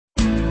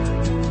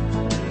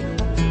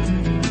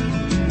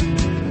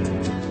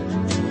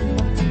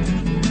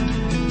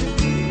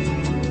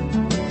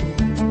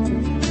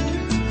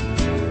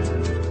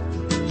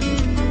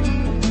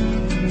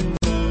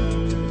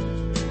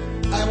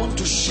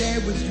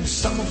you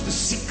some of the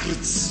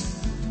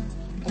secrets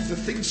of the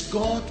things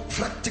God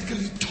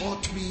practically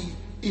taught me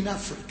in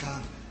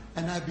Africa.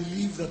 And I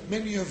believe that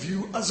many of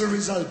you, as a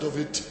result of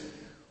it,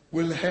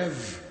 will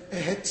have a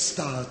head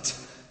start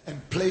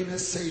and plainer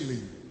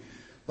sailing.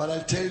 But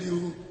I'll tell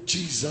you,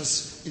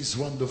 Jesus is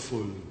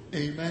wonderful.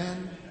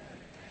 Amen.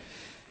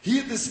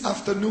 Here this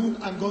afternoon,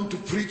 I'm going to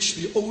preach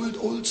the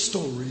old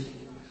story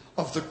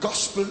of the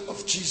gospel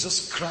of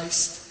Jesus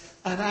Christ.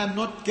 And I'm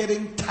not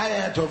getting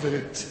tired of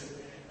it.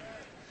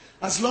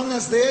 As long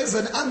as there's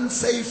an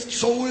unsaved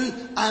soul,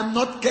 I'm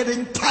not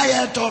getting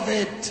tired of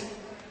it.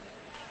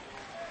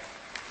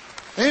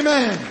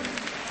 Amen.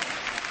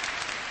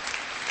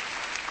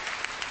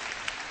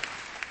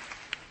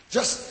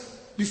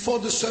 Just before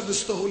the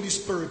service, the Holy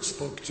Spirit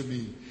spoke to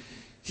me.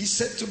 He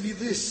said to me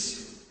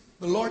this.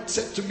 The Lord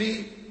said to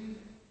me,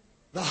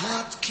 the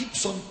heart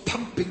keeps on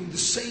pumping the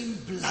same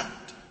blood.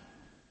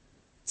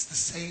 It's the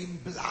same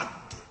blood.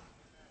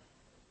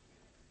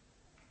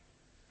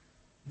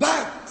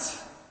 But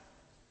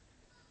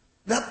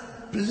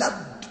that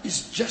blood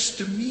is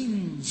just a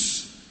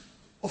means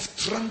of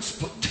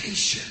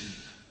transportation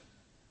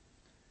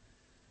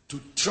to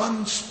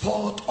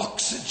transport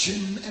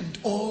oxygen and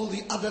all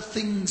the other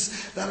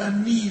things that are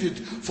needed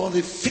for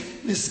the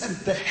fitness and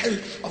the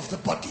health of the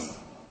body.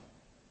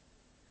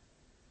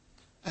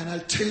 And I'll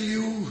tell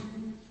you,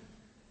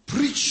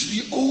 preach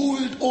the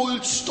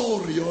old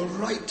story, all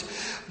right?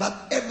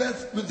 But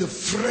ever with a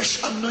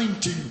fresh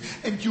anointing,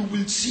 and you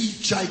will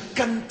see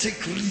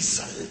gigantic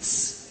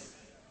results.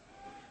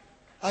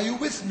 Are you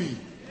with me?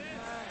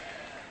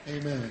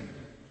 Amen.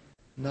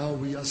 Now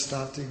we are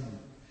starting.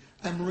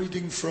 I'm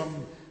reading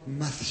from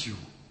Matthew.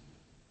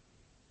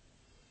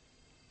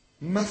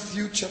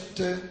 Matthew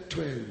chapter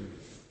 12,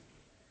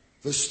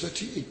 verse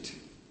 38.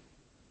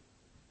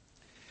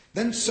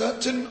 Then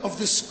certain of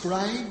the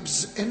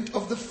scribes and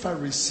of the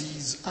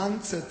Pharisees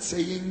answered,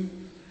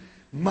 saying,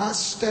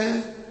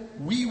 Master,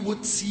 we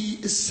would see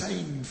a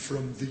sign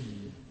from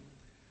thee.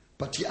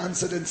 But he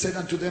answered and said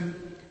unto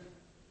them,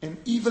 An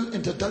evil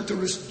and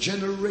adulterous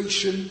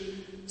generation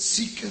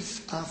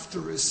seeketh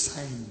after a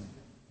sign.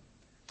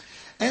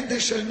 And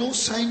there shall no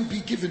sign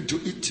be given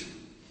to it,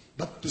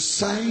 but the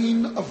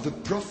sign of the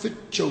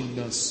prophet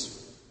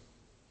Jonas.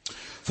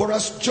 For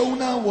as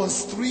Jonah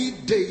was 3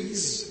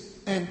 days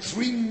and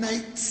 3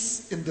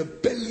 nights in the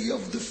belly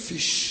of the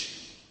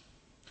fish,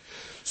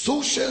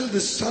 so shall the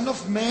Son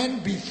of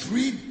Man be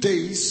 3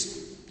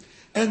 days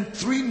and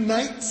 3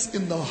 nights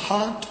in the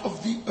heart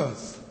of the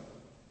earth.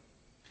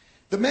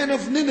 The man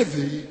of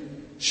Nineveh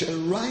shall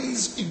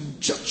rise in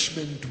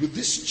judgment with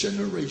this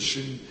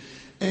generation,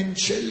 and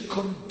shall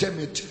condemn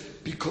it,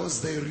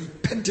 because they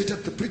repented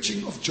at the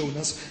preaching of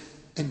Jonas,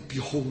 and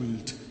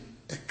behold,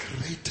 a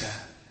greater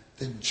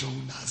than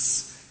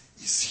Jonas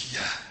is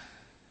here.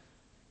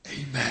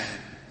 Amen.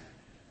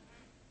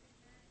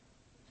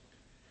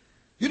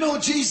 You know,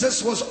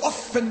 Jesus was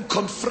often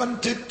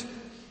confronted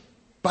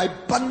by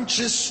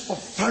bunches of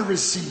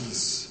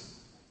Pharisees,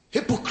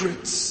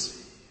 hypocrites.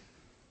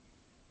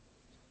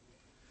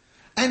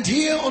 And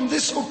here on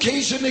this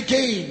occasion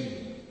again,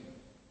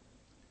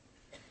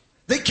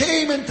 they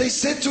came and they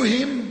said to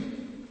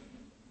him,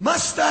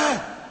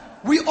 Master,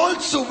 we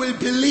also will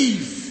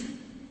believe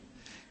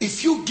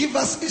if you give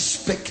us a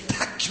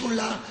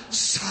spectacular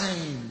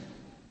sign.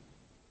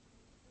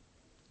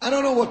 I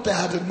don't know what they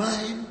had in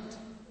mind.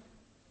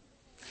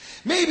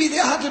 Maybe they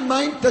had in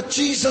mind that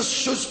Jesus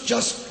should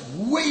just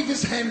wave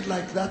his hand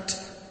like that,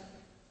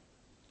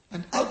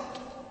 and out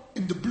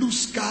in the blue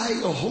sky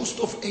a host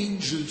of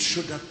angels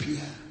should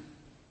appear.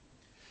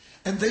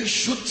 And they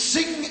should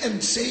sing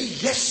and say,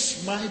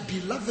 Yes, my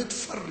beloved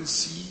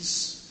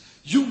Pharisees,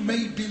 you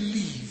may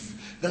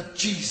believe that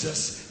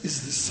Jesus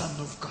is the Son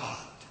of God.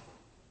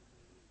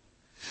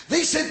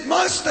 They said,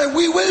 Master,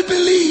 we will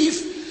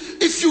believe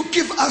if you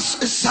give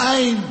us a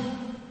sign.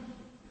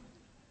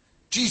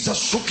 Jesus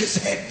shook his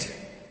head.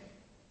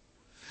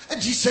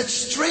 And he said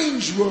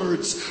strange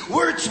words.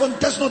 Words one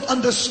does not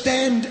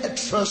understand at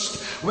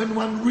first when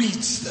one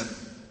reads them.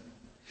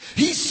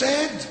 He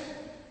said,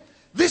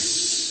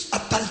 this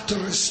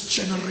adulterous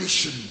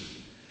generation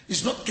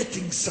is not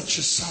getting such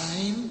a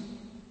sign,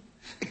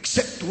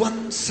 except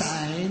one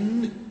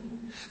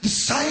sign, the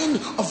sign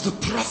of the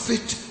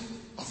prophet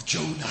of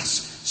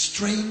Jonas.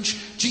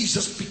 Strange,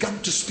 Jesus began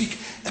to speak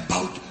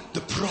about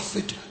the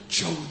prophet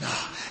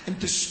Jonah and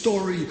the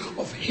story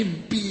of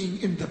him being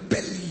in the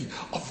belly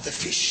of the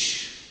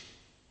fish.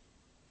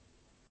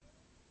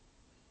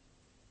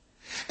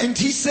 And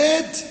he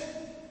said,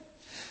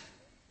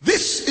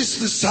 this is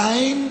the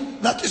sign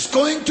that is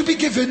going to be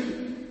given.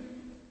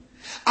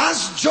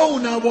 As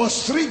Jonah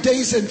was 3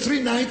 days and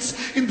 3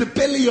 nights in the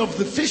belly of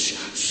the fish,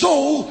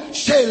 so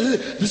shall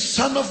the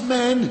Son of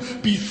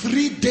Man be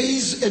 3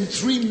 days and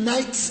 3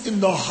 nights in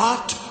the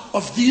heart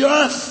of the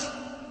earth.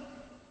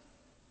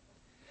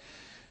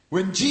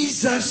 When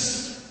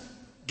Jesus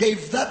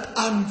gave that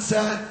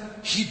answer,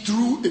 he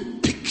drew a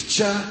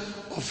picture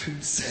of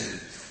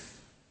himself.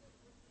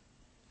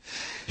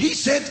 He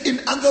said,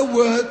 in other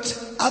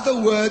words,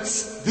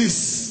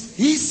 this.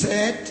 he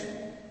said,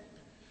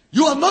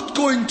 you are not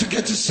going to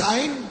get a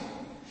sign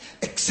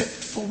except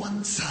for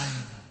one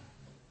sign.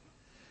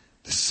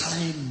 The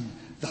sign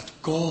that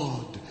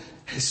God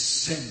has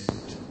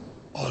sent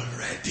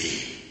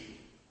already.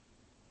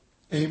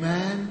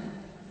 Amen.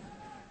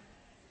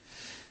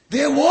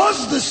 There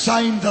was the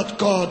sign that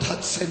God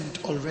had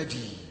sent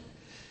already.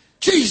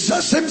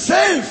 Jesus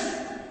himself.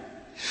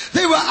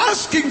 They were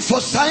asking for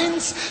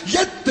signs,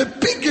 yet the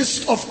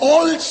biggest of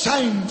all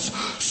signs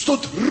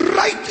stood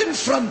right in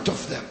front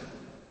of them.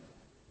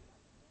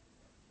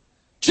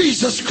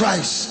 Jesus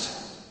Christ.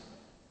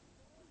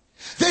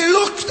 They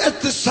looked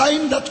at the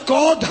sign that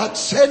God had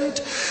sent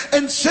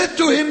and said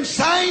to him,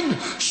 sign,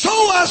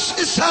 show us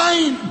a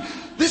sign.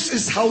 This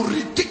is how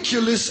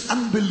ridiculous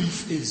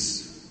unbelief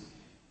is.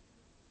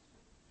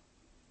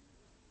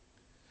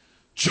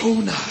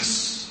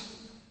 Jonas.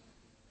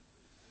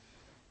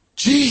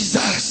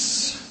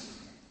 Jesus.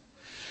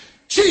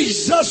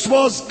 Jesus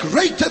was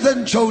greater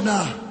than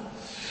Jonah.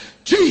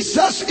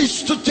 Jesus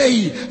is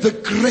today the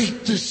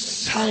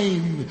greatest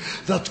sign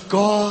that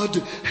God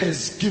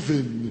has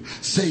given.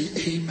 Say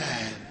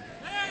amen.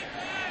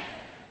 Amen.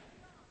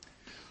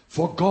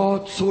 For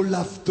God so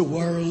loved the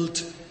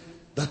world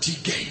that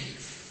he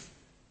gave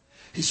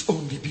his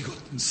only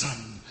begotten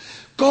Son.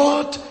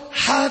 God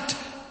had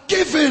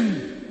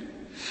given.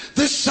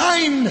 The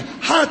sign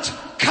had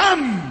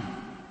come.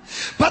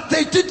 But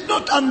they did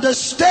not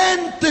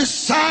understand the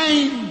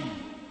sign.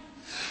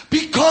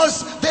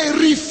 Because they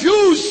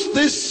refused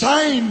this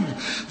sign.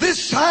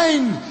 This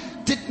sign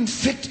didn't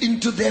fit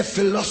into their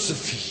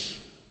philosophy.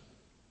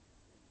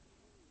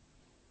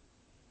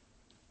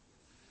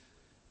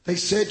 They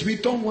said, we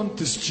don't want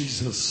this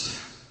Jesus.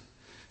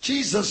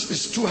 Jesus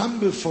is too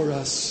humble for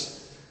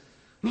us.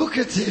 Look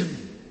at him.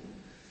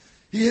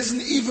 He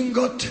hasn't even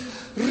got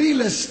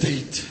real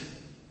estate.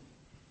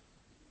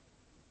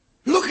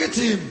 Look at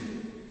him.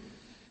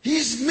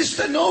 He's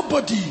Mr.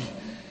 Nobody.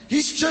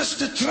 He's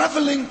just a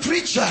traveling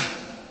preacher.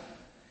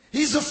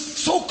 He's a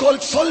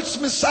so-called false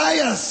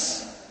messiah.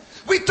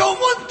 We don't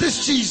want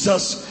this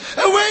Jesus.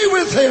 Away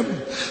with him.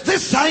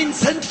 This sign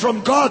sent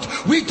from God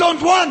we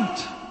don't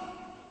want.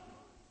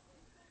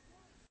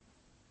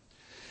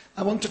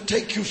 I want to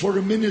take you for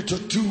a minute or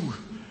two.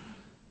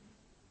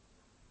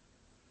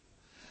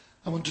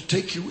 I want to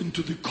take you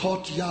into the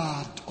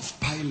courtyard of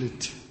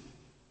Pilate,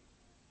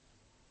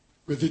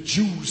 where the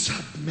Jews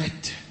had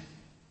met.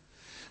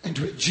 And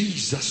where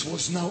Jesus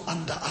was now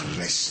under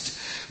arrest,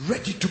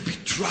 ready to be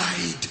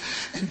tried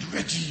and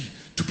ready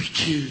to be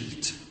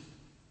killed.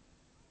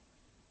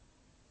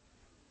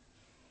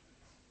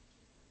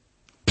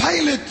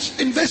 Pilate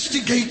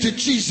investigated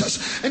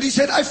Jesus and he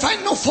said, I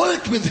find no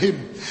fault with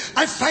him.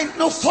 I find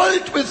no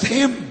fault with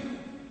him.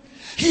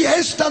 He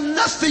has done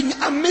nothing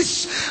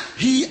amiss.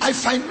 I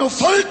find no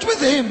fault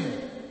with him.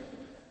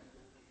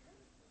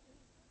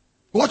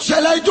 What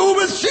shall I do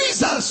with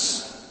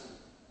Jesus?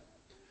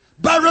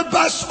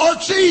 Barabbas or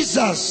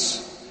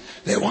Jesus?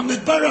 They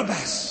wanted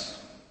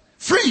Barabbas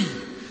free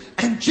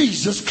and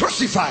Jesus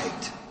crucified.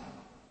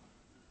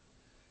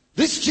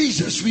 This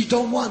Jesus we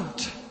don't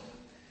want.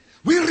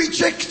 We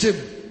reject him.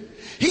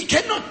 He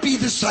cannot be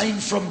the sign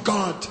from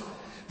God.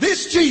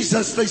 This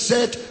Jesus, they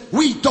said,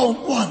 we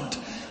don't want.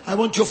 I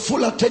want your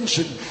full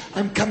attention.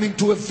 I'm coming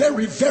to a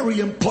very, very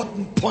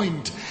important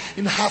point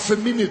in half a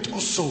minute or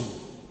so.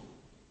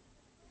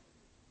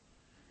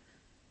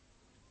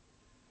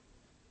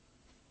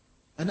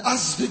 And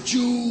as the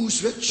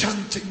Jews were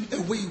chanting,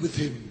 away with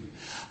him,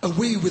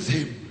 away with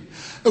him,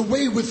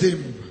 away with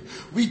him.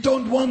 We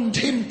don't want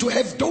him to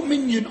have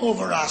dominion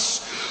over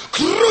us.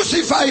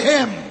 Crucify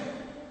him.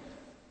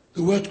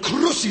 The word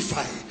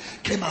crucify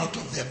came out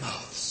of their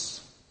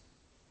mouths.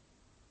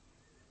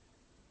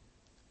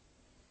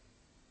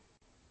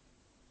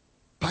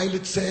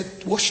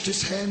 Pilate washed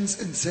his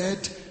hands and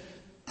said,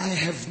 I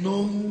have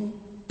no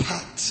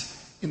part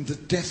in the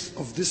death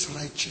of this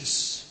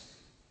righteous.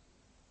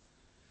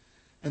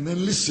 And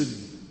then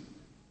listen,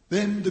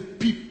 then the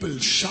people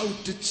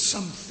shouted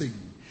something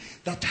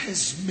that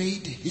has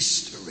made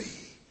history.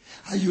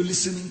 Are you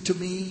listening to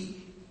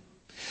me?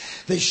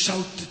 They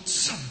shouted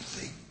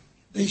something.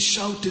 They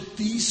shouted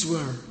these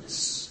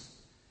words,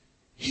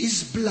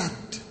 his blood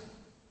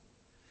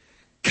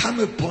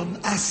come upon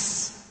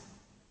us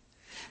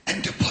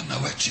and upon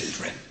our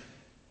children.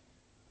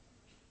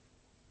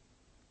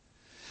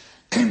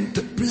 And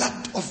the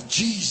blood of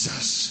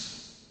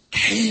Jesus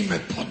came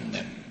upon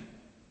them.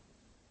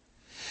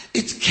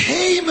 It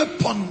came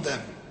upon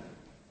them.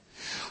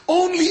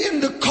 Only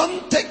in the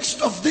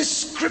context of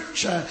this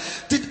scripture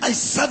did I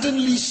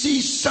suddenly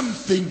see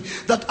something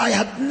that I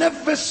had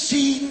never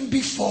seen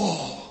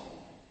before.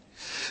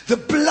 The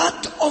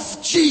blood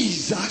of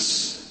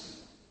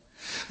Jesus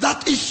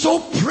that is so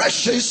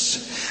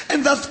precious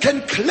and that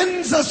can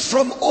cleanse us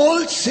from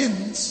all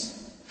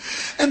sins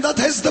and that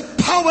has the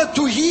power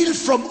to heal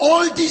from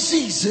all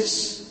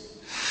diseases.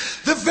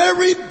 The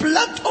very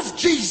blood of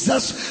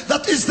Jesus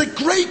that is the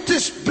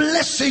greatest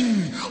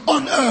blessing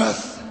on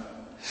earth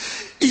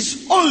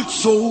is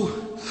also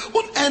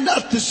and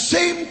at the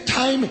same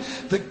time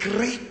the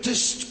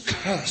greatest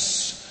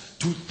curse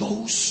to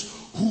those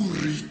who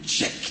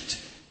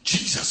reject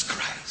Jesus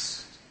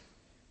Christ.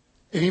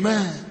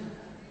 Amen.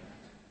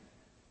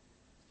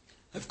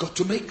 I've got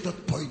to make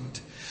that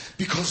point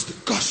because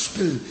the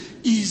gospel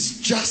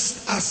is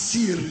just as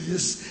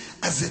serious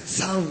as it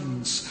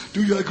sounds.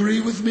 Do you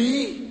agree with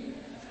me?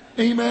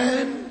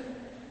 Amen.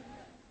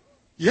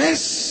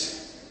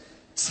 Yes,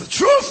 it's the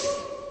truth.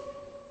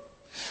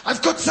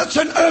 I've got such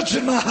an urge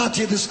in my heart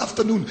here this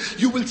afternoon.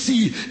 You will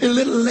see a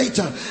little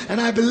later,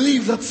 and I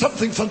believe that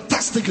something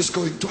fantastic is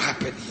going to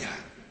happen here.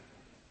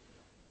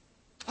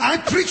 I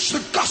preach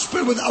the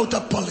gospel without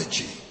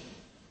apology.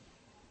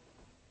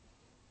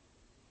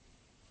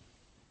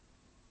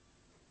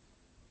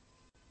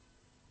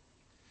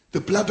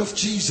 The blood of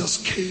Jesus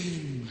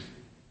came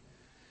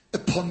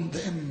upon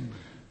them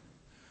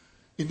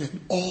in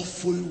an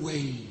awful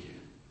way.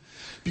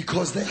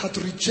 Because they had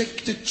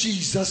rejected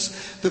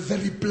Jesus, the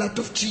very blood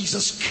of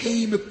Jesus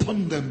came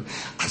upon them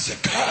as a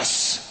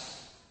curse.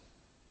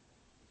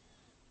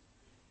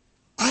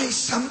 I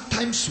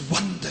sometimes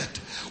wondered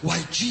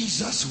why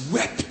Jesus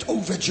wept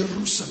over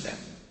Jerusalem.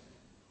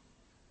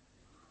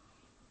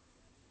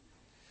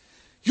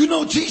 You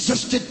know,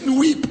 Jesus didn't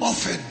weep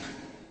often.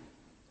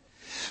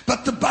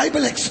 But the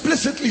Bible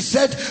explicitly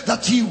said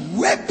that he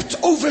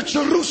wept over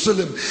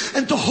Jerusalem.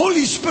 And the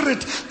Holy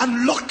Spirit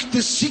unlocked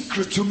the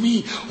secret to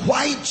me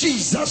why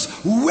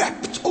Jesus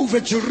wept over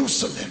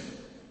Jerusalem.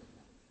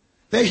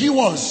 There he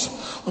was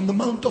on the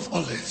Mount of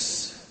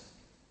Olives,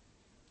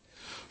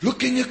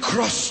 looking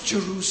across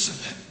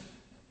Jerusalem.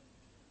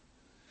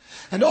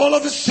 And all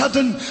of a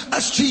sudden,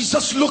 as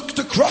Jesus looked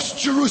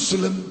across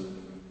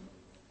Jerusalem,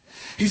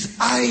 his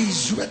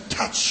eyes were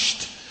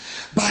touched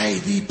by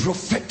the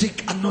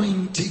prophetic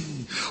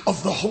anointing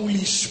of the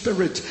Holy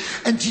Spirit.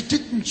 And he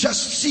didn't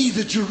just see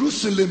the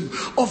Jerusalem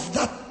of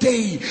that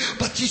day,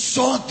 but he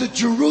saw the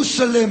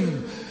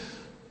Jerusalem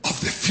of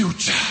the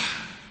future.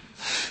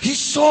 He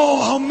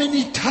saw how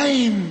many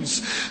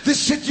times the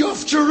city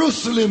of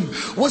Jerusalem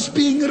was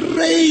being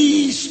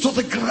razed to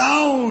the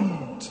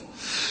ground.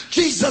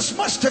 Jesus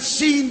must have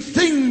seen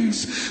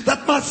things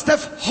that must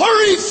have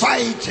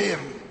horrified him.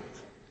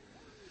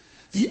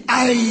 The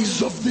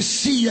eyes of the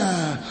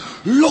seer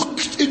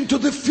looked into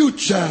the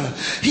future.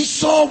 He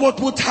saw what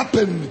would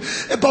happen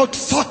about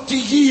 40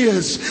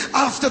 years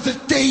after the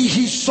day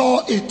he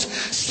saw it.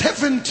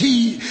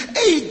 70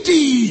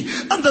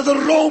 AD under the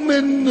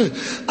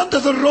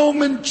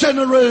Roman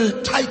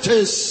general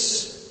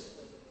Titus.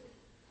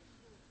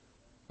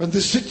 When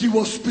the city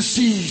was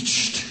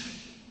besieged.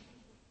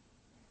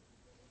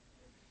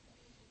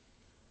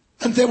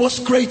 And there was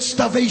great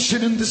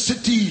starvation in the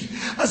city,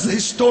 as the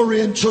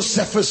historian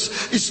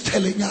Josephus is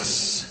telling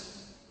us.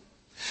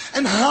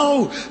 And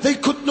how they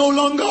could no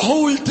longer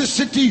hold the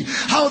city,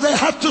 how they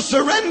had to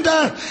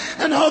surrender,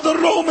 and how the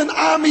Roman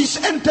armies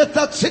entered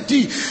that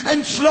city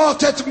and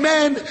slaughtered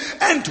men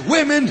and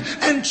women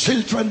and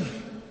children.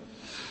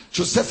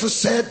 Josephus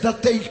said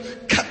that they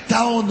cut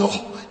down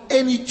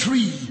any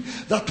tree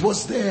that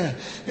was there,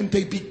 and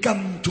they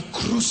began to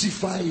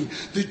crucify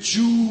the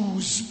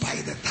Jews by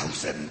the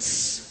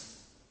thousands.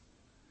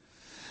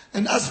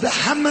 And as the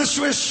hammers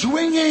were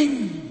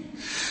swinging,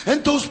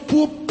 and those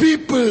poor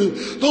people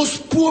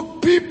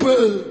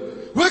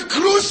were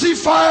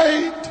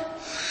crucified,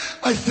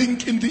 I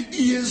think in the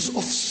ears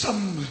of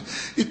some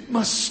it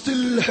must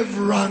still have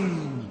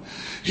rung,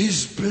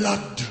 his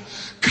blood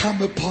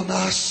come upon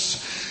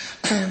us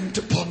and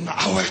upon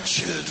our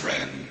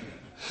children.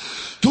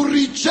 To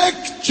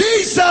reject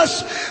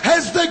Jesus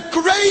has the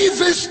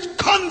gravest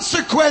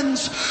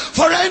consequence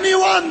for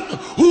anyone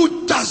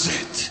who does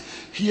it.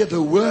 Hear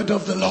the word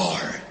of the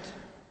Lord.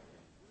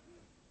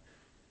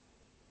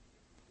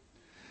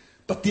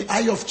 But the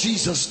eye of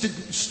Jesus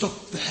didn't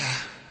stop there.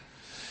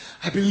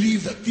 I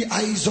believe that the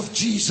eyes of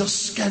Jesus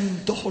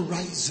scanned the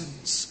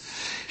horizons.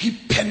 He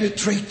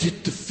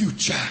penetrated the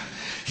future.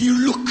 He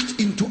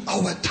looked into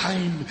our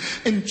time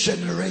and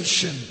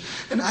generation.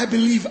 And I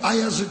believe I,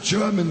 as a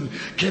German,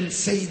 can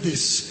say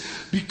this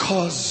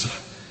because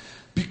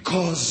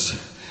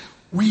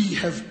we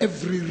have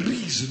every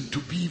reason to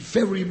be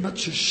very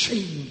much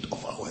ashamed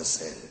of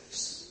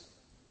ourselves.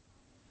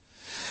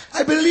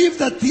 I believe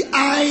that the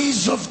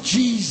eyes of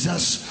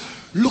Jesus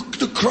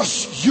looked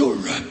across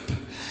Europe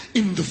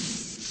in the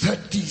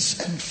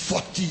 30s and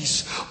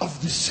 40s of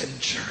the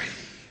century.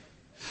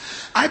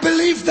 I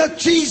believe that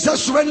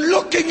Jesus, when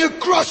looking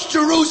across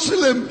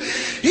Jerusalem,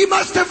 he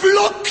must have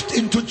looked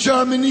into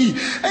Germany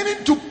and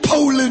into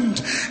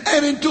Poland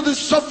and into the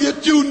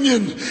Soviet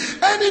Union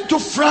and into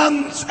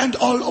France and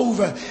all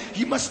over.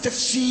 He must have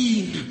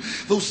seen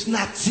those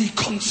Nazi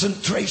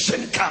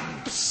concentration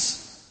camps.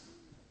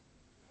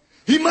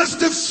 He must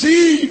have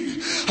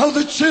seen how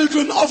the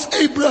children of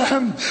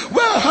Abraham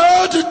were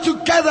herded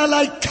together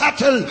like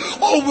cattle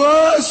or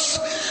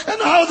worse,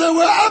 and how they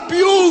were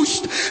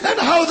abused and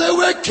how they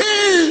were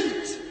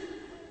killed.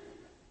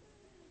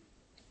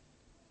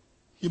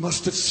 You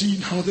must have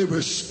seen how they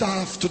were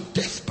starved to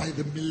death by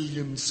the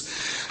millions,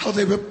 how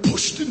they were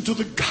pushed into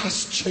the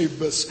gas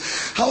chambers,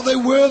 how they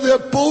were their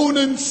bone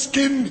and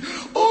skin,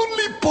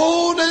 only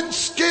bone and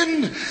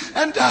skin,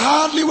 and they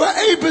hardly were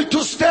able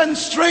to stand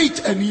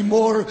straight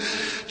anymore.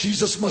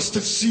 Jesus must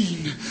have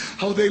seen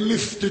how they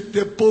lifted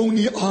their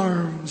bony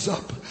arms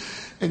up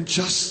and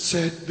just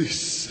said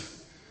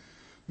this,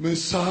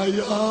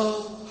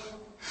 Messiah,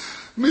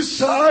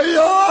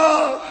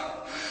 Messiah,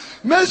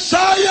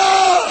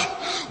 Messiah,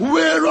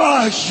 where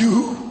are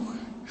you?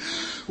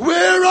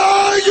 Where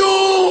are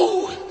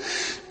you?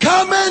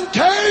 Come and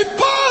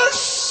help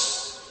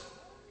us.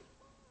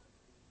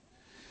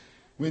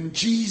 When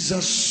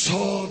Jesus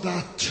saw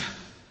that,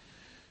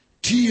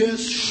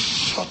 tears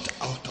shot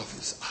out of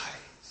his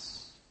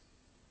eyes.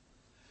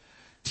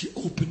 He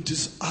opened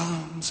his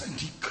arms and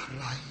he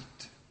cried,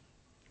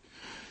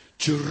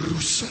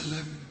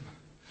 Jerusalem,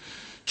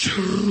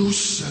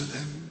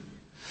 Jerusalem,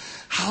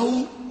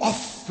 how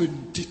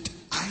often did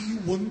I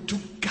want to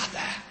gather,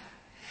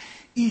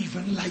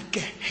 even like a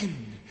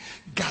hen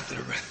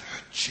gathereth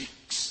her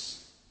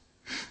chicks.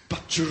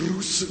 But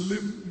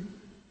Jerusalem,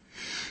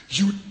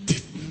 you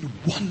didn't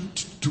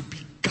want to be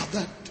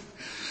gathered.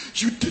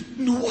 You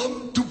didn't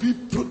want to be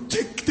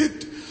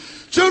protected.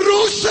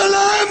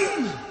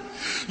 Jerusalem,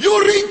 you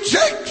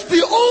reject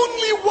the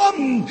only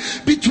one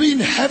between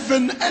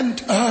heaven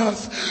and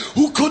earth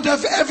who could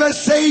have ever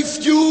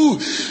saved you.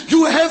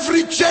 You have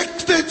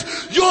rejected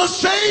your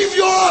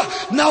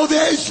Savior. Now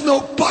there is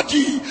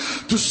nobody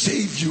to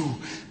save you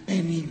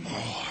anymore.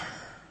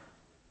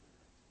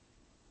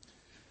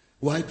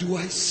 Why do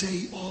I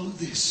say all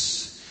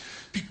this?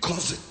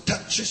 Because it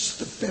touches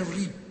the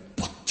very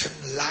bottom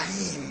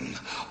line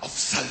of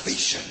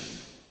salvation.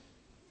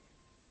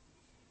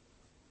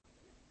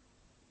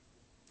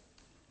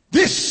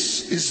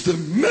 This is the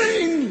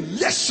main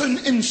lesson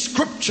in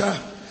Scripture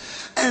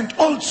and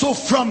also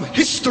from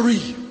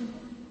history.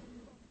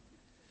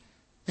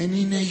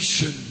 Any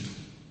nation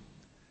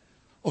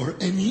or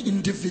any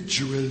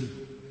individual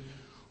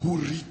who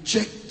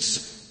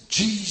rejects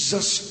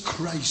Jesus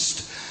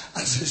Christ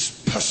as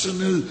his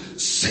personal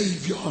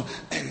Savior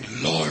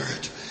and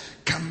Lord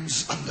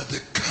comes under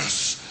the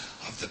curse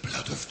of the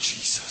blood of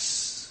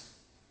Jesus.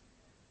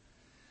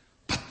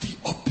 But the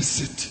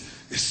opposite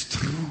is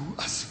true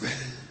as well.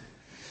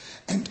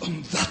 And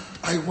on that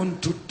I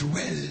want to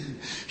dwell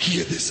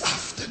here this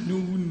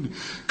afternoon.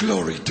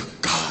 Glory to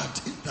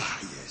God in the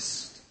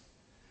highest.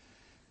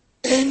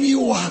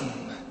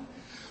 Anyone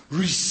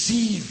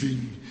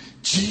receiving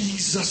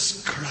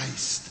Jesus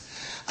Christ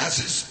as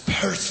his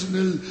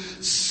personal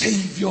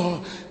Savior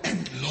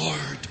and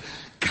Lord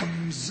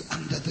comes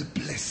under the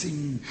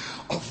blessing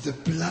of the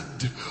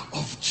blood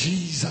of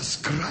Jesus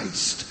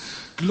Christ.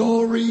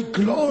 Glory,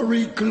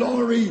 glory,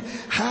 glory.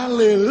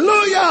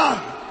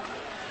 Hallelujah.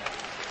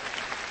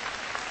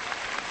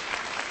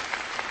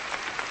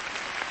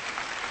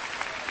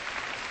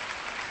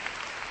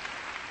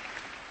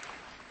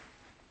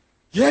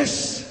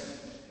 Yes,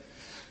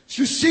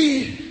 you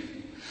see,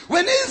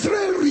 when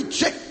Israel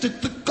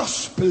rejected the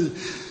gospel,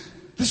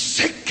 the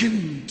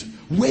second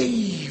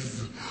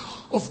wave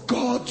of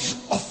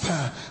God's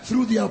offer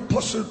through the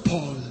Apostle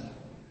Paul,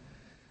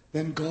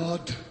 then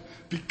God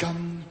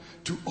began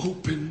to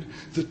open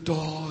the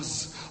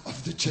doors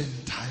of the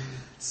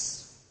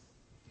Gentiles.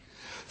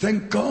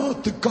 Thank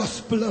God the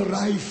gospel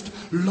arrived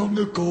long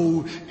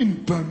ago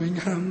in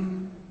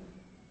Birmingham.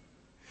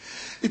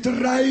 It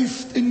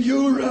arrived in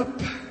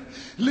Europe.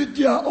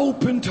 Lydia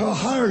opened her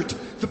heart.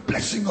 The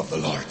blessing of the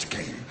Lord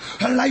came.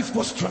 Her life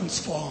was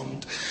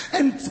transformed.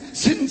 And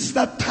since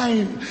that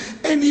time,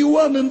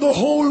 anyone in the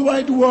whole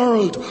wide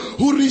world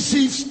who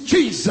receives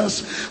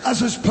Jesus as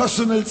his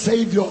personal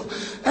Savior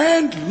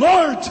and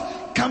Lord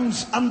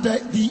comes under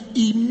the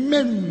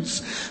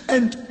immense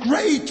and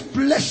great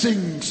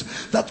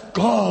blessings that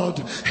God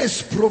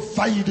has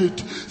provided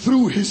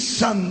through his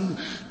Son,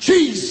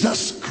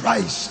 Jesus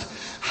Christ.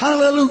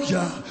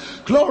 Hallelujah.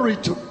 Glory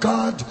to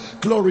God.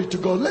 Glory to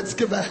God. Let's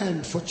give a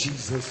hand for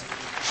Jesus,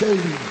 shall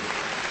we?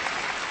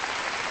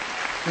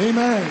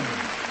 Amen.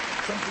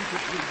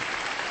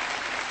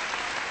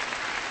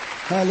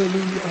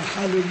 Hallelujah,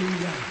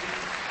 hallelujah.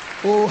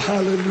 Oh,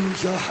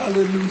 hallelujah,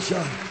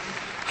 hallelujah,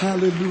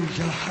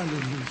 hallelujah,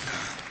 hallelujah.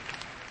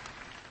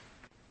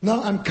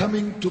 Now I'm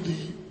coming to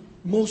the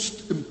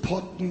most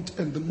important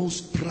and the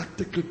most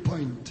practical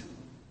point.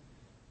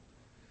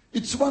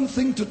 It's one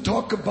thing to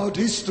talk about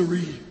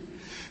history.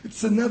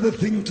 It's another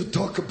thing to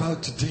talk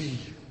about today.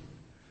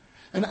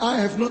 And I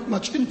have not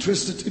much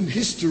interest in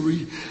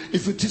history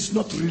if it is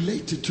not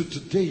related to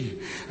today.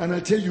 And I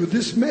tell you,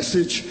 this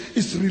message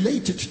is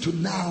related to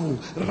now,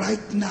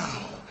 right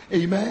now.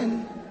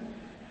 Amen?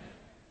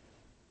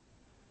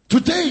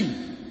 Today,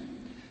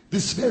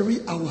 this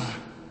very hour,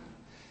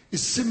 a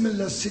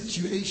similar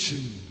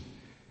situation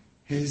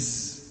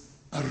has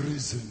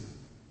arisen.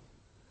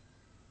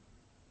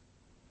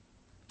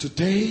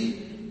 Today,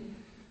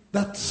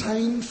 that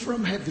sign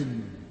from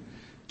heaven,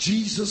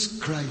 Jesus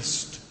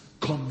Christ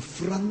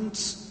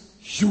confronts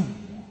you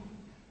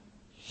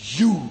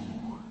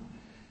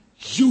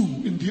You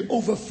in the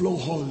overflow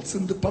halls,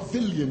 in the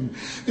pavilion,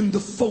 in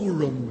the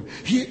forum,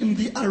 here in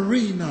the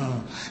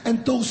arena,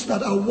 and those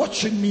that are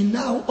watching me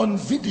now on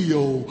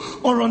video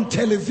or on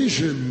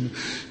television,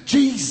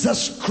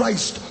 Jesus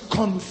Christ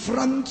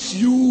confronts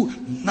you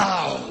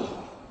now.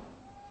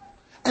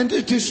 And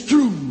it is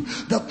true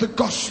that the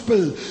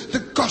gospel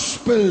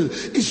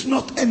is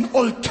not an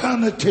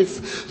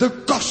alternative. The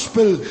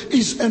gospel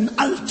is an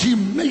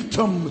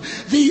ultimatum,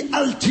 the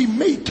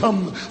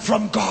ultimatum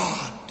from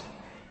God.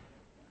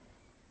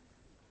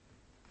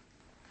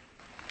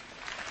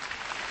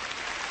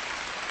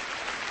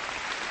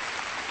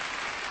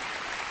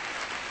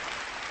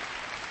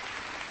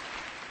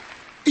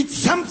 It's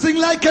something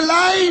like a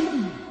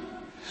line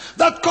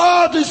that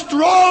God is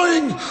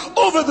drawing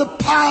over the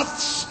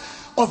paths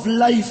of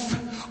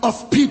life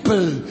of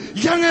people,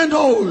 young and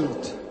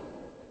old.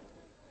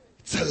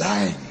 It's a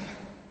line.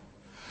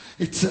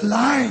 It's a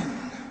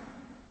line.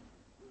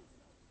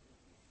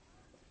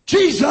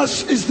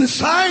 Jesus is the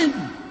sign.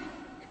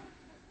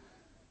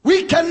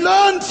 We can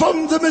learn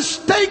from the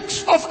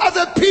mistakes of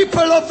other people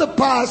of the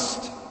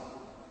past.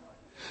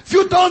 If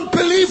you don't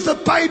believe the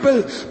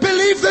Bible,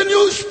 believe the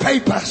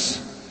newspapers.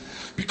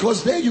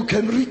 Because there you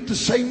can read the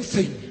same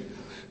thing.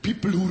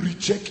 People who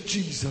reject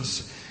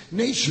Jesus.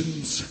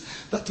 Nations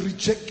that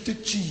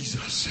rejected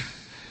Jesus.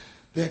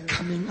 They're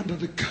coming under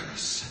the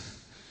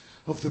curse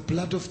of the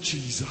blood of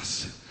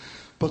Jesus.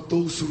 But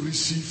those who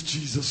receive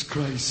Jesus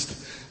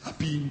Christ are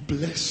being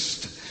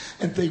blessed.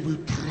 And they will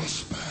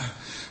prosper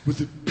with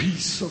the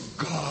peace of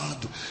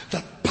God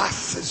that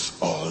passes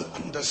all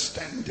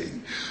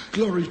understanding.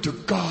 Glory to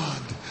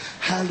God.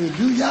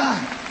 Hallelujah.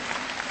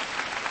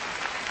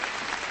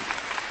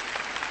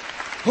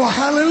 Oh,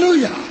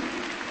 hallelujah.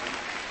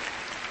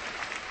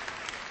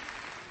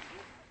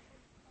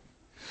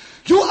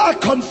 You are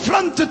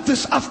confronted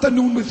this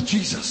afternoon with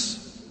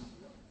Jesus.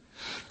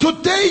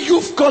 Today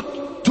you've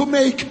got to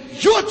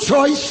make your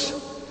choice.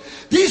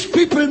 These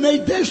people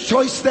made their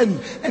choice then,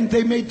 and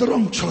they made the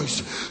wrong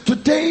choice.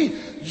 Today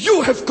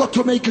you have got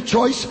to make a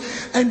choice,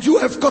 and you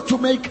have got to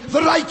make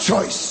the right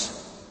choice.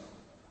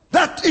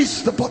 That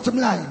is the bottom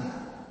line.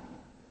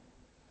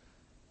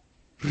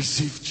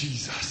 Receive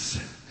Jesus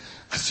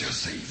as your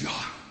Savior,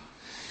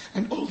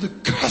 and all the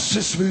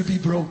curses will be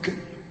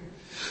broken.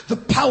 The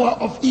power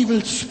of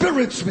evil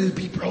spirits will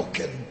be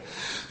broken.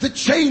 The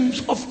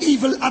chains of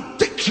evil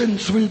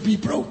addictions will be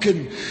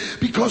broken.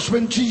 Because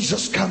when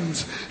Jesus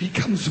comes, he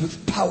comes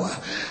with power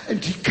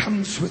and he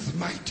comes with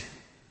might.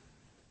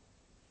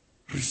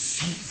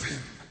 Receive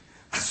him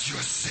as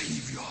your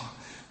Savior,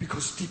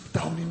 because deep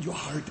down in your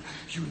heart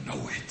you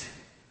know it.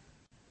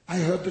 I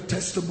heard the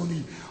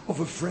testimony of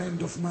a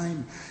friend of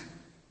mine.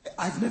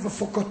 I've never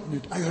forgotten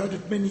it. I heard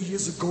it many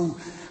years ago.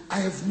 I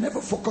have never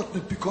forgotten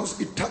it because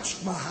it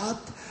touched my heart.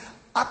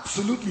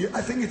 Absolutely.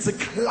 I think it's a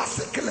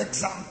classical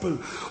example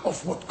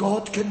of what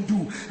God can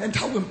do and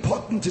how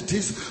important it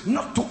is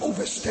not to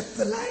overstep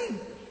the line.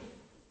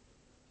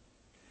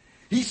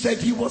 He said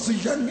he was a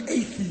young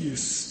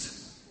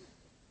atheist.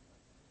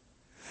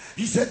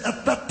 He said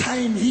at that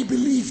time he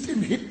believed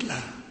in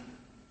Hitler.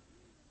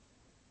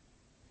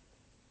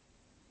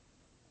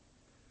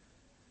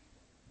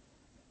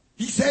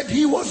 He said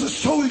he was a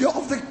soldier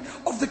of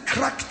the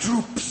crack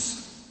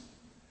troops,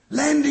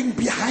 landing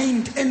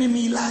behind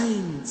enemy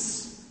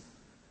lines.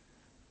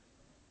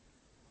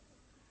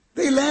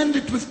 They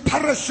landed with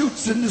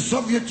parachutes in the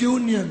Soviet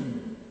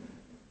Union.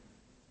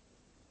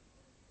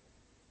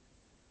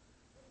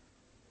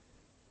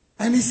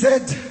 And he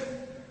said,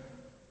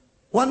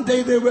 one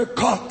day they were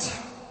caught.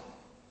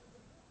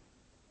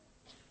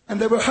 And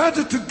they were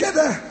herded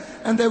together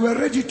and they were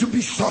ready to be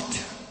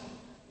shot.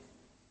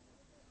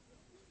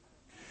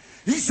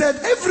 He said,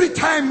 every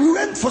time we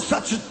went for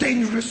such a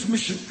dangerous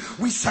mission,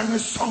 we sang a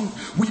song,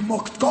 we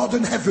mocked God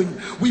in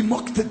heaven, we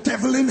mocked the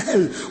devil in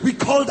hell. We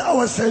called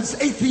ourselves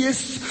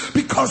atheists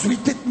because we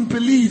didn't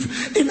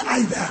believe in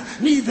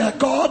neither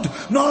God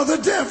nor the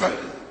devil.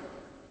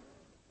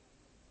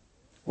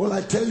 Well,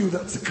 I tell you,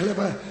 that's a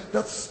clever,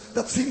 that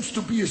seems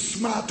to be a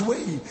smart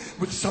way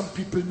with some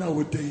people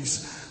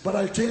nowadays. But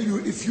I tell you,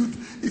 if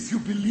you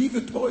believe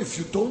it or if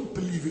you don't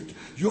believe it,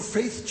 your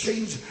faith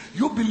changes,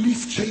 your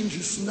belief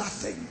changes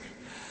nothing.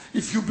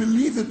 If you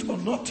believe it or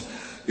not,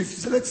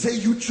 if let's say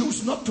you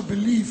choose not to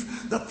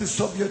believe that the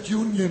Soviet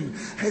Union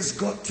has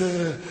got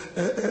the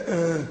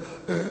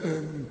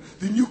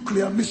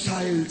nuclear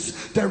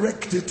missiles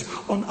directed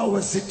on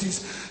our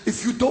cities,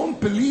 if you don't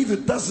believe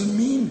it, doesn't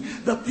mean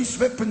that these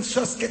weapons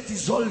just get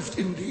dissolved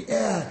in the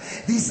air.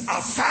 These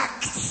are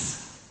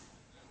facts.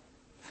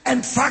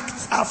 And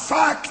facts are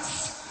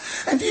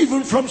facts. And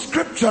even from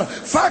scripture,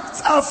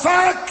 facts are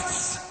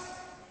facts.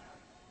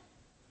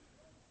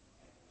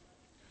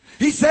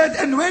 He said,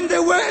 and when they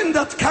were in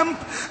that camp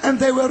and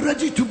they were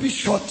ready to be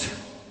shot,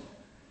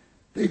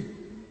 they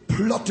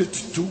plotted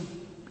to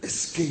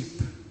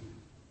escape.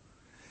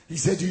 He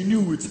said he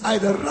knew it's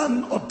either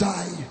run or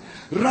die.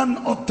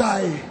 Run or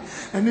die.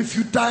 And if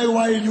you die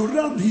while you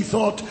run, he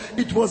thought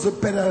it was a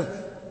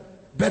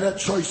better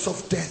choice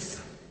of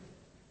death.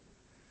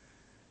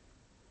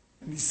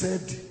 And And he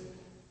said,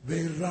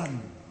 they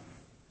run.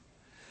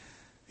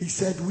 He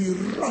said, we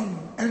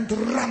run and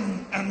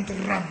run and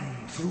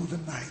run through the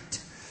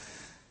night.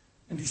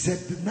 And he said,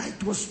 the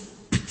night was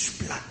pitch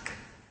black.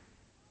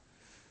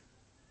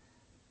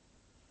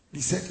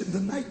 He said, in the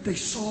night they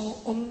saw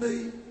on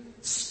the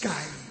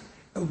sky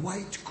a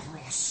white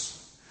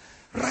cross,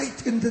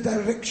 right in the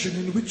direction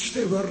in which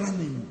they were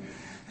running.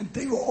 And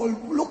they were all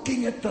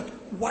looking at that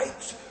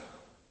white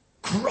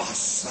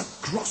cross,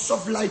 that cross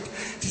of light.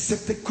 He said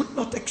they could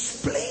not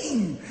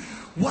explain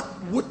what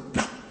would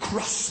that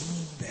cross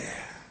mean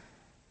there.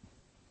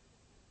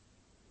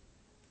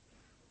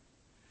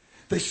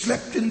 They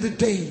slept in the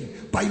day.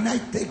 By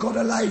night they got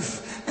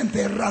alive and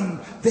they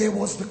ran. There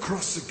was the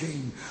cross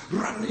again.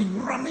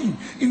 Running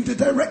in the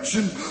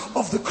direction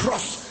of the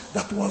cross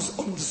that was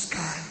on the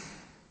sky.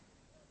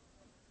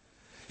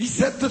 He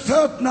said the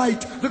third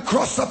night the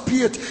cross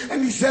appeared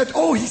and he said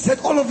all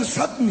of a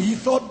sudden he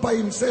thought by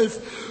himself,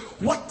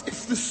 what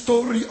if the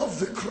story of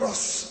the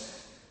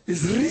cross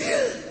is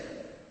real?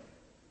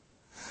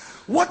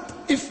 What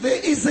if there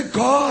is a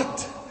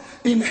God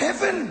in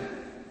heaven?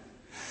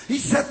 He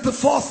said the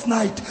fourth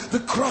night, the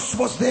cross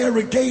was there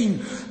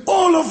again.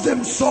 All of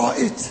them saw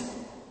it.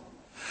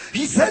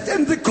 He said,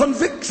 and the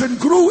conviction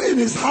grew in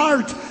his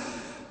heart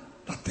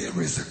that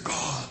there is a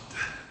God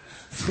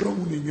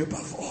throning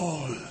above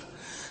all.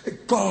 A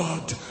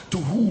God to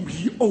whom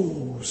he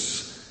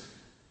owes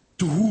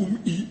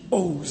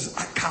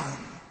account.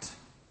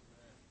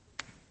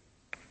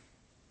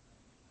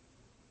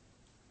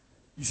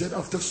 He said,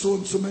 after so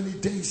and so many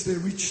days, they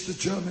reached the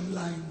German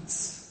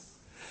lines.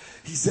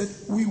 He said,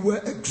 we were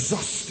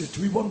exhausted.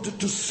 We wanted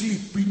to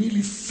sleep. We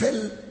nearly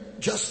fell,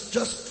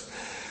 just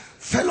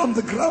fell on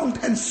the ground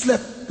and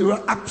slept. They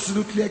were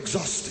absolutely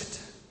exhausted.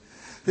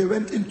 They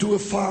went into a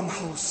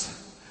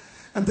farmhouse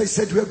and they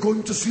said, we are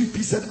going to sleep.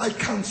 He said, I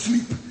can't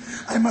sleep.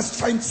 I must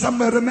find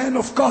somewhere a man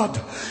of God.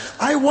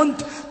 I want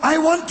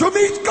to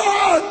meet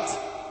God.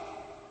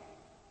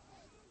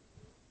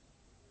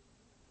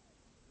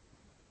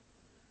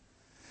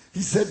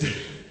 He said,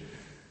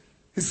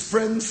 his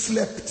friends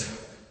slept.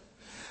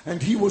 And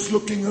he was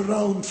looking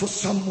around for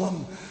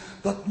someone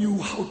that knew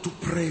how to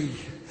pray.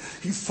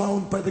 He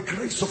found, by the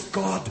grace of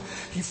God,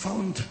 he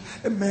found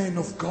a man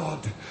of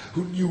God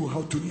who knew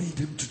how to lead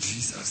him to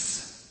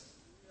Jesus.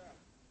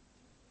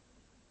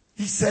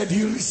 He said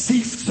he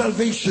received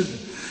salvation.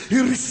 He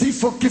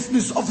received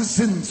forgiveness of his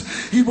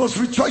sins. He was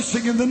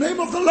rejoicing in the name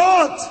of the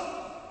Lord.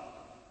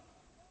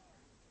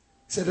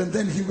 He said, and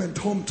then he went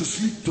home to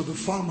sleep to the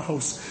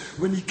farmhouse.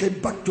 When he came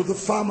back to the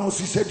farmhouse,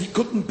 he said he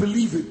couldn't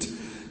believe it.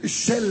 A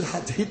shell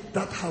had hit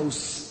that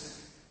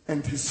house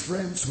and his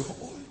friends were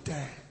all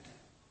dead.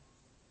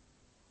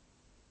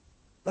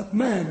 That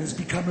man has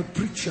become a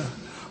preacher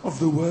of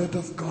the word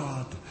of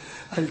God.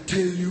 I'll tell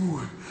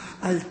you,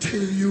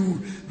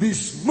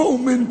 this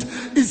moment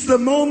is the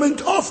moment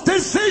of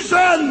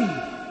decision.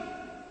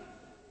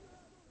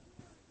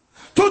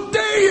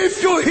 Today,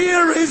 if you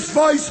hear his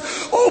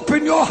voice,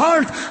 open your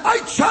heart. I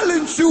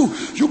challenge you.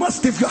 You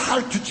must give your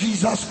heart to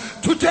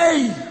Jesus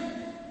today.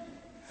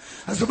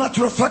 As a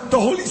matter of fact, the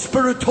Holy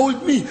Spirit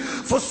told me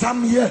for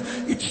some here,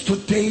 it's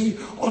today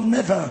or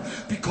never,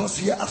 because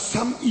here are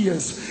some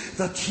ears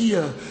that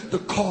hear the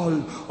call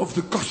of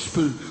the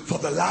gospel for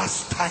the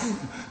last time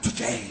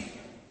today.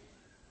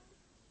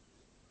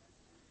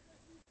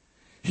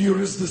 Here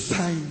is the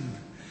sign,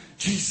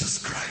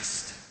 Jesus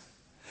Christ.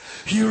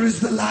 Here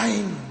is the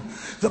line,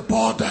 the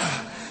border.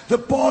 The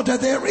border,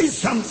 there is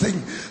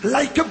something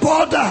like a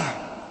border.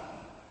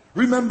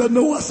 Remember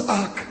Noah's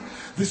Ark,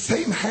 the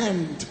same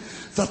hand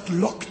that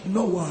locked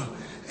Noah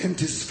and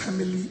his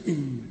family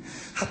in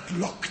had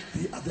locked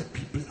the other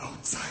people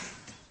outside.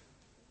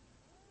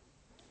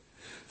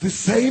 The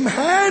same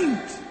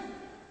hand.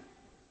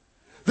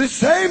 The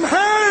same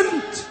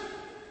hand.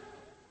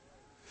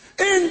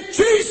 In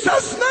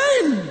Jesus'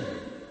 name.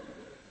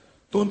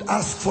 Don't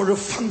ask for a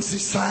fancy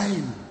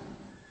sign.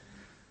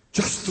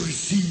 Just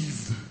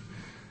receive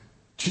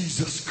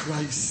Jesus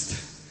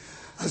Christ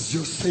as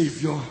your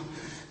Savior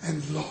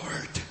and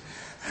Lord,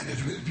 and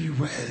it will be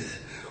well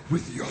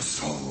with your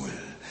soul.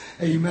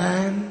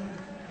 Amen.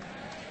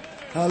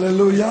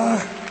 Hallelujah.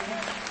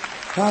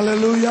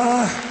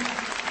 Hallelujah.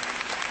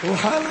 Oh,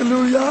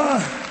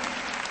 hallelujah.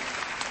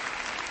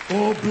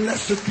 Oh,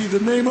 blessed be the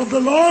name of the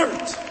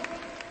Lord.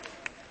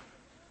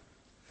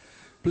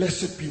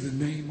 Blessed be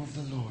the name of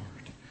the Lord.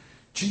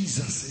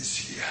 Jesus is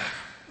here.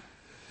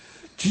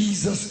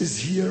 Jesus is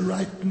here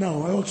right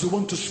now. I also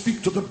want to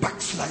speak to the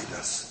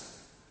backsliders.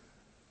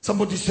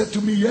 Somebody said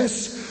to me,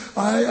 yes,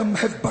 I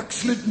have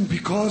backslidden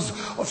because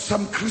of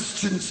some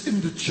Christians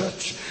in the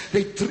church.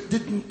 They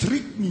didn't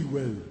treat me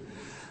well.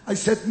 I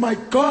said, my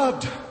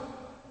God,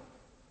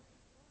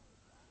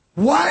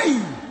 why?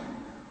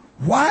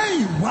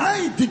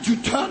 Why did you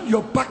turn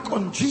your back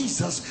on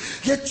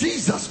Jesus? Yet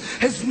Jesus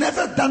has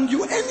never done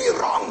you any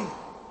wrong.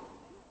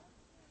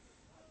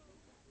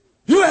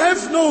 You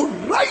have no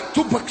right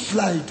to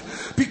backslide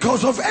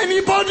because of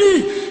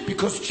anybody,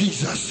 because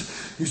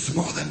Jesus is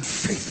more than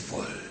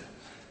faithful.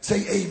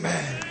 Say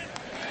amen.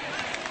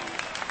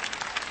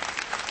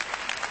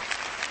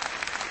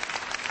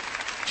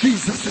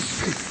 Jesus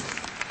is faithful.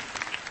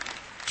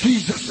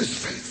 Jesus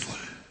is faithful.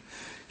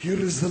 Here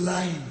is the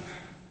line.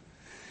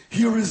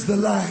 Here is the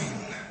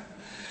line.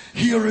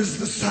 Here is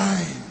the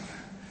sign.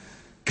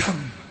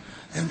 Come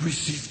and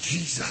receive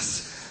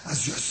Jesus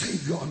as your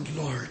Savior and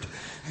Lord.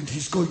 And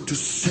He's going to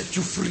set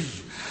you free.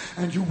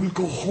 And you will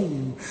go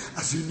home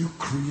as a new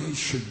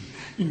creation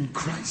in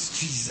Christ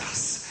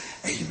Jesus.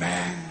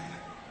 Amen.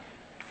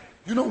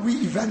 You know, we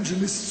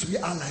evangelists, we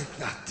are like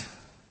that.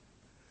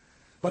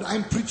 But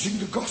I'm preaching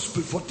the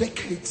gospel for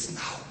decades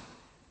now.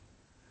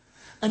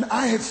 And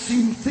I have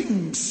seen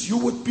things you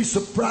would be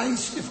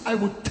surprised if I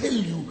would tell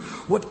you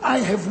what I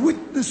have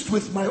witnessed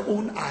with my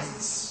own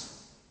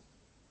eyes.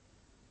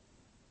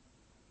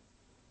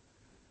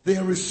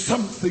 There is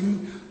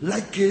something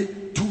like a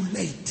too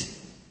late.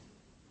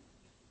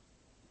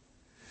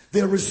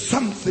 There is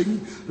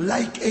something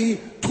like a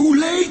too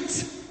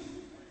late.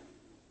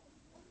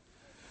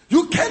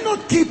 You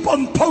cannot keep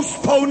on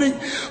postponing.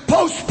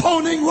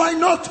 Why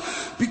not?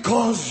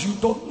 Because you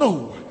don't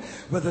know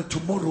whether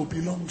tomorrow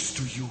belongs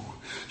to you.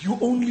 You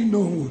only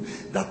know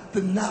that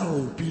the now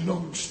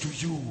belongs to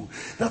you.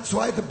 That's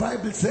why the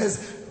Bible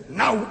says,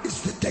 now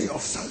is the day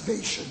of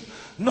salvation.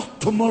 Not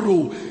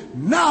tomorrow.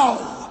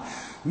 Now.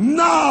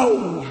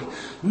 Now.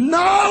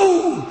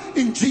 Now.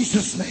 In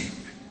Jesus' name.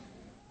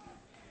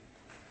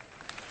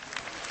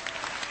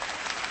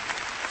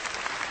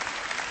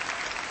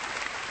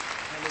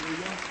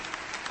 Hallelujah.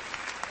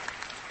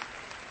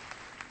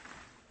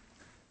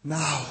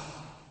 Now.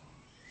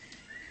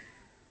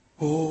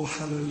 Oh,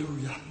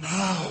 hallelujah.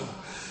 Now.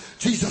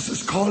 Jesus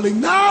is calling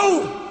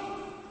now.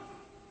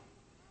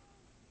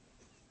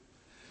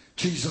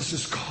 Jesus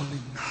is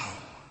calling now.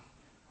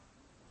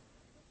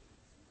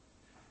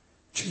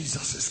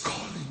 Jesus is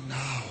calling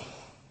now.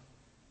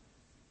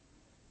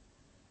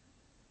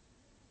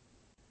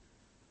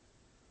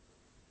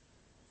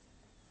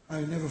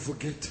 I'll never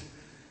forget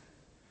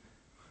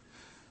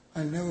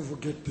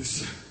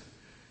this.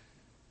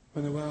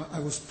 Whenever I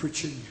was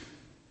preaching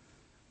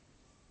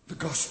the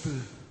gospel,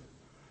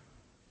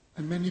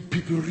 and many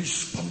people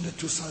responded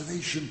to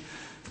salvation.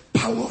 The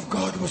power of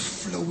God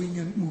was flowing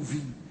and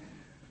moving.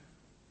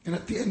 And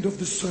at the end of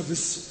the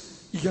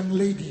service, a young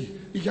lady,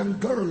 a young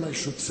girl I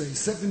should say,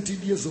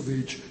 17 years of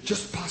age,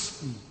 just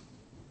passed me.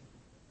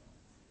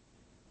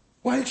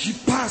 While she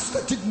passed,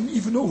 I didn't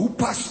even know who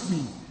passed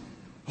me.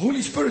 The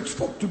Holy Spirit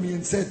spoke to me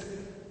and said,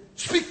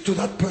 speak to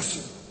that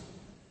person.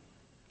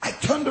 I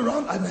turned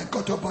around and I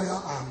got her by her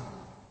arm.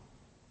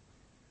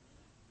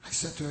 I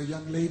said to her,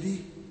 young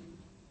lady,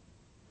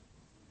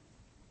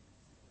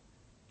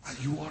 are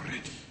you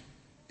already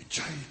a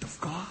child of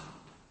God?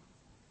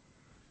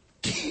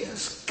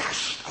 Tears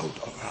gushed out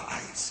of her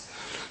eyes.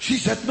 She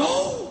said,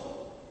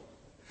 no.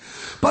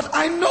 But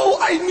I know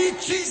I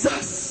need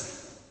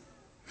Jesus.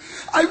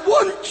 I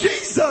want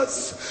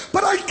Jesus,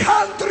 but I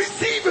can't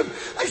receive Him.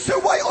 I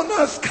said, why on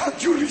earth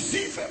can't you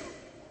receive Him?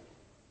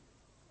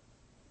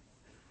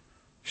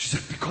 She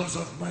said, because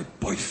of my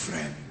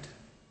boyfriend.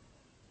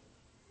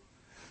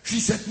 She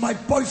said, my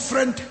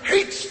boyfriend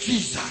hates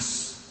Jesus.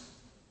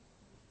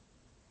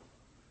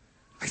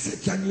 I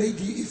said, young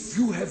lady, if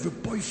you have a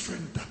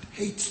boyfriend that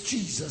hates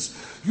Jesus,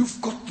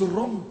 you've got the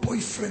wrong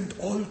boyfriend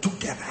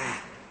altogether.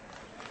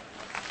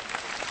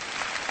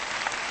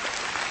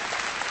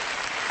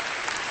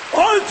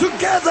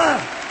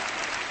 Altogether.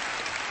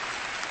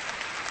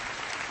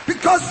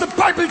 Because the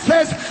Bible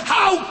says,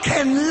 how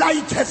can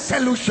light have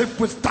fellowship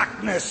with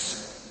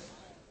darkness?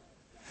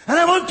 And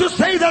I want to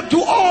say that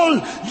to all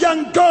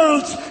young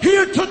girls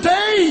here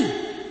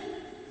today.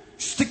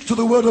 Stick to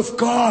the Word of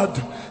God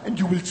and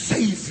you will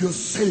save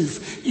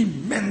yourself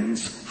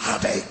immense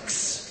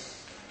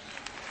heartaches.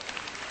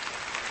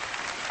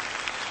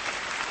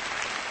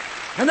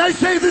 And I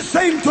say the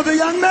same to the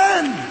young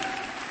man.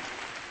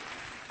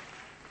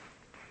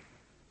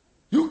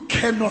 You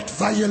cannot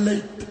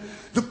violate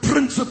the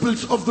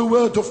principles of the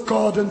Word of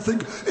God and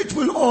think it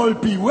will all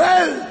be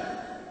well.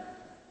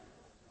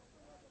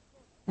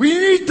 We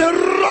need the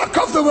rock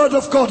of the Word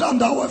of God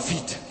under our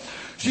feet.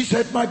 She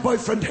said, my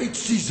boyfriend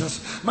hates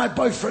Jesus. My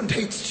boyfriend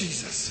hates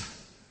Jesus.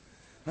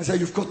 I said,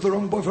 you've got the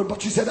wrong boyfriend.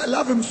 But she said, I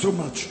love him so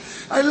much.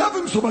 I love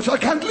him so much. I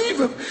can't leave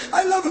him.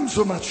 I love him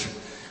so much.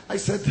 I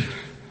said,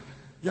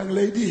 young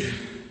lady,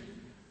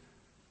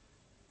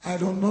 I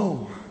don't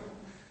know.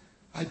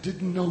 I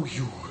didn't know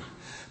you.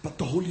 But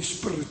the Holy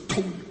Spirit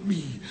told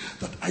me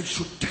that I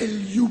should tell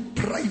you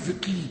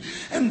privately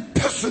and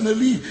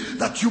personally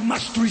that you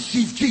must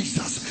receive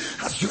Jesus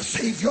as your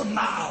Savior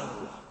now.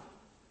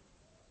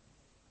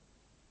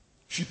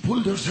 She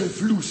pulled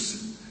herself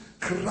loose,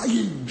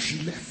 crying,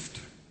 she left.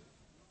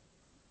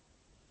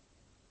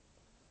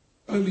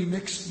 Early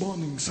next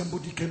morning,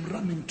 somebody came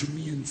running to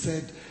me and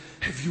said,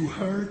 have you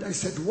heard? I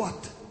said,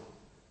 what?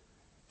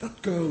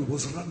 That girl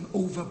was run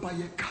over by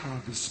a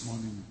car this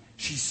morning.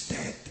 She's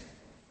dead.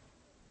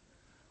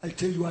 I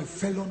tell you, I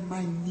fell on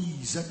my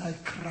knees and I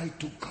cried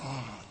to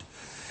God.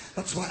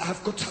 That's why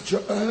I've got such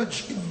an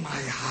urge in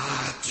my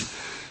heart.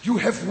 You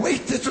have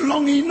waited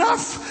long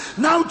enough.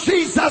 Now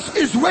Jesus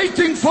is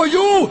waiting for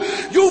you.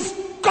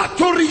 You've got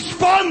to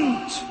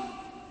respond.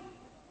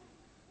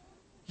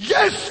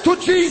 Yes to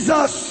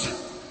Jesus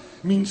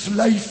means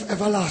life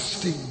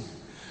everlasting.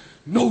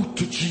 No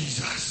to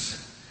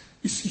Jesus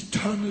is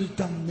eternal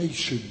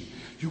damnation.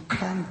 You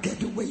can't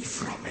get away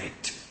from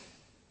it.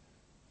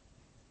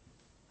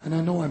 And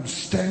I know I'm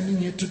standing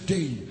here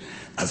today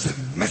as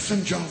a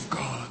messenger of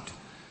God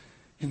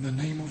in the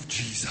name of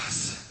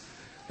Jesus.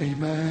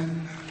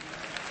 Amen.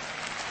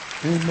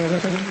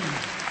 Amen.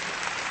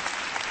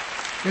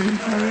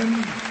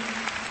 Amen.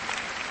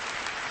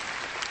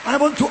 I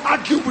want to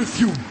argue with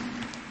you.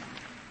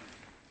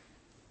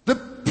 The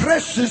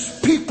precious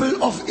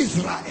people of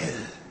Israel,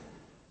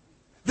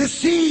 the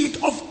seed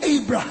of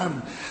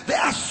Abraham, they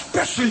are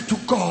special to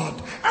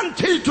God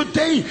until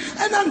today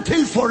and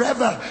until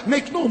forever.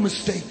 Make no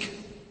mistake.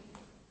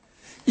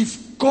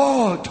 If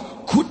God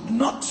could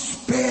not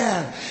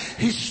spare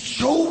his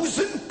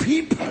chosen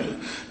people,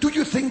 do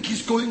you think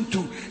he's going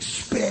to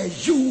spare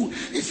you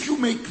if you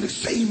make the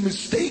same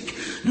mistake,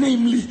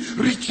 namely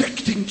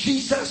rejecting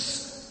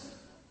Jesus?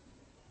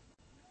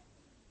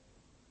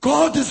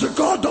 God is a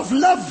God of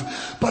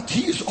love, but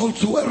he is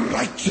also a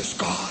righteous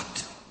God.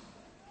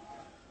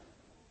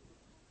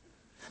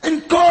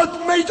 And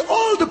God made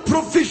all the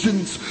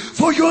provisions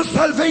for your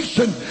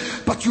salvation,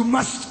 but you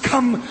must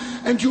come,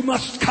 and you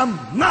must come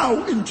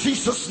now in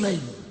Jesus'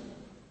 name.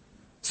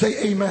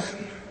 Say amen.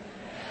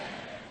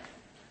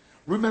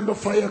 Remember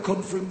Fire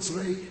Conference,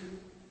 Ray?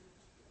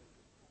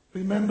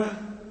 Remember?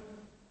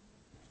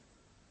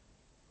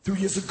 2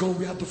 years ago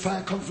we had the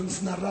Fire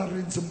Conference in Harare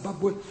in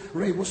Zimbabwe.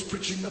 Ray was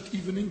preaching that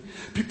evening.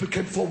 People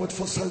came forward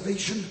for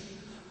salvation.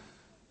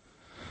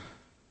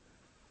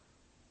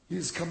 He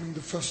is coming,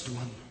 the first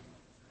one.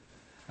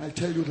 I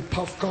tell you, the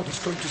power of God is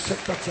going to set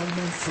that young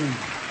man free.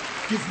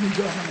 Give me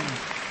your hand.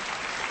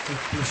 God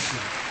bless you.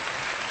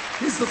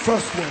 He's the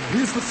first one.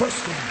 He's the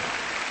first one.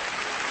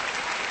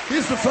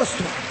 He's the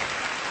first one.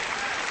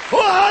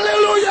 Oh,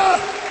 hallelujah!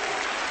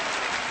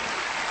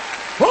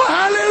 Oh,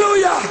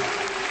 hallelujah!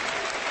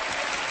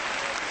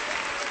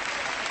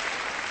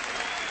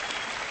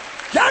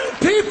 Young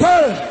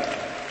people,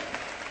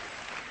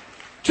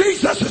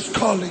 Jesus is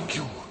calling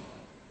you.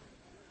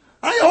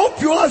 I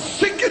hope you are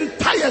sick and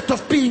tired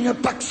of being a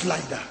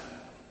backslider.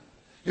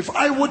 If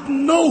I would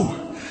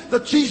know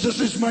that Jesus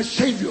is my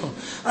Savior,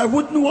 I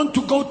wouldn't want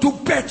to go to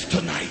bed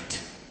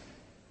tonight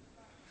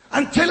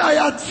until I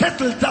had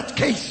settled that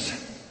case.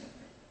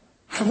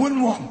 I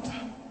wouldn't want.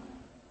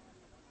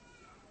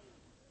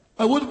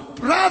 I would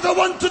rather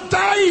want to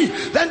die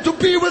than to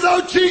be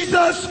without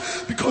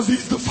Jesus, because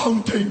he's the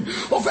fountain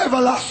of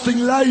everlasting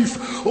life.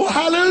 Oh,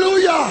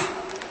 hallelujah!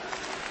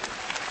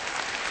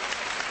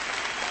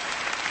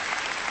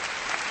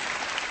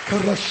 The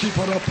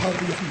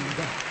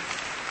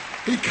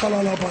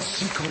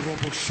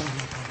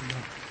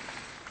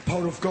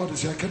power of God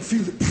is here. I can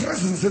feel the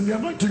presence and the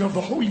anointing of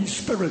the Holy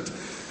Spirit.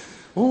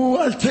 Oh,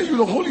 I'll tell you,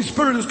 the Holy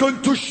Spirit is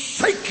going to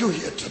shake you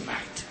here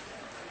tonight.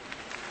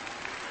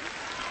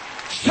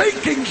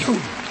 Shaking you.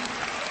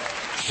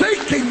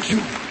 Shaking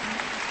you.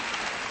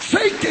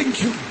 Shaking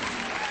you.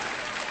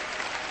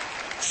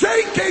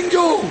 Shaking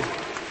you.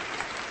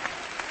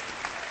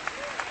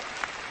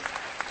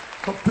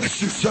 God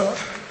bless you, sir.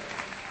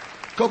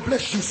 God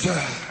bless you,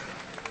 sir.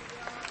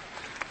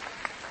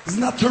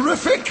 Isn't that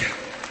terrific?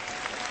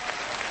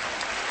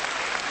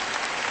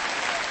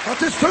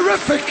 That is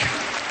terrific.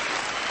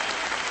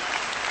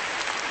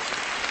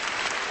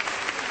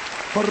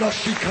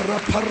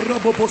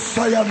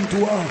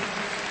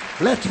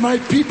 Let my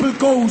people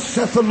go,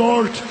 saith the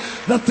Lord,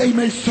 that they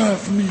may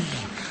serve me.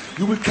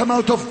 You will come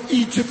out of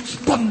Egypt's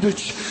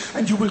bondage,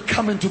 and you will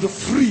come into the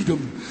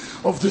freedom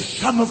of the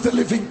Son of the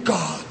living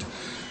God.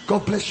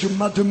 God bless you,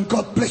 madam.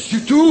 God bless you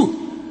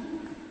too.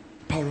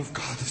 The power of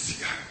God is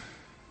here.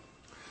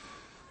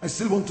 I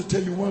still want to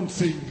tell you one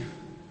thing.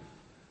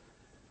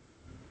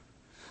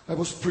 I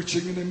was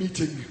preaching in a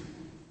meeting.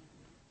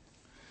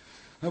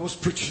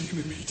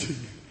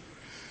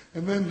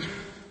 And then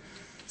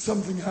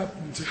something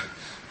happened.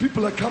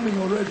 People are coming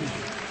already.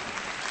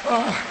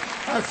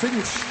 I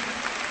finished.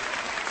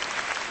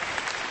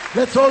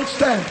 Let's all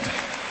stand.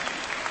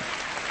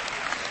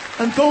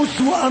 And those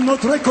who are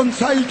not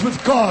reconciled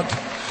with God,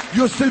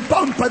 you're still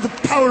bound by the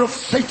power of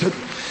Satan.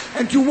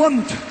 And you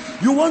want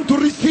to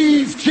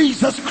receive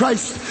Jesus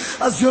Christ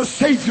as your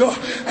Savior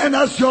and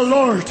as your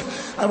Lord.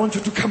 I want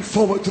you to come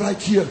forward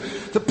right here.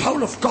 The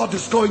power of God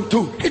is going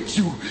to hit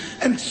you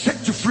and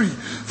set you free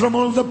from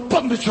all the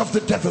bondage of the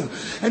devil.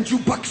 And you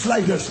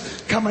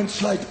backsliders, come and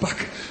slide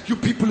back. You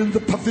people in the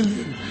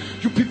pavilion,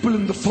 you people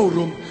in the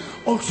forum,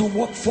 also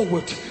walk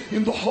forward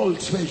in the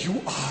halls where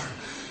you are.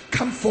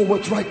 Come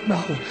forward right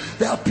now.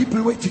 There are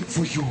people waiting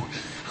for you.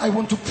 I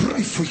want to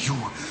pray for you.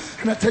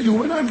 And I tell you,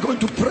 when I'm going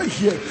to pray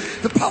here,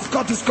 the power of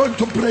God is going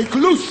to break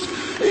loose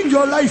in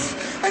your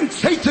life, and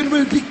Satan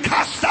will be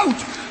cast out,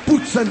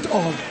 boots and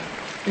all,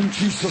 in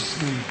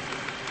Jesus' name.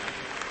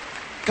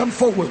 Come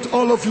forward,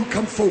 all of you,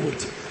 come forward.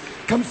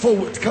 Come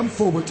forward, come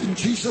forward, in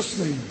Jesus'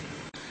 name.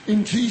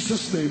 In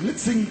Jesus' name.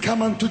 Let's sing,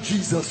 come unto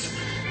Jesus.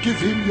 Give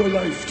him your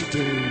life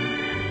today.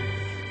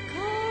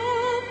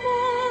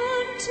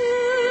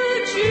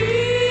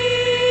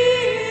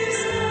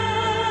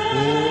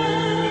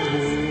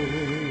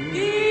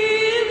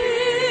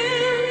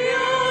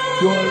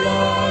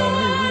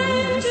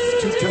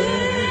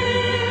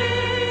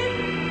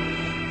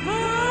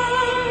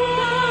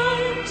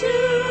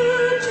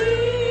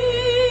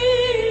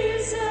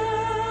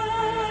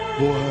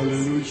 Oh,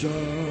 hallelujah.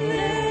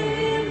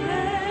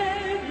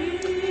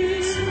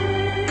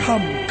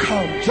 Come.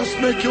 Just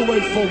make your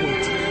way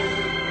forward.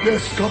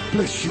 Yes, God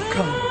bless you.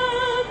 Come.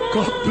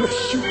 God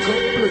bless you.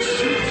 God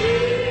bless you.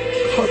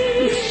 God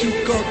bless you.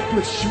 God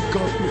bless you.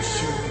 God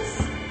bless you.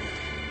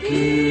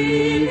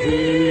 Give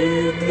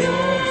him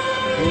your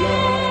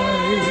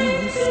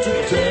life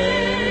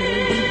today.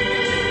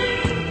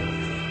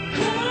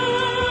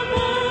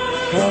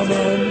 Come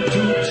on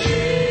to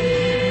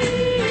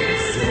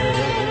Jesus.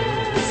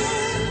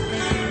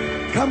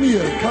 Come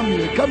here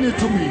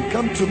to me.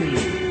 Come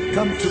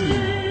to me.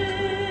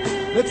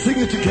 Let's sing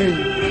it again.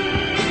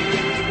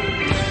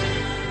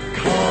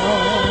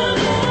 Come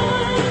on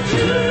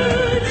to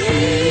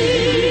Jesus.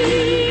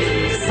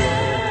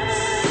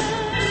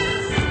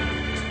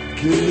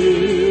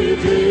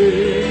 Give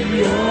him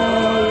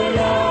your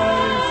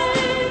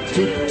life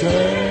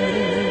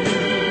today.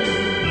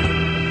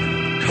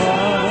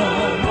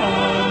 Come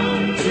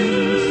on to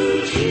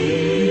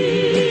Jesus.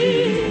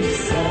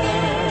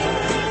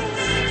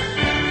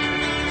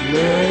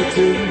 Let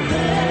him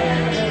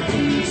have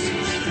his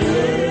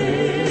way.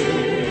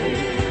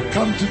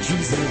 Come to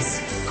Jesus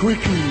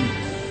quickly.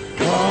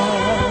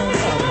 Come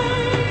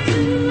to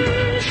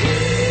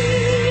Jesus.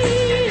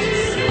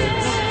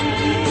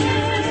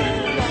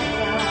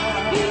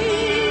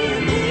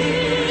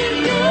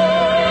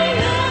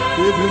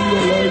 Give him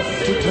your life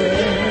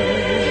today.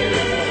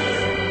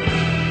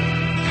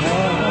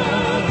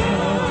 Come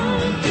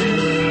to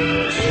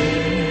Jesus.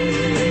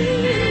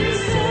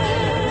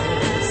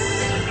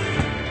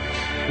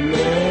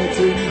 Let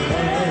him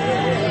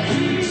have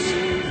his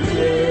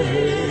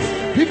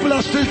way. People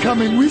are still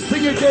coming. We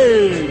sing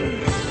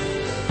again.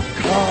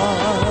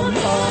 Come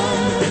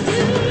on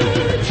to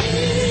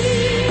Jesus.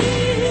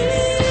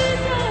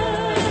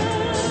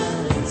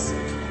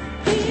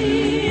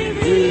 Give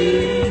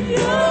him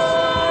your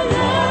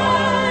life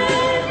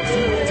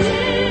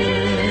today.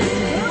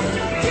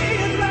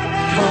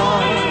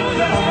 Come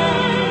on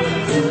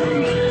to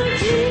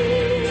Jesus.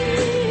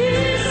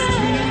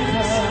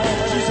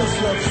 Jesus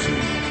loves you.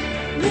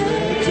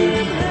 Let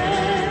him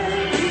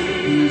have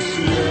his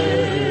way.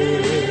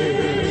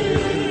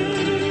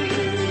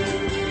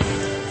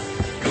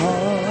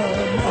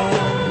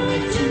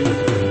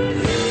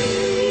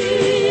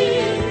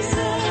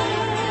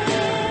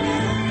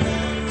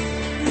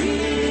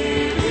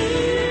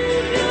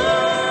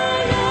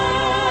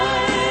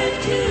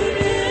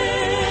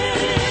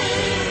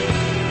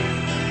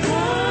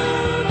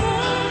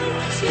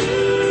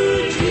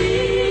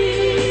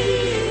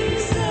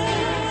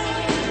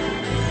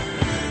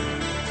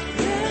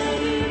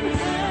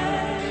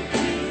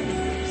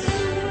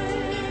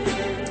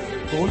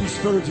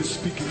 Spirit is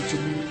speaking to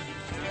me.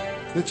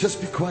 Let's just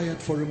be quiet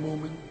for a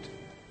moment.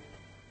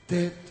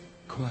 Dead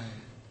quiet.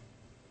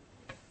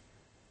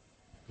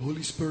 The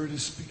Holy Spirit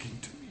is speaking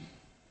to me.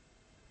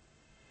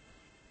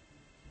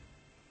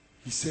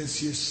 He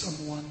says, yes,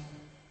 someone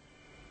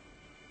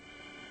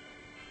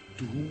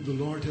to whom the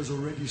Lord has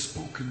already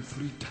spoken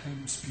 3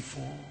 times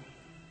before.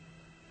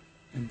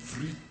 And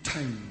 3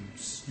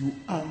 times you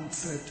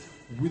answered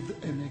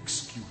with an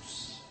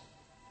excuse.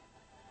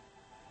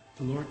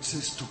 The Lord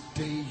says,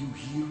 today you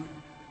hear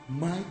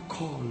my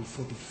call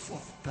for the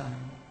 4th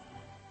time,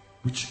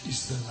 which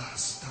is the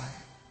last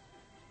time.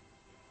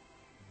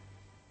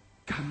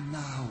 Come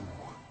now.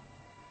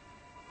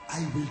 I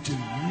will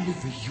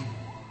deliver you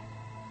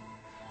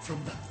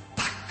from the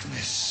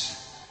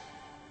darkness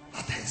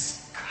that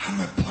has come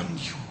upon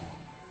you.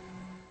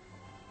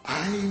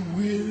 I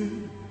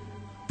will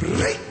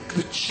break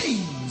the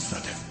chains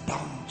that have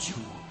bound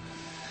you.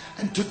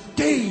 And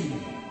today,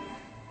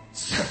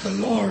 saith the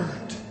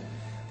Lord,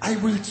 I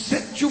will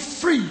set you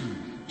free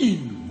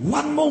in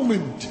 1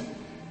 moment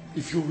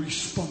if you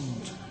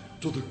respond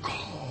to the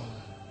call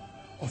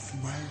of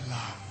my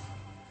love.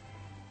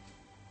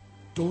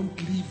 Don't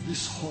leave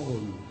this hall.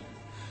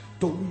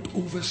 Don't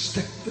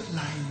overstep the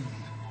line.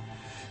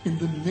 In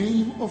the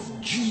name of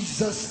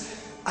Jesus,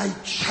 I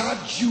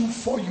charge you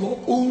for your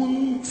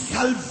own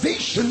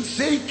salvation's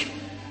sake.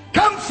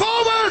 Come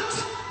forward!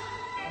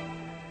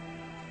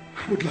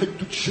 I would like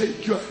to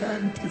shake your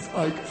hand if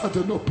I had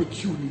an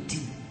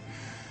opportunity.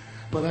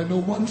 But I know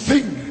one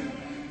thing.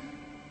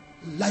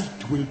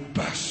 Light will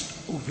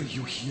burst over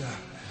you here.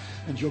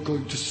 And you're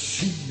going to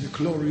see the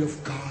glory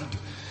of God.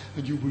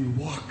 And you will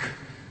walk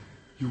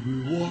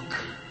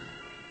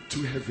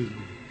to heaven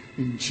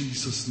in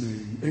Jesus'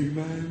 name.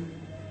 Amen.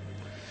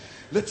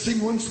 Let's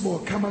sing once more.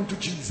 Come unto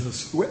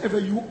Jesus. Wherever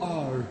you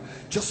are,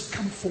 just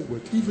come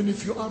forward. Even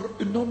if you are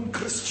a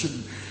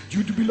non-Christian,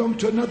 you belong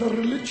to another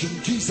religion,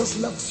 Jesus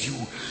loves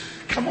you.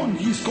 Come on,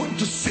 He's going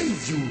to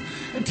save you.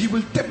 And He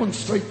will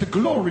demonstrate the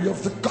glory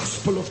of the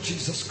gospel of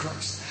Jesus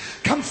Christ.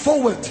 Come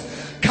forward.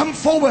 Come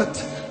forward.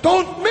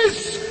 Don't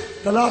miss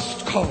the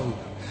last call.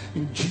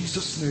 In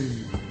Jesus'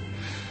 name.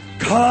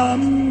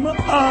 Come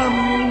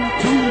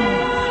unto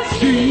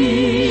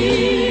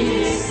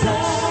Jesus.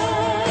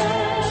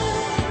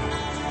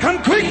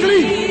 Come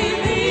quickly.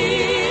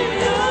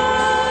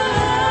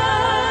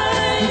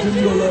 Give Him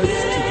your life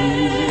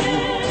today.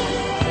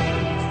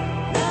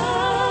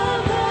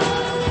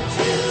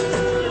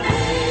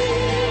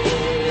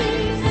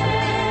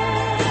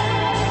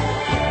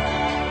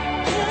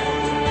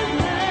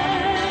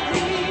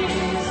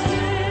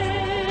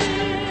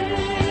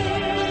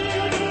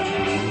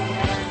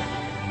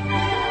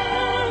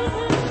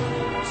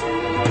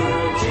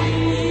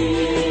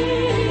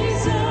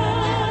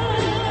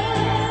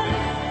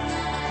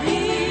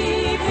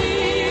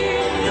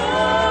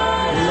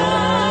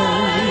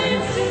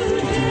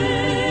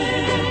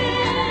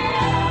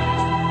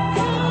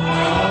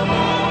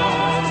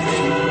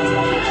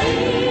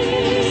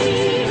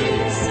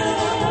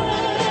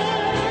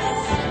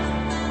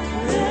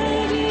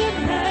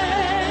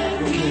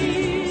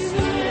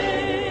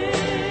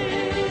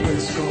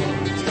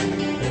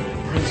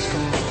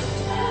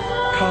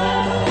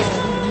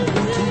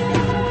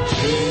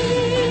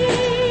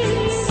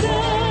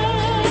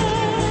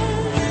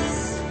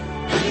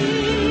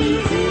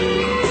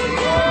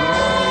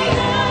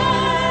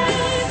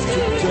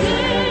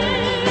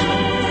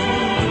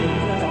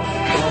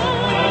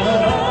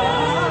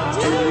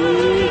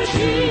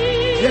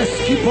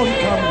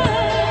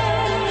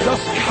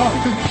 come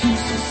in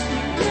Jesus'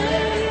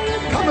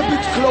 name. Come a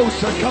bit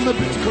closer, come a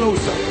bit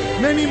closer.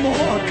 Many more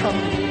are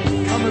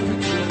coming. Come a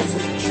bit closer.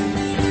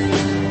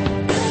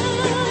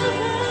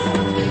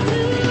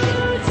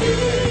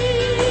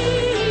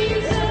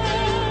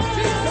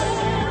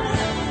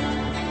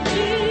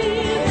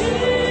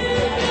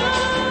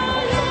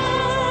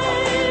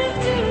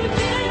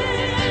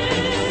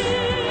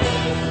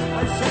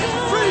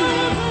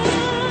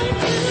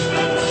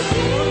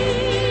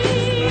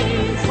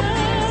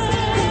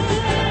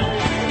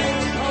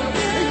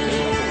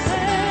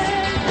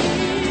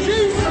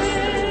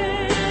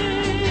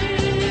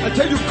 I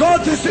tell you,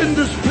 God is in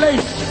this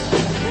place.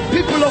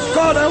 People of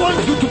God, I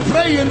want you to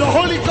pray in the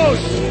Holy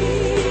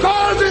Ghost.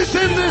 God is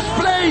in this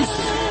place.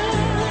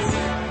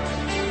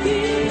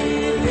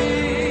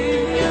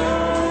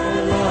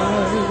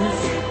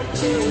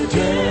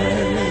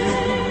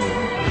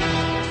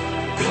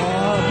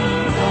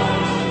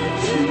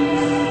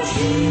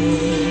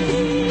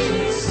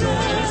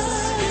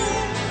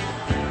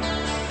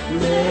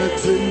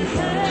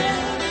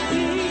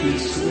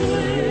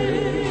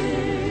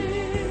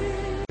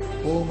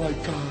 Oh my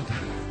God.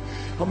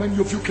 How many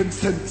of you can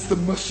sense the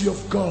mercy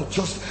of God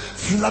just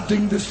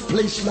flooding this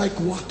place like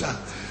water?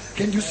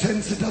 Can you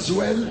sense it as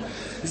well?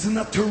 Isn't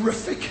that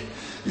terrific?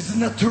 Isn't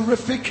that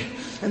terrific?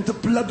 And the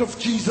blood of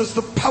Jesus,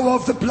 the power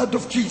of the blood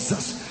of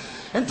Jesus,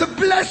 and the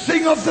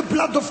blessing of the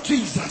blood of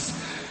Jesus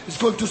is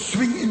going to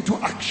swing into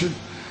action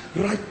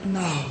right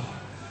now.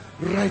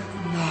 Right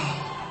now.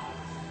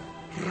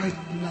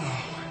 Right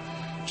now.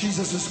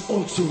 Jesus is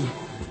also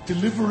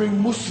delivering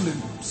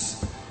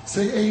Muslims.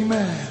 Say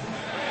amen.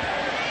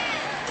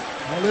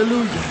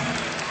 Hallelujah.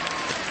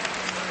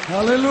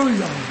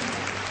 Hallelujah.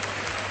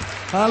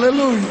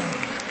 Hallelujah.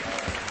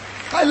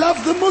 I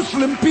love the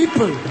Muslim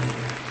people.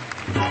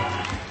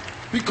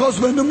 Because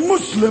when a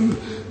Muslim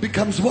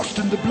becomes washed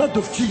in the blood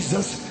of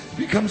Jesus,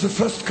 he becomes a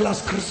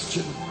first-class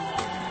Christian.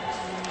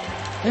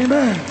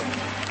 Amen.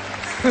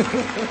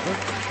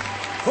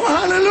 Oh,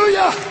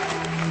 hallelujah.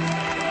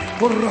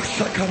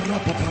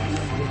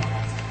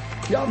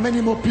 There are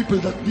many more people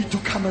that need to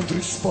come and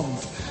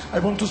respond. I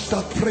want to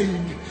start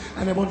praying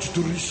and I want you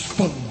to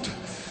respond.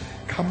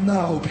 Come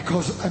now,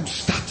 because I'm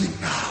starting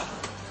now.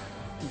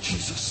 In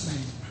Jesus'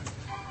 name.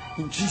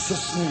 In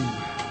Jesus' name.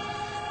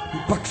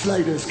 You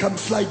backsliders, come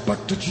slide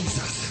back to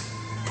Jesus.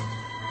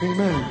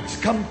 Amen.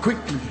 Come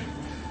quickly.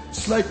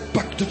 Slide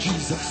back to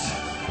Jesus.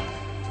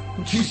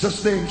 In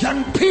Jesus' name.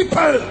 Young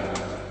people,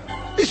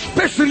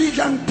 especially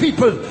young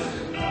people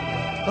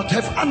that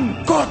have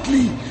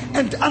ungodly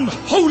and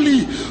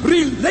unholy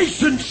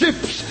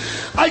relationships,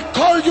 I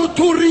call you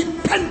to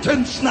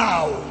repentance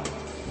now.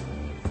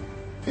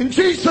 In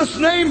Jesus'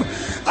 name,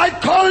 I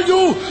call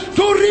you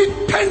to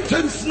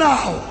repentance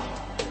now.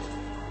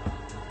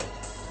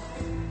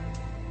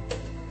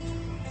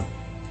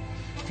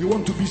 If you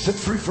want to be set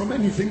free from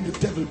anything the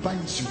devil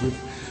binds you with,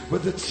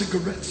 whether it's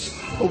cigarettes,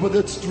 or whether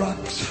it's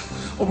drugs,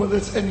 or whether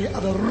it's any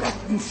other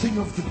rotten thing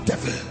of the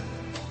devil,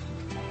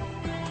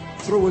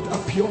 throw it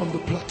up here on the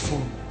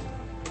platform.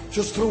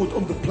 Just throw it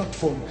on the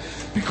platform.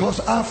 Because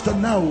after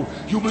now,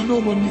 you will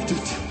no more need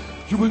it.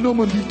 You will no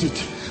more need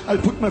it. I'll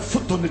put my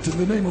foot on it in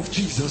the name of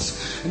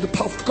Jesus. And the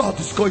power of God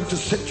is going to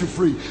set you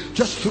free.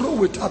 Just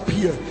throw it up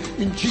here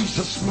in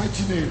Jesus'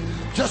 mighty name.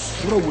 Just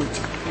throw it.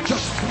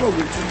 Just throw it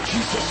in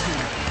Jesus'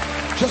 name.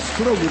 Just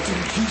throw it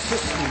in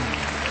Jesus' name.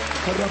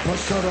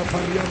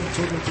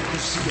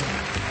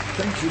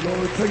 Thank you,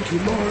 Lord. Thank you,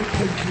 Lord.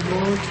 Thank you,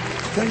 Lord.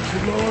 Thank you,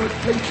 Lord.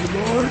 Thank you,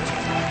 Lord.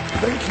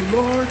 Thank you,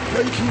 Lord.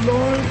 Thank you,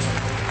 Lord.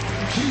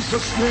 In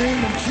Jesus' name,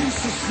 in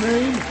Jesus'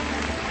 name,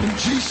 in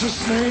Jesus'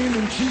 name,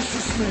 in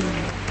Jesus'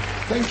 name.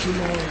 Thank you,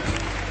 Lord.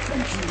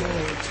 Thank you,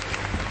 Lord.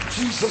 In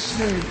Jesus'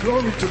 name.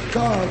 Glory to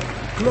God.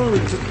 Glory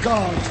to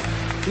God.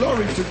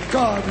 Glory to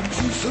God. In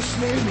Jesus'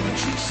 name, in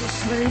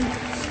Jesus' name,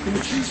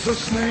 in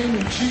Jesus' name,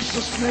 in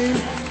Jesus' name,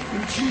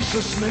 in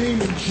Jesus'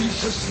 name, in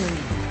Jesus'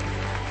 name.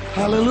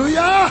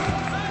 Hallelujah.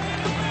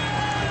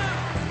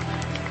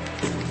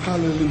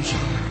 Hallelujah.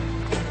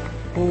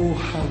 Oh,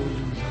 hallelujah.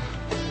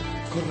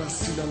 The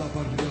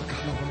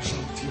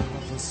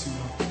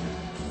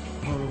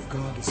power of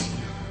God is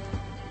here.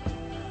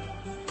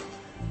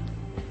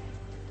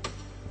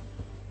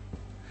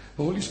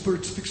 The Holy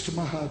Spirit speaks to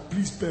my heart.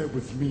 Please bear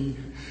with me.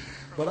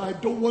 But I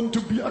don't want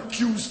to be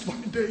accused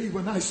one day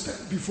when I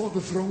stand before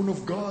the throne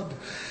of God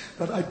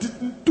that I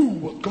didn't do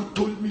what God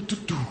told me to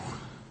do.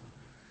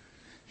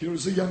 Here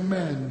is a young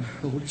man,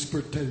 the Holy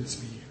Spirit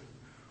tells me.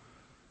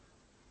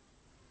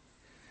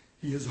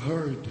 He has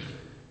heard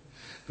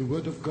the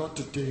word of God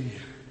today.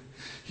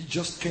 He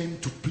just came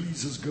to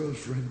please his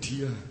girlfriend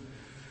here.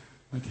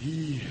 But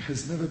he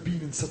has never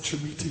been in such a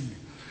meeting.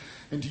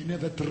 And he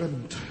never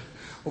dreamt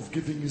of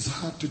giving his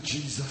heart to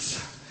Jesus.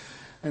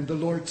 And the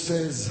Lord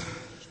says,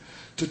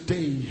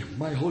 today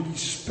my Holy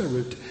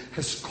Spirit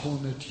has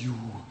cornered you.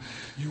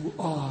 You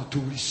are to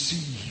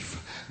receive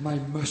my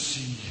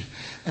mercy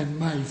and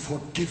my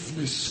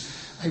forgiveness.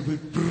 I will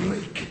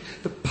break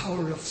the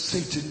power of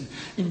Satan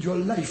in your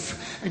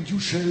life, and you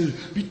shall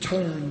be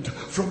turned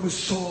from a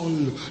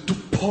Saul to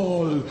Paul.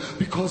 Paul,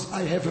 because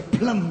I have a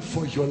plan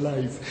for your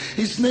life.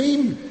 His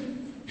name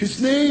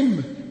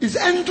is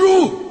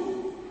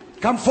Andrew.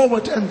 Come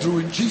forward, Andrew,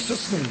 in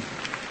Jesus' name.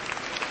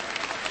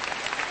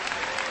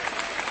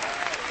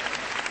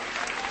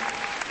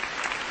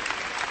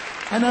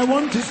 And I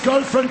want his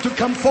girlfriend to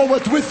come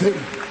forward with him.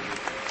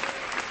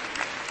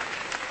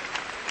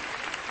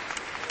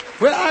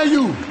 Where are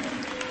you?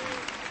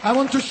 I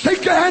want to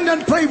shake your hand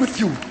and pray with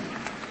you.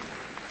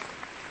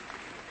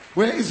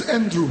 Where is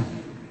Andrew?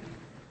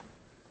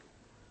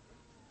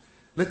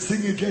 Let's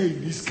sing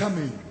again. He's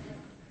coming.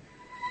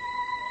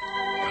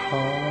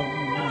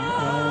 Come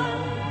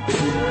unto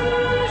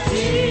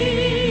Jesus.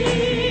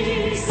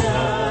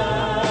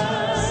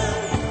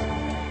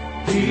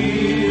 He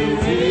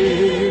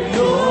will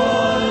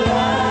your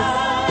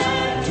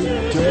life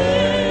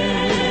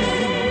today.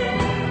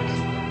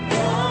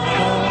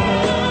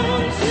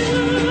 Come to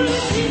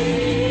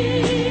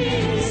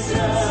Jesus.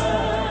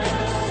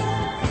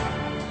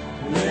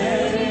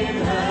 Let him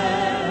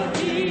have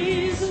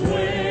his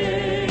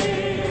way.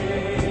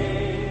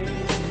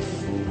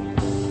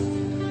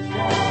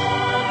 Come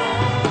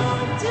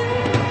to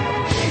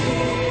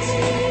Jesus.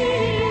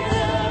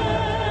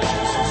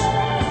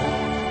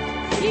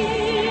 He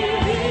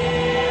will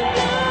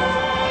your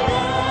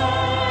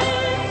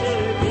life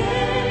today.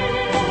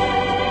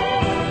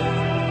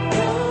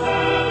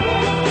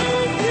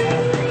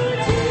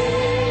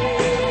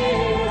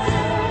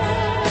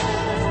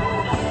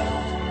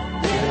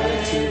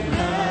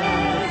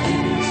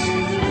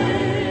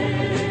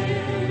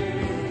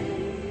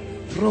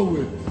 Throw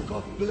it.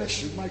 God bless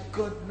you. My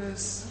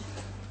goodness.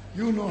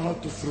 You know how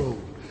to throw.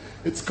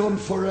 It's gone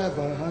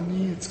forever,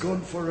 honey. It's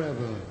gone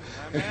forever.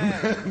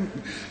 Amen.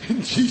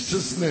 In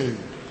Jesus' name.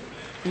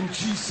 In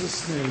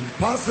Jesus' name.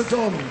 Pass it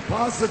on.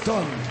 Pass it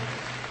on.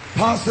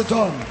 Pass it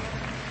on.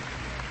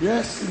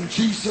 Yes, in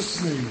Jesus'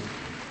 name.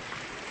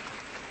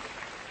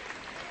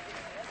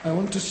 I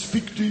want to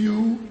speak to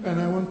you,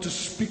 and I want to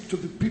speak to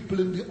the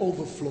people in the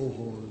overflow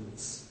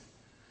halls.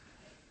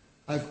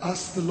 I've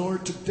asked the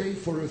Lord today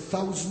for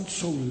 1,000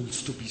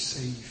 souls to be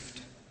saved.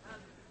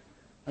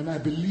 And I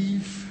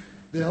believe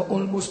there are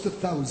almost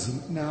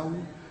 1,000 now,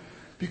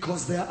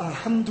 because there are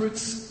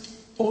hundreds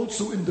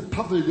also in the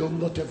pavilion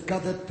that have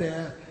gathered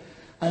there,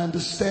 I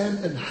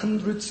understand, and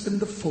hundreds in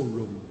the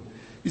forum.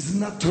 Isn't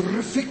that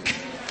terrific?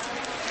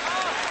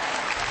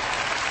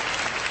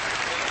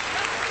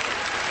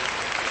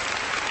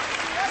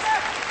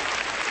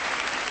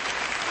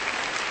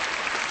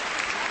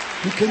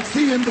 You can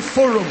see in the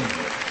forum.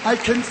 I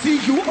can see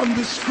you on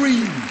the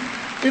screen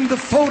in the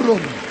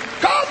forum.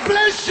 God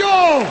bless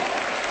you.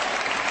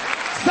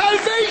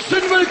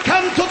 Salvation will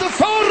come to the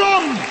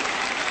forum.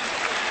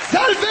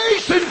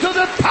 Salvation to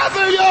the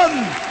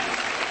pavilion.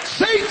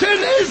 Satan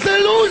is the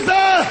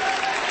loser.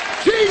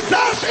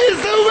 Jesus is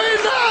the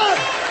winner.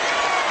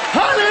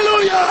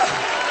 Hallelujah.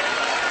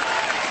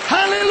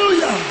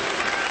 Hallelujah.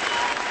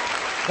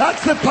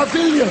 That's the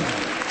pavilion.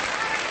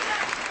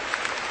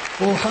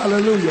 Oh,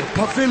 hallelujah.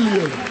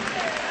 Pavilion.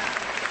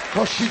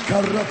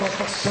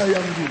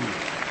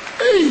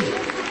 Hey!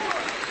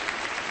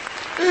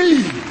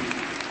 Hey!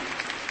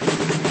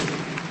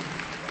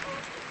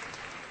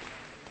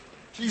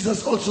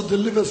 Jesus also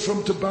delivers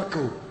from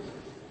tobacco.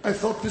 I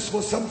thought this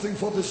was something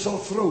for the sore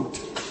throat.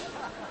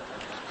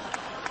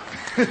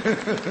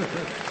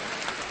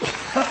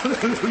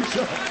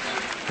 Hallelujah.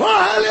 Oh,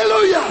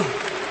 hallelujah.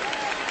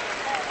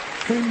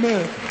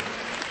 Amen.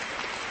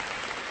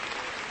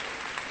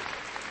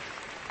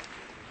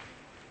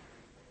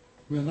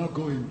 We are now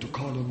going to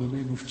call on the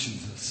name of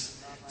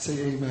Jesus.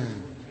 Say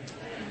amen.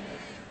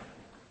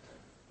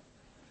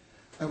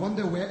 I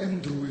wonder where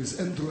Andrew is.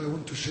 Andrew, I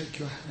want to shake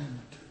your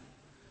hand.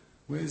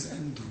 Where is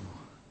Andrew?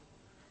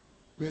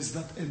 Where's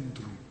that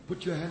Andrew?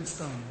 Put your hands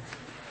down.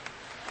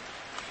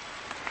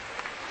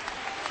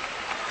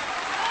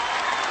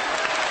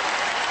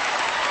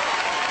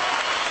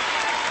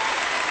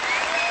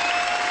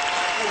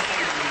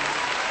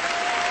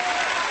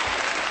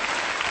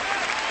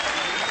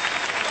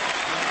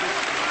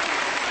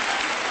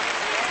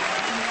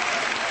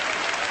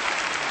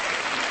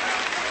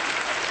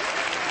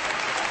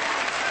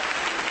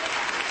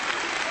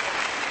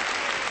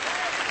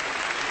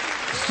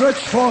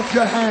 Stretch forth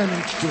your hand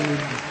to him.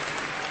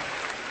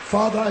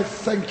 Father, I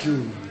thank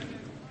you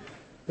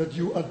that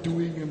you are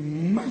doing a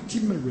mighty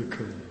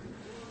miracle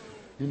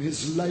in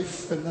his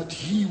life, and that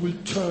he will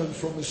turn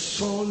from a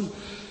Saul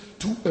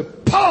to a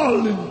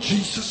Paul in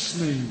Jesus'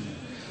 name,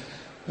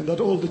 and that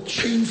all the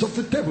chains of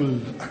the devil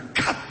are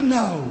cut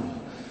now,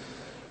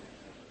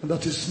 and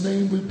that his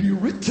name will be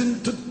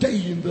written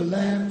today in the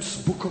Lamb's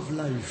book of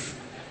life.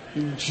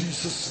 In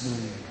Jesus'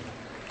 name.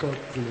 God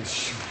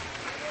bless you.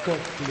 God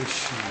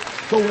bless you.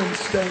 Go and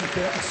stand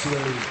there as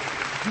well.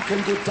 You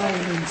can go down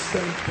and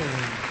stand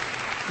there.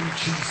 In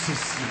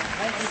Jesus' name.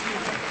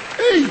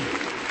 Hey!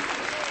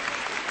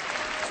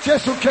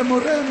 Gesù che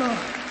morena.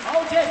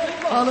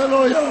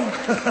 Hallelujah.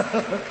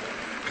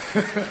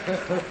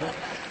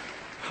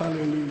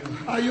 Hallelujah.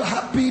 Are you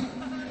happy?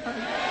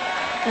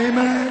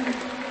 Amen.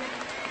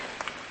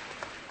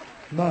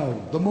 Now,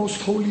 the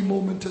most holy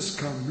moment has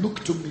come.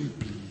 Look to me,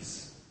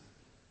 please.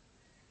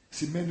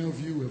 See, many of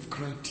you have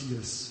cried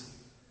tears.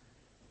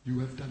 You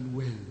have done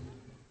well.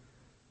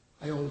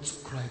 I also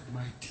cried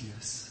my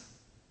tears.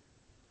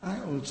 I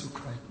also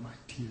cried my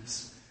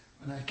tears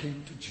when I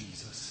came to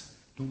Jesus.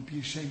 Don't be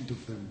ashamed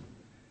of them,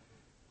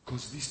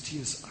 because these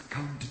tears are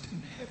counted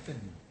in heaven,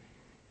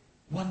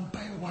 one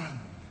by one.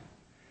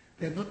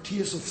 They are not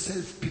tears of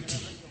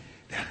self-pity.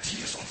 They are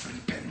tears of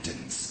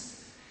repentance.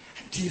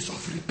 And tears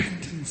of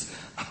repentance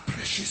are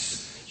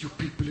precious. You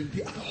people in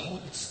the other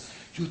halls,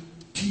 your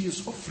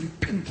tears of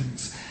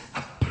repentance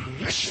are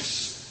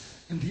precious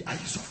in the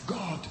eyes of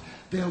God.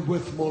 They are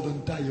worth more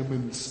than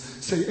diamonds.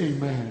 Say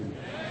amen.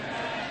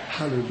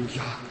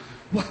 Hallelujah.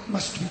 What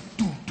must we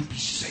do to be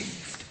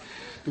saved?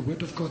 The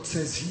word of God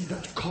says, he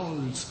that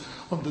calls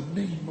on the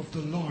name of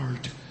the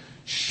Lord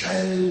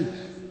shall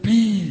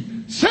be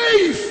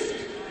saved.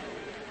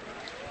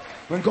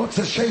 When God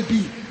says shall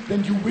be,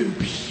 then you will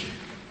be.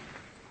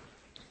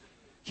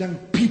 Young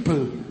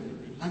people,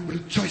 I'm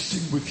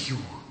rejoicing with you.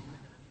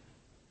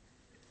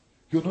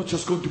 You're not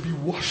just going to be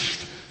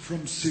washed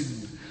from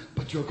sin,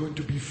 but you're going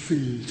to be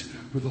filled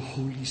with the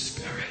Holy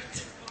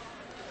Spirit.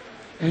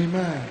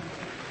 Amen.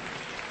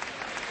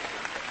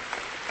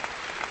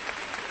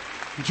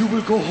 And you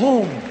will go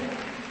home,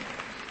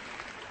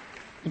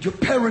 and your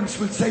parents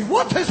will say,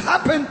 what has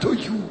happened to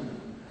you?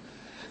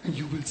 And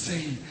you will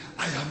say,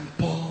 I am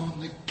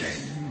born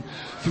again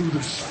through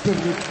the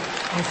Spirit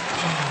of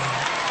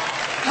God.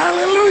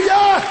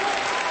 Hallelujah!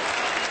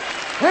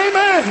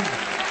 Amen!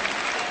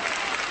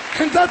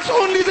 And that's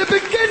only the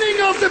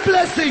beginning of the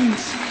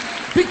blessings,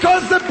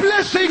 because the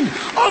blessing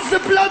of the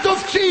blood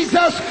of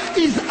Jesus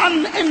is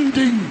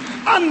unending,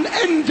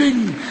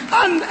 unending,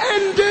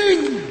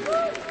 unending.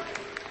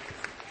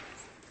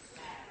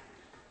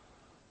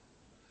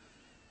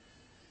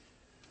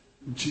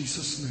 In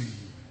Jesus' name.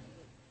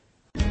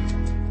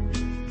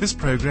 This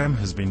program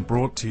has been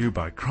brought to you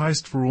by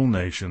Christ for All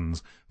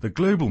Nations, the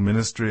global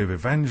ministry of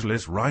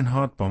evangelist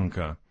Reinhard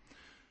Bonker.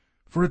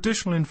 For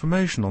additional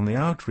information on the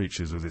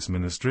outreaches of this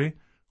ministry,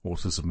 or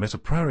to submit a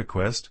prayer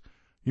request,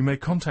 you may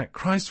contact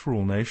Christ for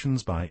All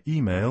Nations by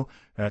email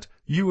at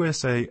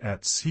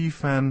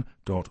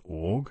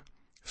usa@cfan.org,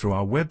 through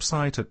our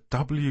website at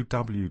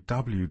www.cfan.org,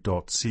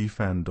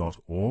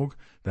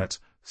 that's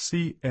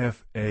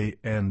cfan.org,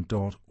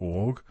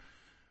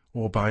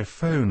 or by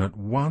phone at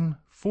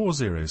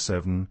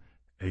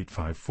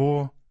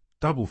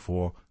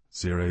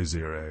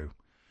 1-407-854-4400.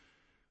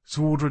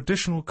 To order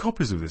additional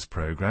copies of this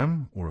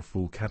program, or a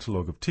full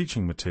catalogue of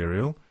teaching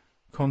material,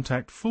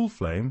 contact Full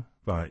Flame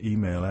via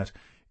email at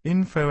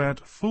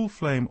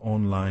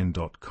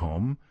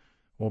info@fullflameonline.com,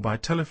 or by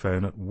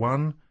telephone at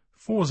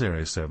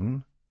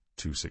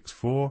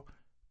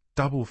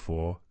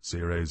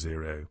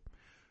 1-407-264-4400.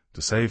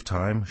 To save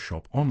time,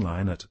 shop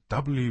online at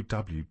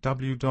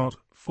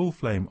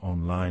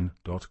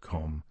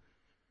www.fullflameonline.com.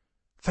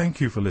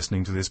 Thank you for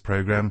listening to this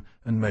program,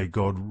 and may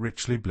God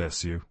richly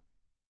bless you.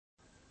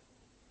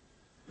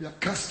 We are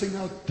casting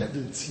out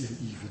devils here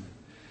even.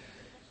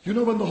 You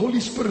know, when the Holy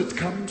Spirit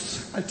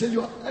comes, I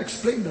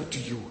explain that to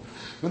you.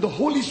 When the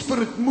Holy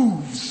Spirit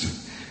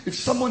moves, if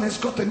someone has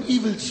got an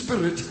evil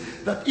spirit,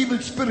 that evil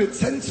spirit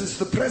senses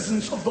the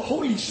presence of the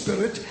Holy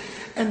Spirit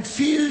and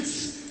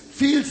feels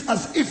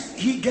as if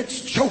he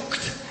gets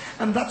choked.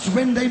 And that's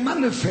when they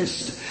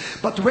manifest.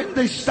 But when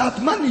they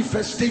start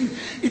manifesting,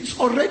 it's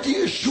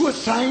already a sure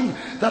sign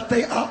that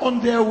they are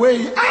on their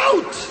way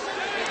out.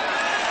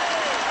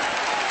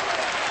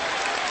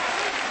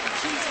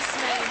 Jesus'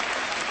 name.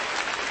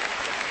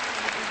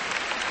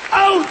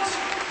 Out!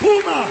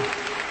 Puma!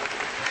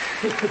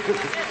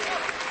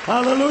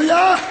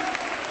 Hallelujah!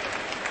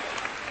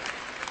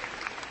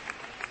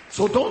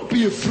 So don't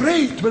be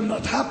afraid when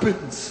that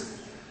happens.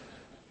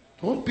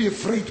 Don't be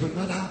afraid when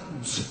that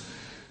happens.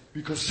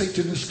 Because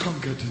Satan is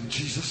conquered in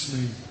Jesus'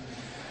 name.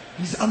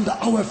 He's under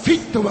our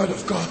feet, the word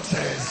of God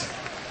says.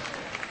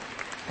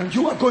 And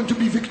you are going to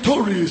be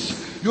victorious.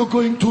 You're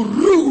going to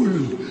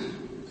rule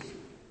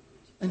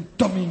and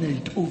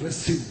dominate over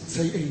sin.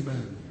 Say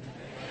amen.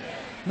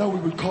 Now we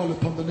will call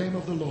upon the name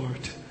of the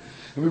Lord.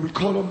 And we will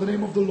call on the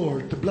name of the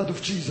Lord. The blood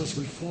of Jesus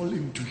will fall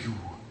into you.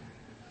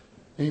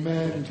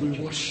 Amen. It will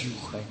wash you.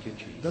 Thank you,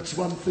 Jesus. That's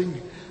one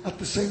thing. At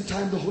the same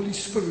time, the Holy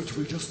Spirit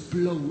will just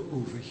blow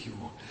over you.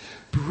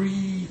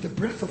 Breathe. The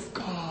breath of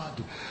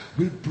God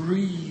will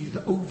breathe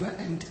over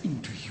and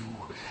into you.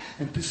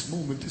 And this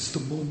moment is the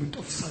moment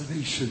of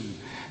salvation.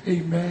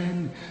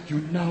 Amen. You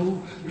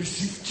now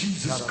receive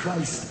Jesus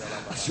Christ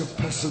as your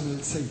personal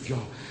Savior.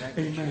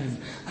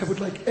 Amen. I would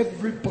like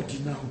everybody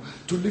now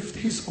to lift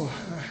his or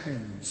her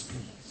hands,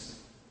 please.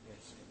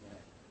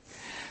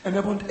 And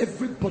I want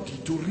everybody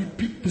to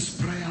repeat this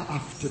prayer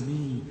after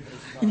me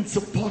in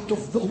support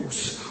of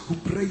those who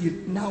pray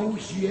it now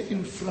here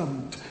in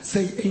front.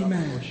 Say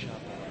amen.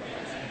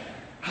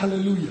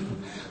 Hallelujah.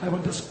 I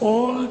want us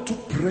all to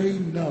pray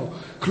now.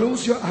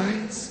 Close your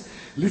eyes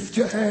Lift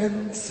your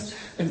hands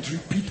and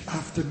repeat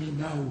after me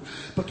now.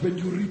 But when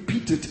you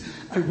repeat it,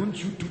 I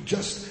want you to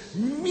just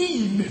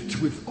mean it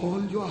with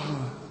all your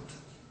heart.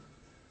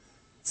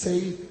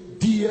 Say,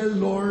 dear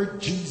Lord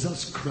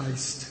Jesus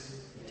Christ.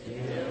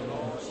 Dear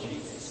Lord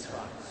Jesus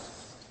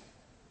Christ.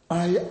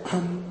 I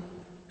am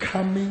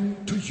coming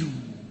to you.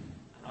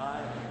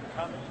 I am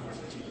coming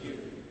to you.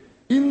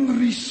 In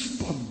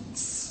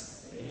response.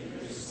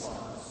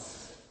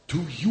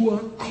 To your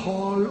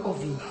call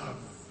of love.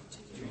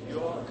 To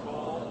your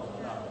call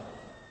of love.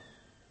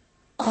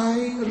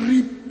 I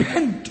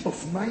repent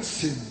of my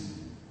sin.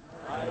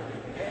 I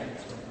repent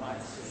of my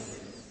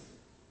sins.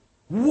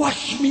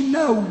 Wash me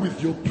now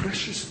with your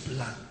precious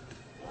blood.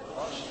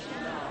 Wash me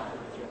now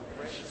with your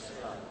precious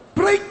blood.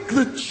 Break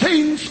the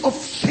chains of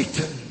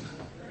Satan.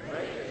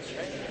 Break the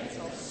chains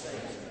of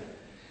Satan.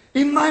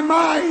 In my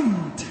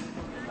mind.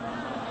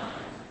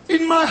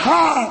 In my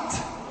heart.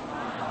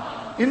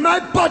 In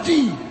my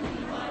body.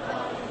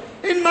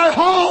 In my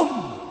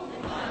home,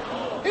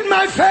 in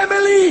my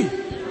family,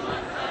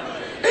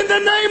 in the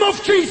name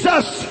of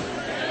Jesus,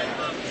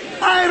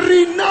 I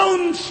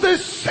renounce the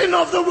sin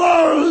of the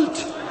world.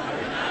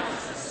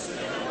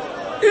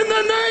 In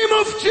the name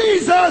of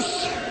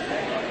Jesus,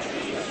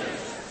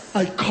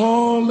 I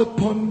call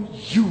upon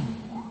you,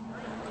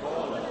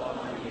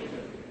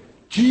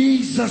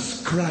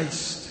 Jesus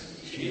Christ,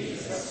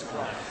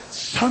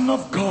 Son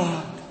of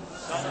God,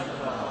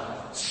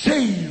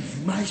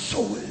 save my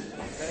soul.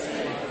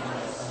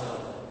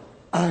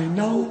 I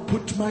now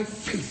put my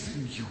faith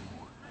in you.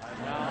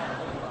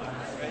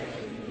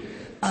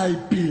 I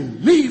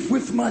believe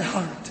with my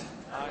heart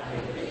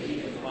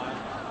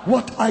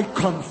what I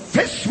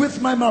confess with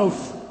my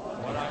mouth.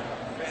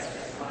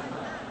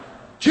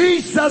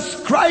 Jesus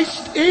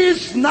Christ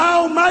is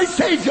now my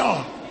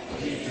Savior.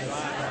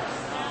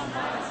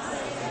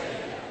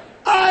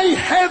 I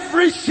have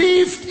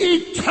received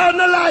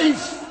eternal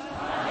life.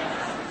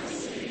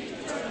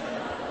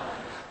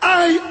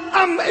 I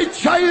am a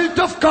child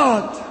of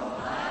God.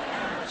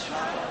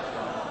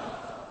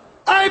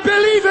 I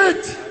believe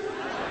it.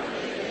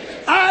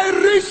 I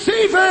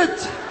receive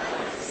it.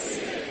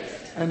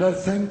 And I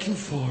thank you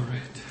for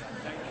it.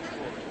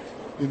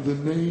 In the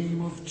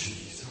name of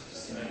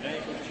Jesus.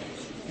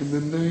 In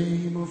the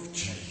name of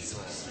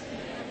Jesus.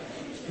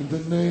 In the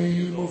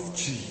name of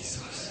Jesus.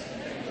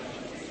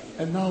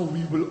 And now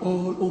we will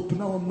all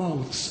open our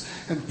mouths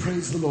and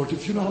praise the Lord.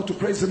 If you know how to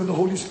praise Him in the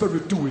Holy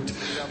Spirit, do it.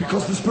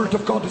 Because the Spirit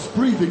of God is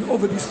breathing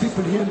over these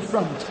people here in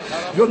front.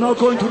 You're now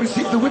going to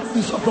receive the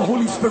witness of the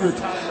Holy Spirit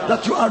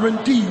that you are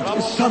indeed a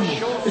son,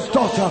 a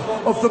daughter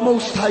of the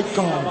Most High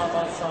God.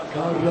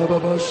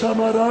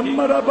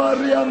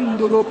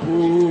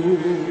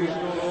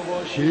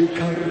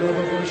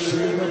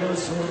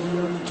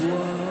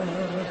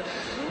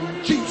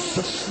 In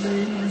Jesus'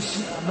 name,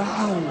 receive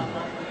now.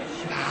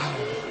 Now.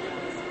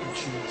 In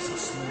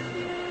Jesus'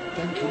 name.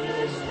 Thank you,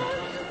 Lord.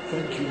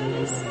 Thank you,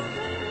 Lord.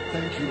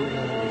 Thank you,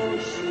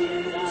 Lord.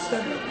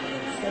 Stand up.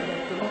 Stand up.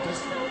 The Lord has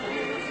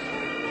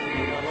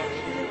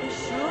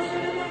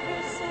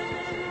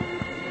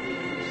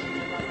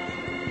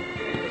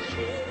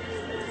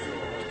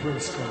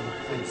praise God.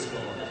 Praise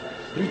God.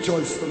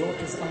 Rejoice. The Lord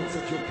has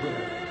answered your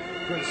prayer.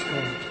 Praise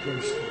God.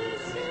 Praise God.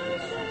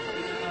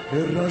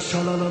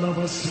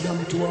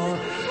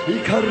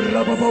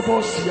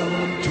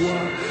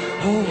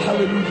 Oh,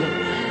 hallelujah.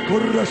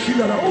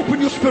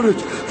 Open your spirit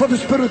for the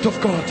Spirit of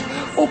God.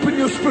 Open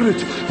your spirit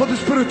for the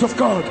Spirit of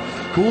God.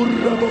 Open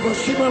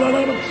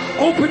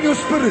your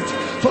spirit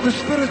for the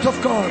Spirit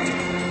of God.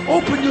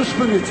 Open your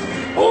spirit.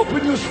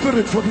 Open your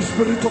spirit for the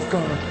Spirit of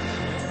God.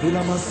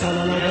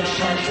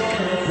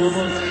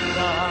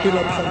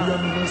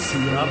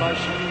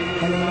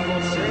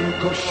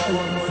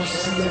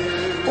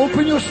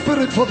 Open your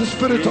spirit for the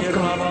Spirit of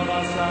God.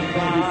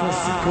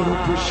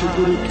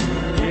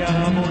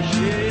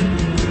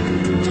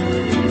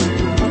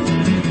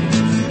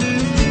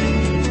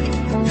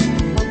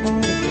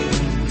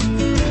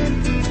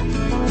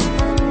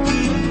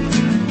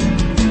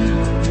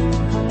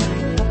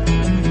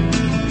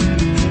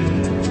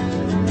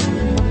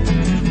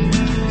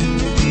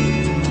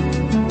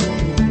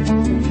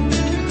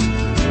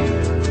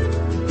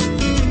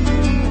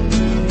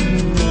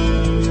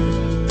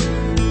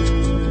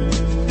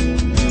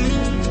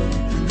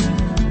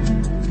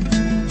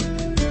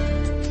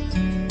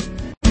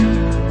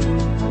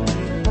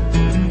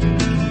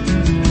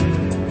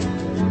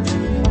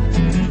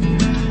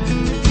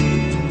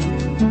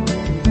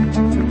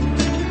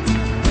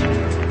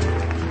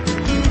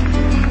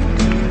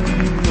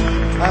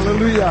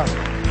 Hallelujah.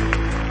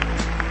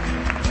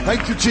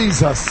 Thank you,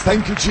 Jesus.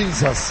 Thank you,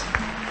 Jesus.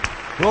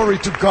 Glory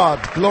to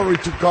God. Glory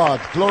to God.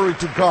 Glory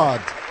to God.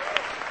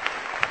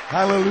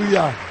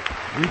 Hallelujah.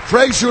 We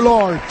praise you,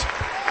 Lord.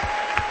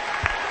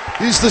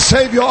 He's the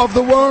Savior of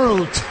the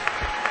world.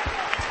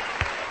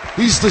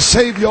 He's the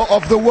Savior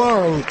of the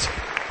world.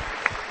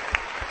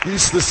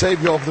 He's the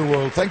Savior of the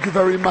world. Thank you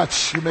very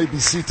much. You may be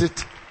seated.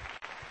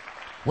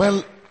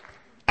 Well,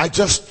 I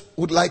just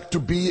would like to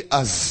be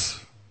as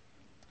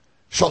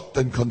short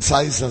and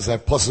concise as I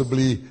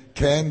possibly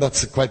can.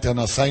 That's quite an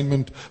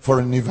assignment for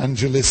an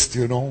evangelist,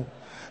 you know.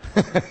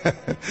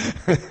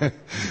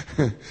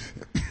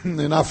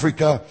 In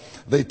Africa,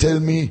 they tell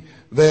me,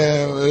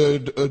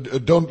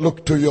 don't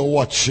look to your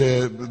watch.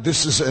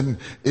 This is an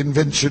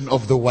invention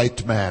of the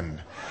white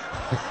man.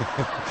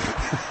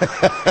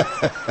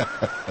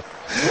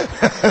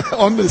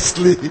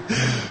 Honestly.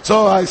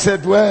 So I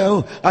said,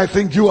 well, I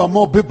think you are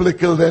more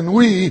biblical than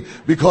we,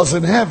 because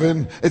in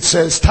heaven it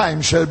says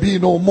time shall be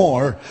no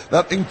more.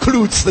 That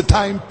includes the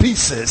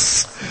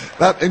timepieces.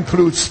 That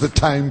includes the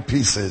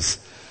timepieces.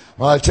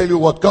 Well, I'll tell you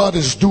what God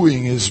is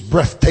doing is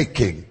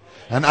breathtaking.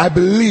 And I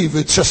believe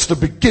it's just the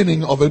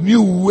beginning of a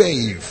new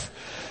wave.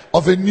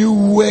 Of a new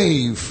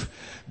wave.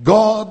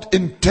 God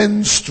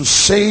intends to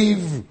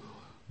save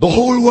the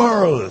whole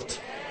world.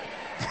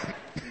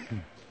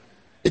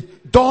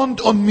 It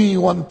dawned on me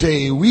one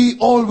day, we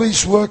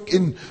always work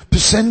in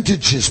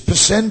percentages.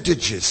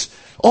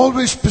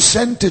 Always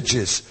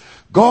percentages.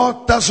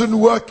 God doesn't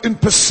work in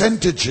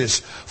percentages.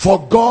 For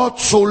God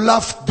so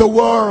loved the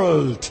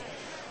world.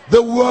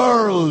 The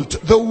world.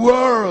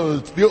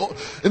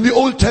 In the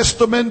Old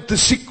Testament, the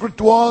secret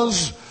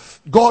was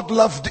God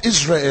loved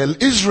Israel.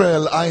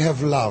 Israel I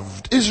have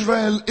loved.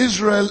 Israel.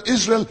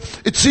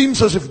 It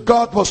seems as if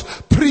God was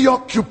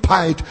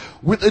preoccupied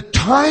with a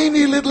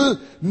tiny little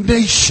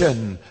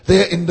nation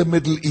there in the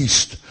Middle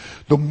East.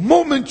 The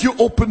moment you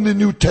open the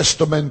New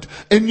Testament,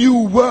 a new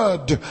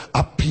word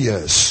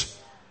appears.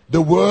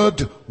 The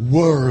word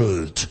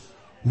world.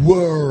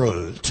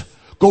 World.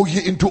 Go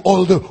ye into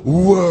all the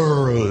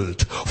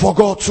world. For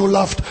God so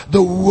loved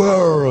the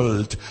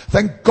world.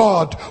 Thank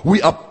God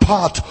we are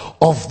part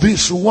of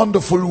this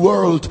wonderful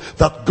world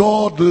that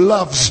God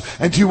loves,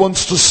 and He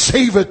wants to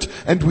save it,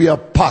 and we are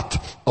part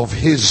of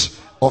His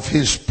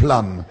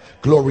plan.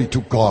 Glory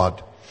to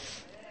God.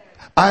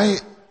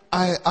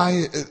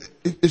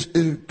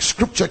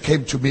 Scripture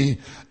came to me,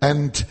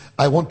 and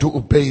I want to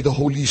obey the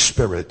Holy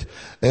Spirit.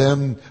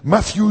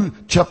 Matthew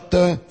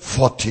chapter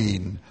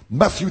 14.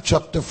 Matthew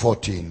chapter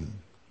 14.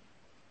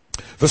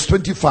 Verse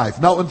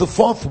 25. Now in the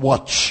fourth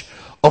watch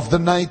of the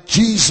night,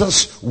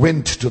 Jesus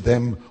went to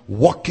them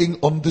walking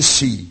on the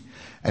sea.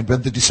 And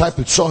when the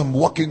disciples saw him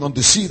walking on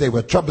the sea, they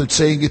were troubled,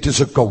 saying, it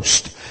is a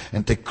ghost.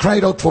 And they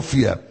cried out for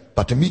fear.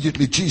 But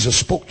immediately Jesus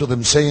spoke to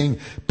them, saying,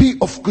 be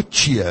of good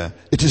cheer.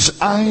 It is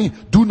I,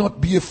 do not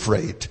be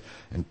afraid.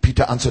 And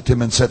Peter answered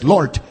him and said,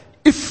 Lord,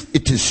 if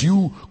it is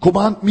you,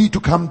 command me to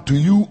come to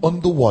you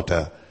on the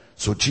water.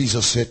 So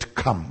Jesus said,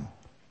 come.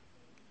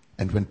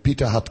 And when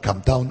Peter had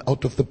come down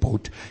out of the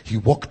boat, he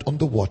walked on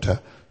the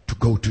water to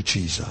go to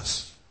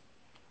Jesus.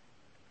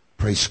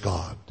 Praise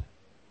God.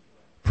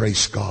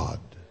 Praise God.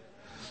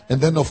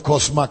 And then, of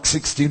course, Mark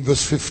 16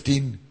 verse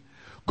 15.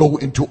 Go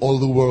into all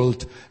the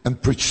world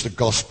and preach the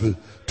gospel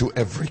to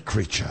every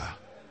creature.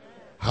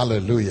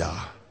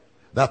 Hallelujah.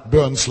 That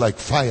burns like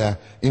fire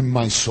in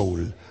my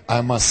soul.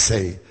 I must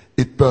say,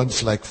 it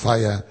burns like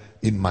fire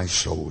in my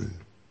soul.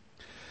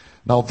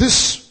 Now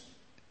this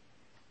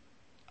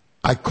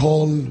I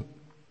call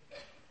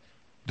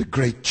the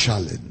great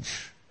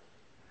challenge.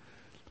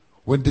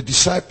 When the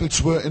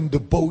disciples were in the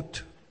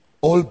boat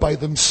all by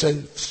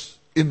themselves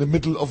in the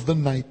middle of the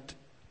night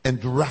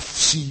and rough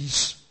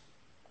seas,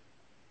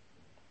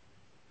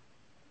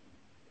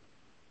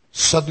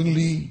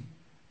 suddenly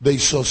they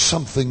saw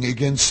something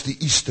against the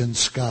eastern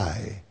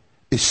sky,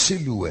 a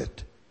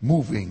silhouette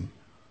moving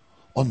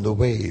on the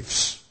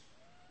waves.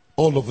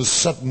 All of a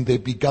sudden they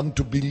began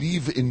to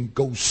believe in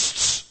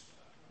ghosts.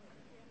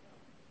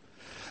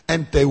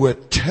 And they were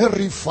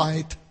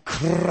terrified,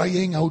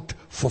 crying out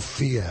for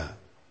fear.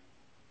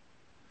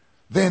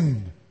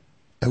 Then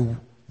a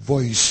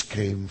voice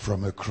came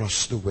from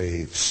across the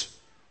waves.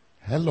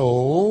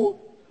 Hello?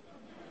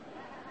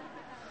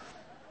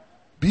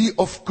 Be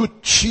of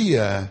good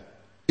cheer,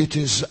 it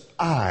is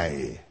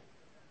I.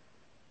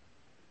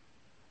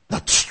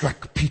 That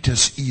struck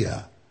Peter's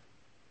ear.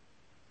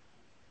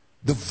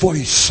 The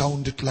voice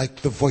sounded like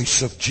the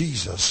voice of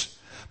Jesus,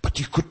 but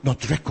he could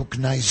not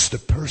recognize the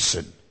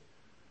person.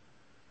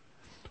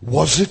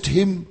 Was it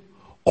him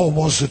or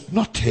was it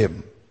not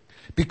him?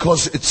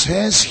 Because it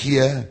says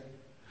here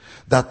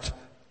that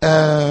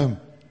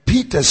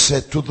Peter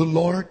said to the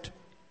Lord,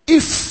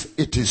 if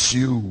it is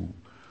you,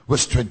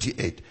 verse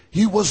 28,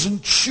 he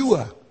wasn't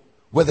sure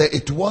whether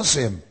it was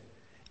him.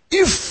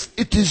 If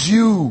it is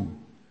you,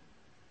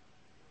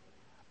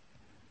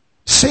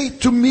 say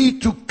to me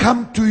to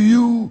come to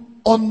you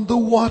on the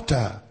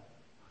water,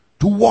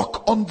 to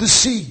walk on the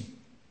sea.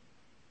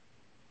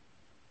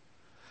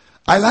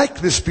 I like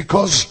this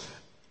because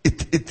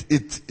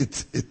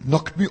it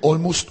knocked me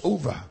almost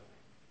over.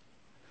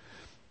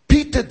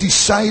 Peter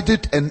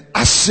decided an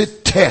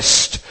acid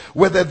test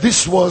whether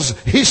this was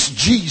his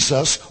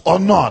Jesus or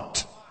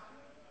not.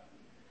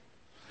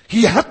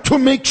 He had to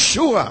make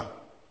sure.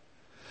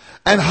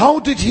 And how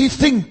did he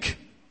think?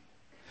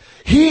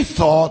 He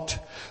thought,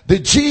 the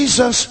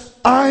Jesus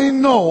I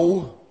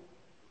know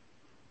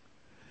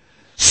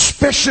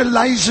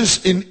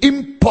specializes in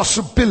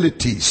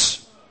impossibilities.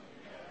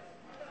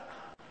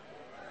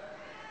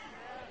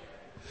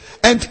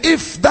 And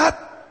if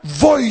that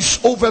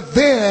voice over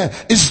there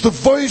is the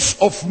voice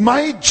of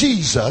my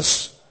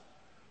Jesus,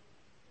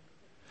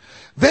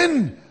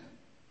 then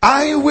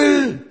I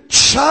will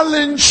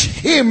challenge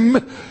him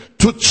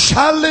to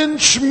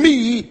challenge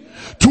me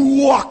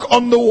to walk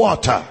on the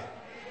water.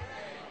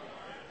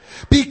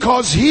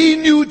 Because he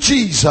knew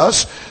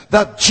Jesus,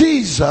 that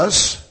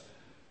Jesus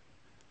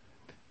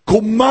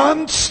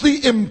commands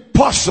the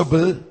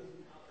impossible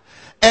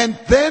and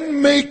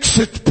then makes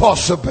it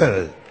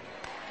possible.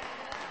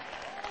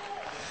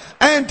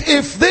 And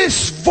if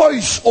this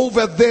voice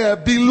over there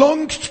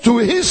belonged to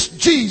his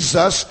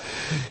Jesus,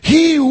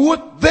 he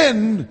would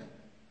then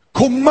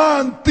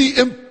command the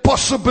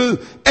impossible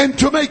and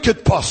to make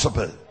it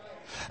possible.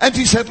 And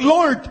he said,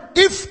 Lord,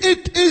 if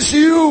it is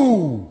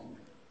you,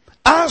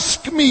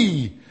 ask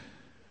me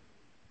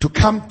to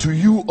come to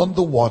you on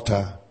the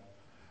water.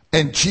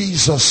 And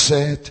Jesus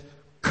said,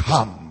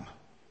 come.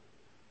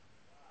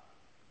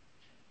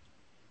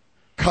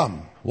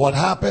 Come. What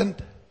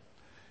happened?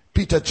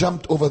 Peter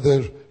jumped over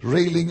the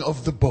railing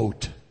of the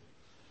boat.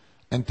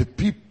 And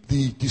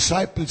the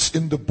disciples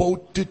in the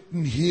boat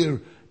didn't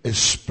hear a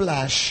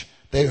splash.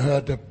 They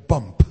heard a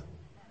bump.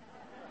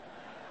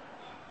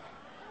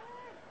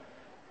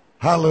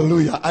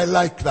 Hallelujah. I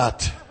like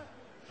that.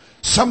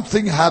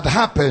 Something had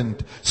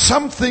happened.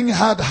 Something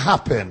had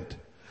happened.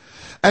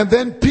 And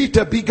then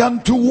Peter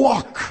began to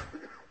walk.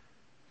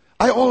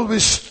 I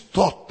always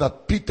thought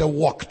that Peter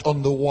walked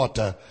on the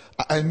water.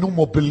 I no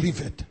more believe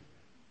it.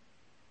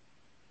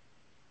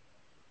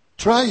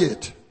 Try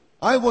it.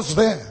 I was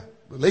there.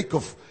 The Lake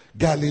of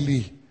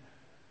Galilee.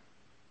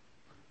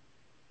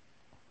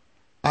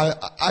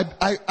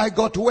 I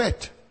got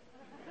wet.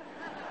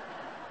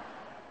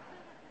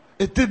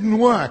 It didn't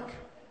work.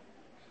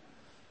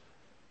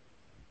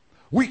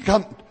 We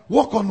can't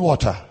walk on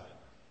water.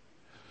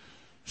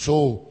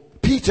 So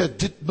Peter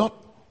did not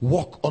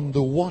walk on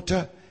the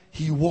water.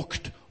 He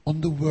walked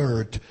on the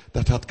word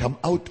that had come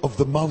out of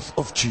the mouth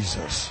of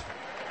Jesus.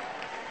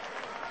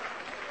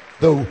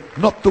 Though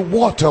not the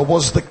water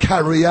was the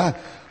carrier,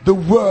 the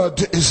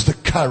word is the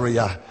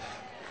carrier.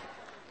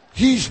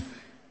 He's,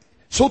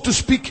 so to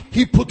speak,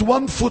 he put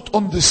one foot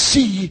on the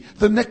C,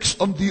 the next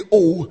on the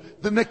O,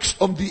 the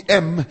next on the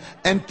M,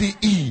 and the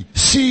E.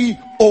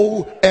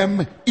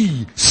 C-O-M-E.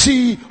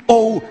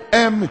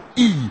 C-O-M-E.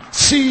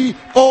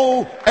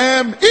 C-O-M-E.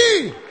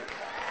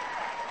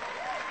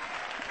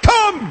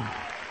 Come!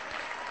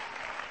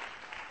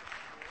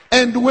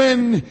 And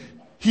when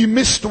he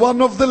missed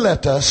one of the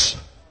letters,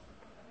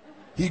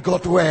 he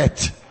got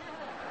wet.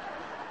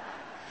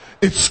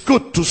 It's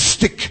good to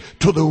stick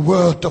to the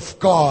word of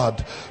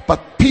God.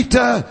 But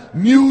Peter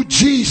knew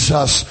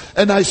Jesus.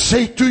 And I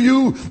say to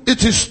you,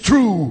 it is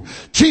true.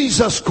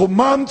 Jesus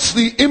commands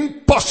the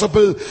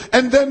impossible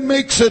and then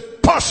makes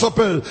it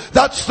possible.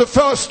 That's the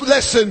first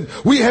lesson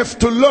we have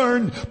to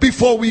learn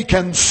before we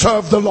can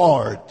serve the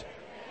Lord.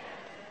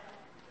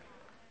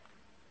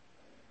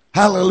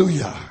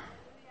 Hallelujah.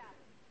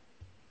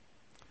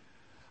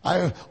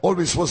 I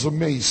always was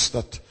amazed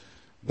that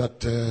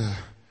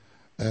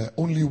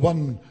only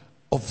one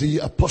of the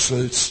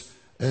apostles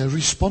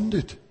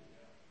responded.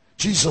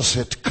 Jesus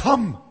said,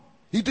 come.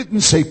 He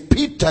didn't say,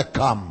 Peter,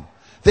 come.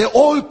 They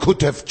all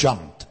could have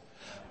jumped.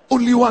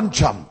 Only one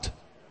jumped.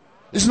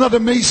 Isn't that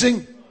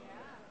amazing?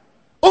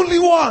 Only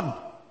one.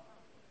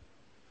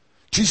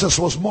 Jesus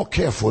was more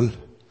careful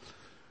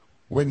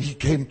when he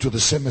came to the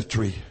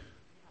cemetery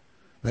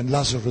when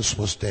Lazarus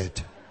was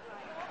dead.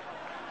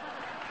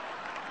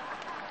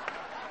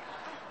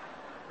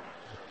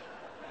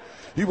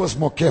 He was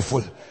more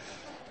careful.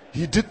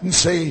 He didn't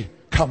say,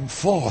 come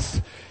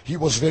forth. He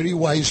was very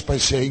wise by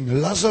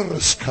saying,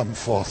 Lazarus, come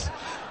forth.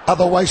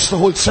 Otherwise the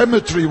whole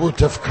cemetery would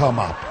have come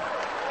up.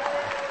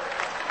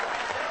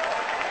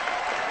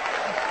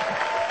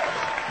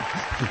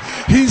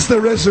 He's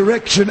the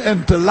resurrection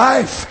and the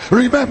life.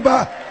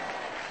 Remember?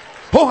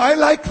 Oh, I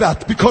like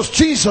that, because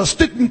Jesus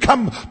didn't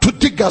come to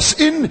dig us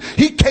in.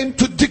 He came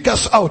to dig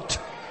us out.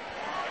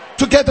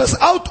 To get us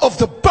out of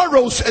the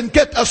burrows and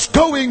get us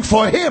going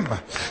for him.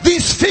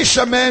 These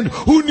fishermen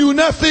who knew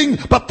nothing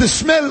but the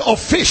smell of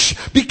fish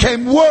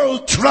became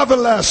world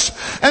travelers,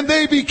 and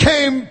they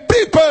became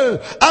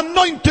people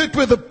anointed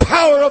with the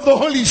power of the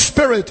Holy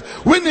Spirit,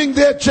 winning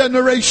their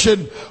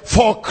generation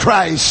for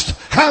Christ.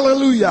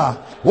 Hallelujah.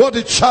 What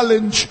a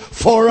challenge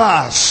for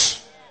us.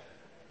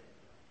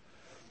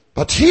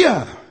 But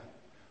here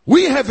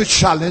we have a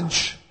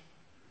challenge,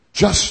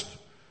 just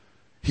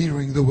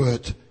hearing the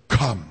word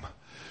come.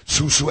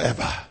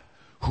 Whosoever.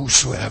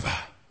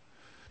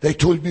 They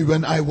told me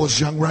when I was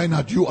young,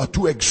 Reinhard, you are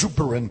too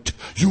exuberant.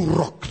 You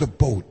rock the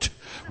boat.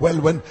 Well,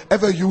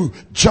 whenever you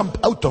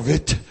jump out of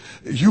it,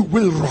 you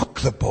will rock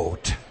the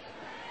boat.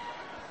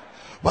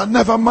 But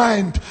never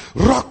mind,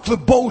 rock the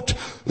boat.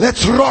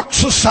 Let's rock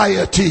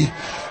society.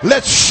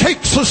 Let's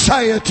shake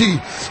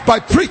society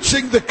by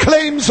preaching the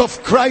claims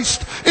of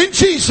Christ in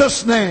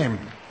Jesus' name.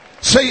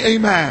 Say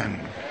amen.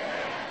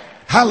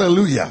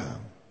 Hallelujah.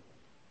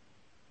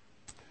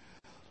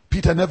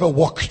 Peter never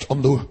walked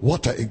on the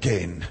water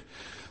again,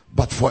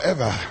 but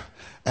forever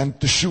and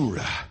the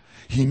surah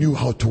he knew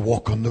how to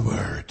walk on the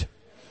word.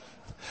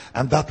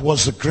 And that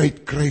was a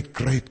great, great,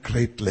 great,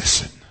 great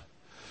lesson.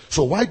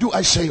 So why do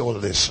I say all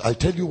this? I'll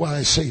tell you why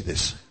I say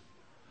this.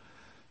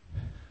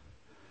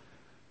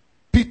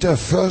 Peter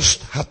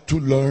first had to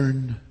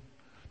learn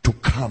to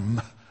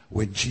come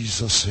when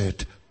Jesus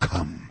said,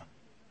 come.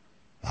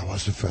 That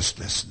was the first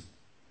lesson.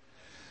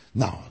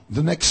 Now,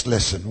 the next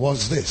lesson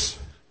was this.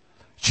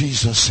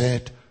 Jesus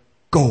said,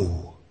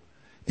 go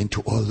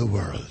into all the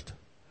world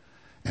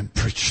and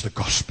preach the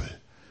gospel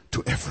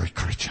to every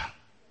creature.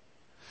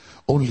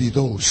 Only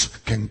those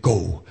can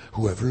go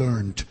who have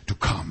learned to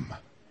come.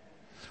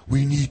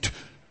 We need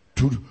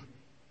to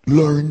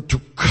learn to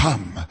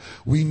come.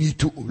 We need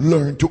to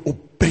learn to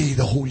obey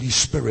the Holy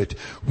Spirit.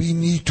 We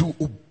need to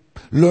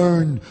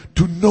learn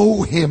to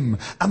know Him,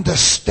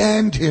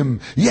 understand Him.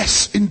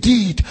 Yes,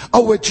 indeed,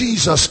 our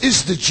Jesus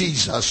is the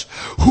Jesus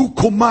who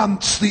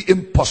commands the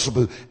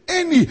impossible.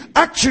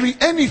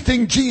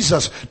 Anything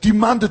Jesus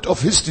demanded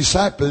of His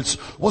disciples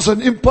was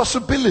an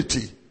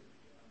impossibility.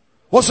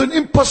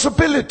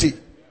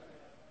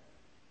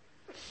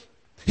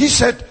 He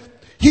said,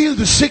 heal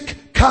the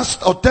sick,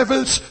 cast out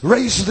devils,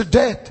 raise the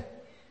dead.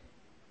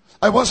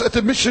 I was at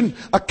a mission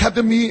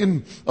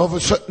academy of a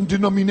certain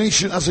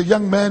denomination as a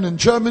young man in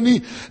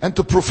Germany, and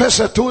the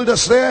professor told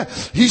us there,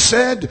 he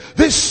said,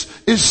 this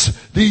is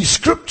the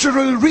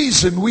scriptural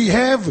reason we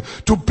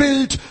have to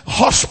build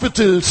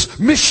hospitals,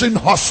 mission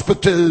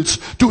hospitals,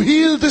 to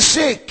heal the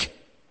sick.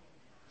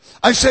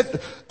 I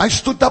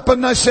stood up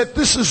and I said,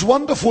 this is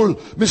wonderful,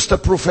 Mr.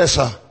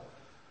 Professor.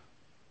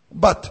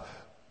 But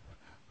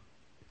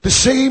the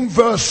same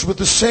verse with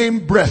the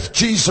same breath,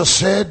 Jesus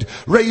said,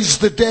 raise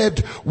the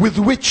dead. With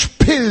which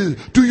pill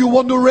do you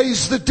want to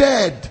raise the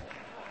dead?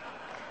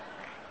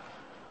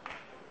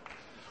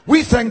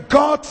 We thank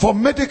God for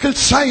medical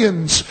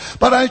science,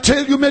 but I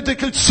tell you,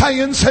 medical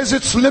science has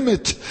its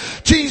limit.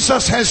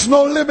 Jesus has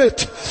no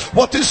limit.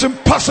 What is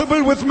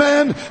impossible with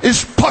man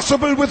is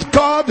possible with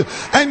God,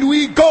 and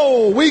we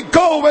go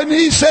when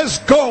He says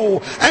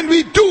go, and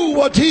we do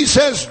what He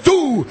says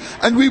do,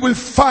 and we will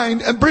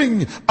find and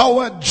bring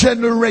our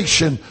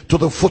generation to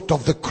the foot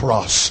of the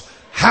cross.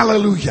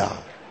 Hallelujah.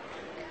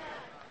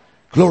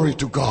 Glory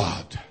to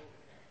God.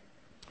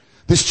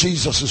 This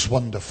Jesus is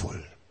wonderful.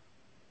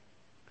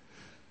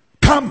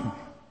 Come.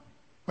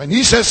 When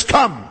He says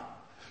come,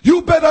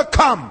 you better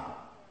come.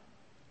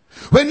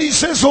 When He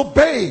says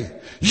obey,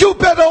 you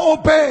better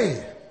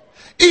obey.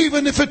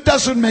 Even if it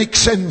doesn't make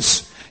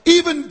sense.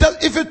 Even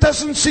if it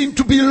doesn't seem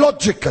to be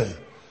logical.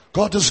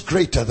 God is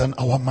greater than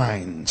our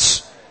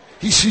minds.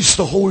 He sees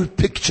the whole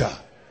picture.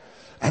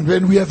 And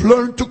when we have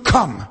learned to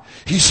come,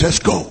 He says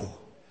go.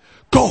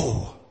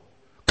 Go.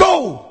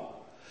 Go.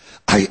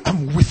 I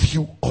am with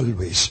you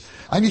always.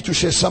 I need to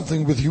share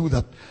something with you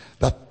that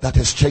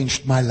has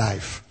changed my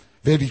life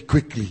very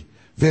quickly.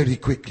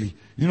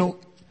 You know,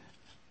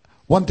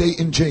 one day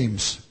in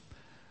James,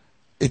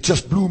 it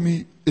just blew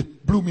me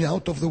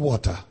out of the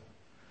water.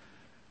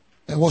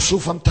 It was so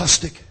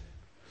fantastic.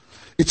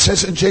 It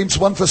says in James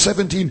 1 verse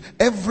 17,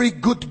 every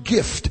good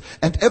gift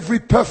and every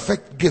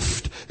perfect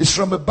gift is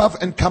from above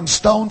and comes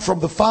down from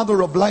the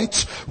Father of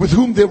lights, with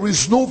whom there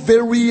is no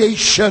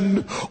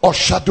variation or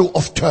shadow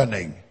of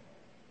turning.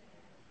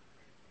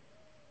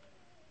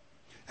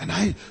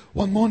 And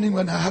one morning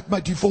when I had my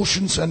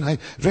devotions and I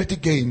read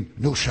again,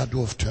 no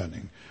shadow of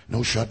turning,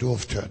 no shadow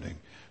of turning,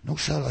 no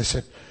shadow. I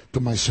said to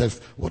myself,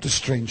 what a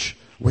strange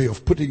way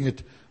of putting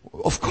it.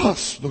 Of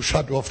course, no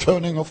shadow of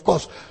turning, of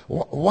course.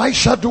 Why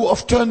shadow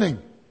of turning?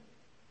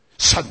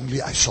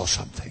 Suddenly I saw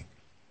something.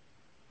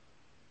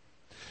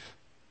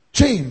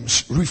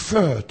 James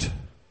referred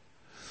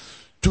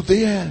to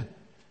their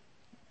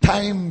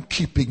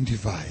timekeeping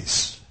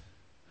device.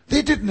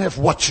 They didn't have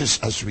watches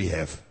as we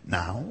have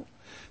now.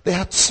 They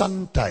had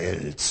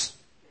sundials.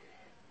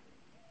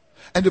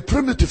 And a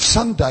primitive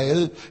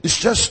sundial is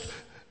just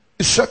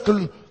a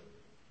circle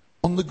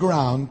on the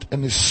ground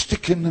and a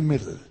stick in the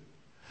middle.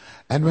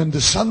 And when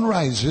the sun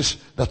rises,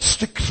 that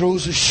stick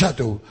throws a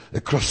shadow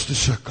across the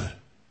circle.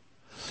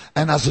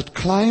 And as it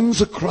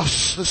climbs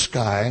across the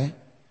sky,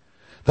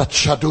 that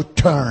shadow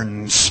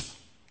turns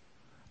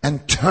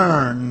and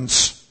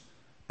turns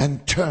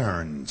and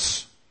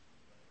turns.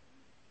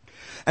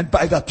 And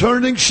by that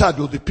turning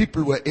shadow, the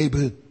people were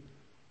able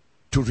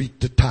to read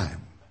the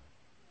time.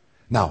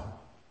 Now,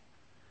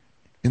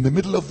 in the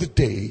middle of the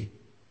day,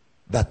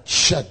 that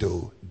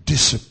shadow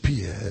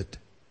disappeared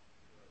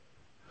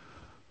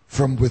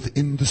from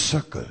within the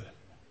circle.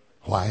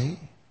 Why?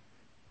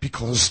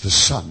 Because the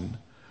sun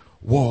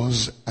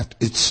was at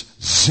its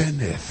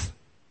zenith.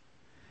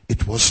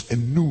 It was a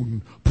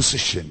noon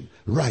position,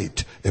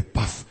 right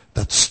above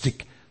that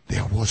stick.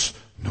 There was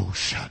no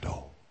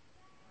shadow.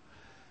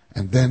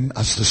 And then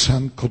as the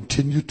sun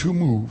continued to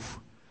move,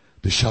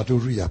 the shadow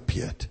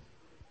reappeared.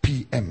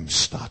 PM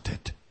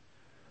started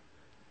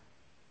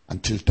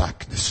until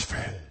darkness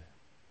fell.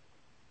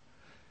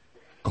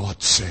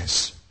 God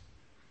says,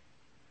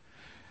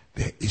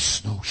 there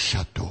is no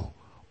shadow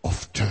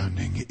of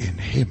turning in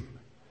Him.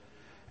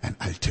 And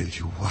I'll tell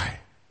you why.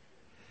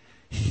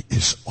 He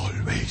is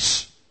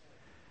always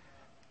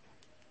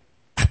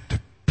at the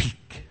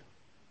peak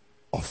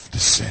of the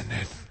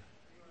zenith.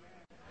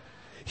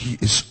 He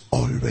is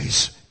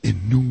always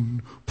in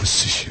noon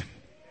position.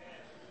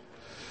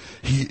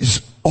 He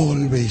is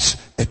always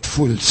at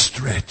full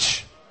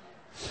stretch.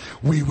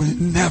 We will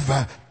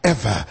never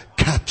ever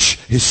catch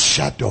his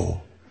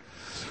shadow.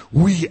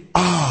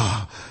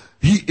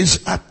 He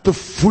is at the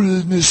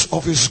fullness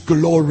of his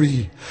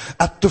glory,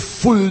 at the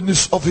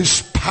fullness of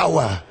his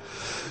power.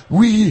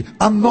 We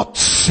are not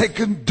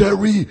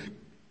secondary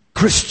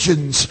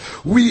Christians.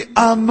 We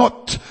are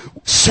not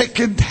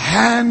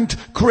second-hand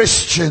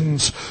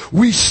Christians.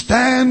 We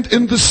stand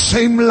in the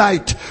same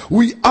light.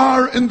 We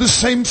are in the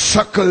same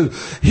circle.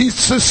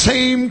 It's the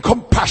same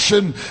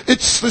compassion.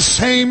 It's the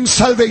same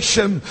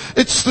salvation.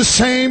 It's the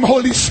same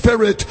Holy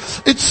Spirit.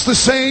 It's the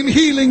same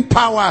healing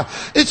power.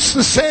 It's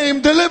the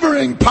same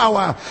delivering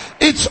power.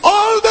 It's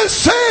all the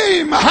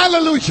same.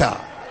 Hallelujah.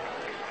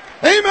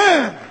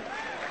 Amen.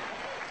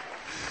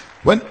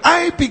 When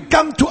I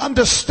began to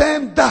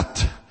understand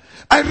that,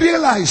 I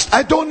realized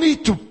I don't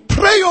need to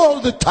pray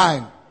all the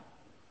time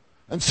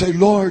and say,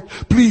 Lord,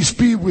 please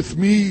be with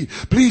me.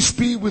 Please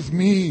be with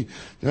me.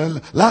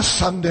 Last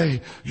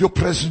Sunday, your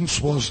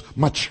presence was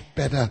much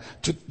better.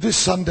 This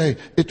Sunday,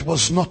 it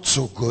was not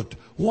so good.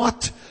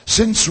 What?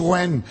 Since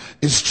when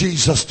is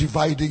Jesus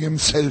dividing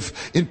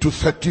himself into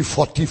 30,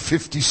 40,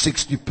 50,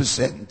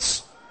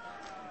 60%?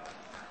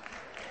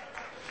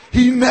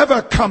 He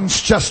never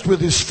comes just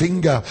with his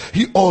finger.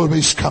 He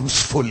always comes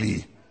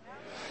fully.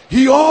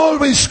 He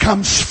always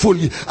comes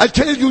fully. I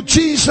tell you,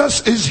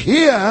 Jesus is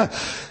here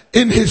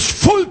in his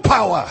full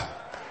power.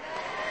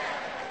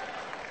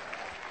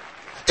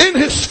 In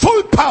his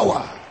full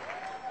power.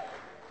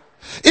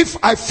 If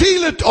I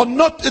feel it or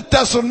not, it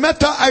doesn't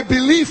matter. I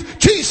believe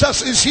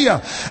Jesus is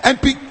here. And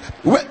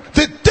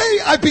the day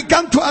I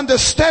began to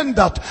understand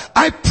that,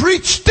 I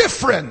preached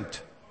different.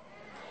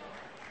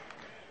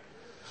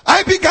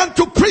 I began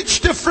to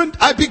preach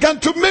different. I began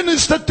to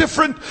minister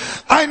different.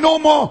 I know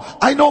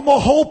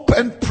more hope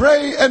and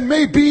pray and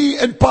maybe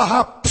and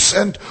perhaps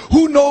and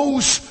who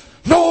knows.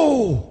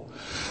 No.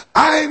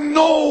 I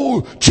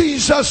know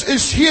Jesus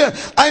is here.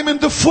 I'm in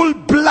the full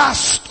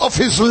blast of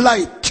his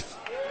light.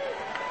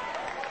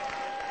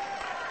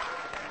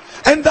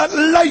 And that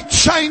light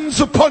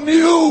shines upon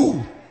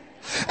you.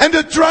 And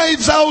it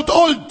drives out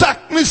all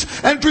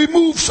darkness and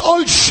removes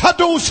all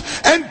shadows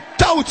and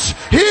doubts.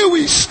 Here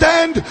we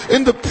stand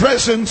in the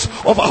presence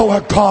of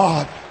our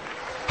God.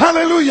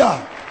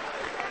 Hallelujah.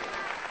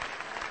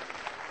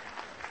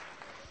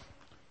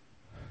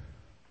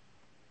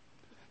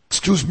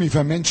 Excuse me if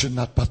I mention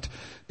that, but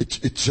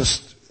it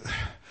just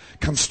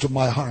comes to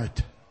my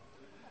heart.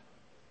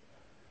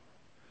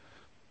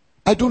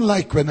 I don't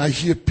like when I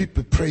hear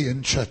people pray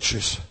in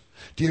churches,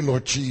 dear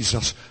Lord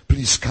Jesus,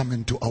 please come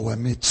into our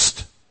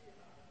midst.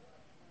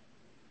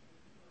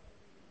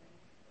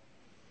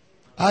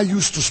 I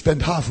used to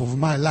spend half of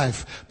my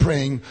life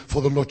praying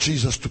for the Lord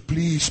Jesus to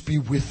please be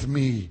with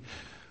me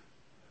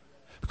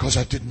because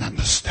I didn't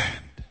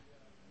understand.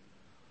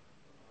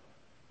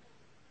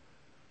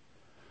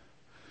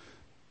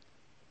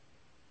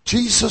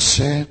 Jesus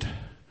said,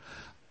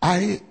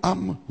 I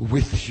am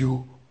with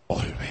you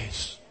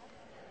always.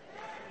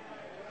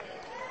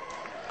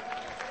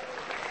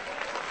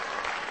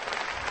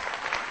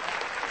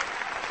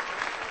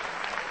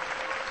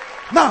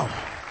 Now,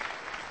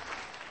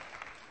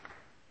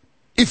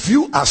 if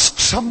you ask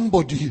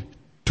somebody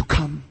to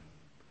come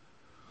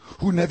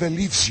who never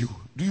leaves you,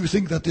 do you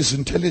think that is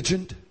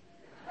intelligent?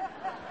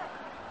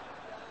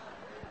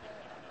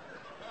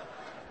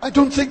 I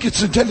don't think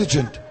it's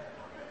intelligent.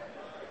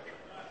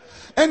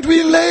 And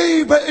we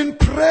labor in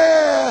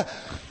prayer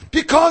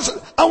because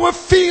our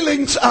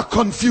feelings are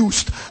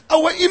confused.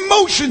 Our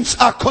emotions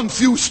are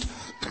confused.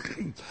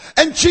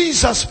 And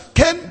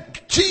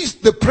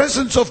the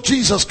presence of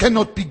Jesus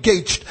cannot be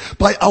gauged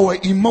by our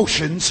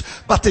emotions,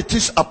 but it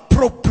is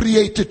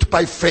appropriated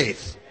by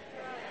faith.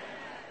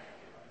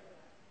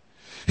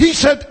 He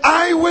said,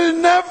 I will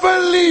never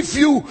leave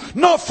you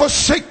nor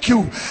forsake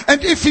you.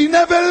 And if he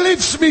never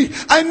leaves me,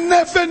 I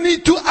never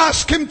need to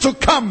ask him to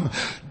come.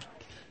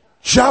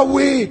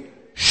 Yahweh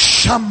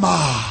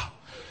Shammah,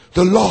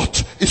 the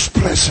Lord is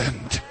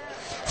present,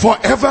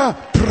 forever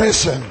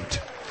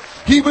present.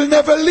 He will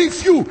never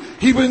leave you.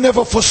 He will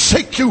never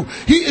forsake you.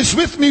 He is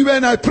with me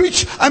when I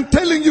preach. I'm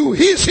telling you,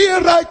 he is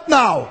here right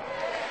now.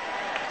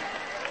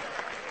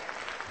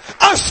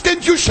 Ask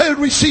and you shall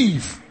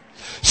receive.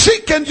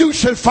 Seek and you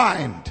shall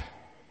find.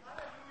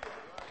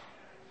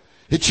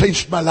 It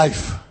changed my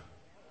life.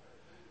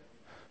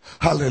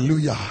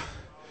 Hallelujah.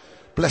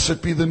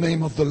 Blessed be the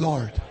name of the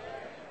Lord.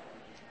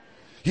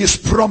 He has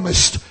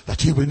promised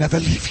that he will never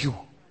leave you.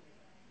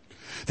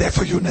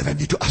 Therefore you never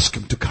need to ask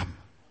him to come.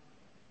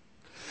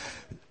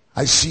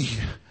 I see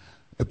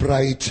a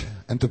bride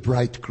and a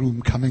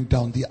bridegroom coming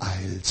down the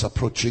aisles,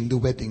 approaching the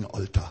wedding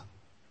altar.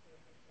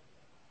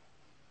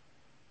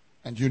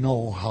 And you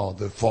know how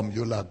the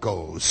formula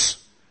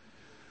goes.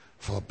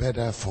 For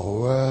better,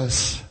 for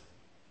worse.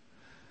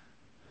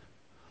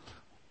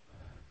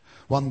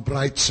 One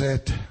bride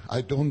said,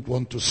 I don't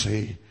want to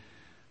say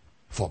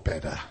for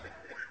better,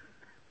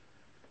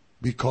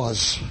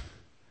 because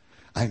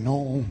I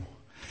know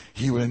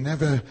he will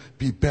never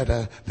be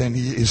better than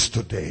he is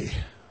today.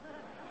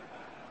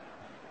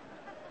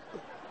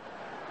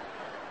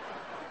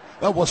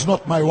 That was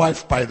not my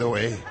wife, by the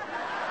way.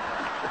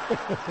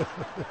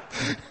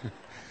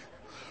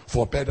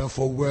 For better,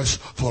 for worse,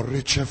 for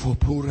richer, for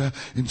poorer,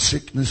 in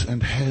sickness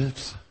and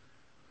health.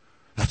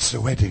 That's the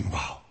wedding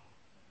vow.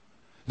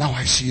 Now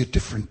I see a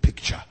different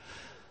picture.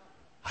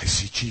 I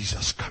see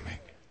Jesus coming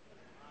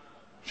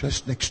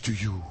just next to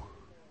you.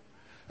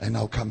 And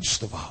now comes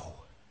the vow.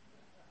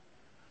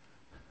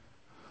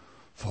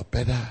 For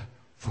better,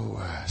 for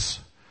worse,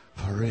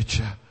 for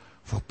richer,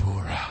 for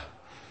poorer,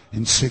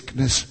 in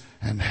sickness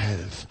and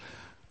health,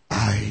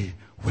 I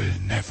will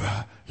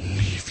never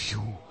leave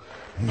you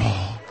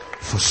nor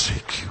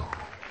forsake you.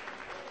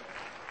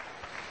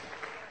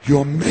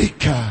 Your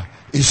Maker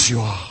is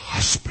your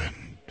husband,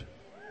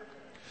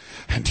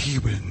 and he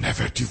will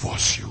never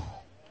divorce you.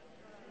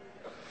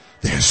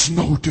 There's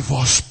no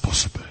divorce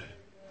possible.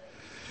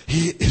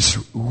 He is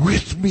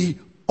with me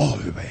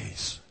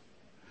always.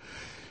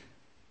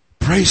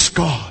 Praise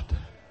God.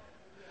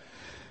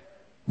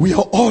 We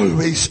are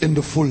always in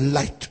the full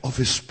light of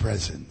his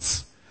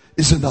presence.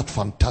 Isn't that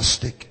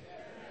fantastic?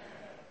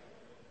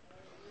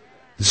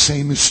 The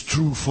same is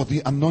true for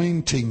the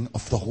anointing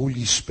of the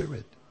Holy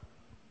Spirit.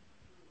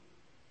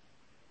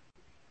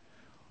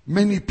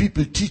 Many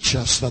people teach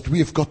us that we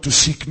have got to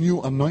seek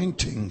new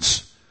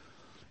anointings.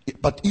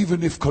 But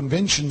even if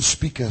convention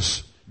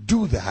speakers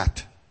do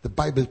that, the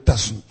Bible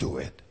doesn't do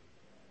it.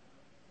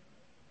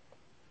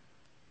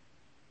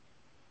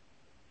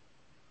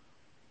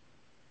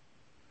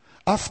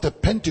 After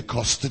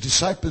Pentecost, the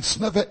disciples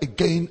never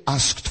again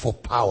asked for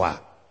power.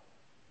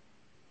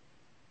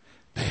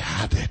 They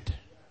had it.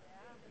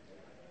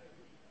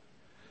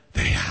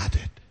 They had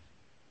it.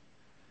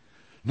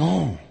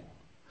 No.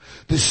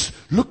 This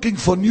looking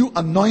for new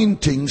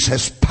anointings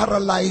has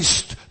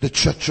paralyzed the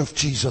Church of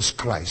Jesus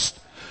Christ.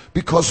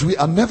 Because we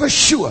are never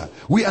sure.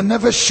 We are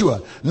never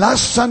sure.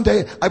 Last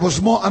Sunday, I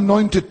was more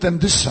anointed than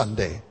this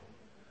Sunday.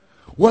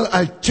 Well,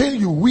 I tell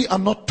you, we are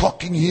not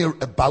talking here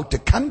about the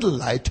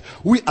candlelight.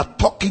 We are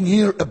talking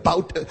here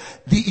about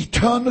the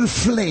eternal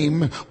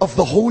flame of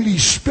the Holy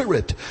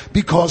Spirit.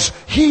 Because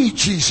he,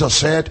 Jesus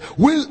said,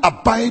 will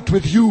abide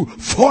with you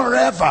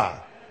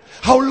forever.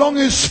 How long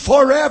is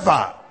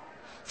forever?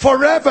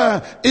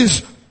 Forever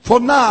is for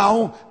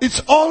now.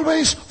 It's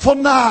always for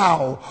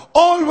now.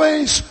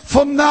 Always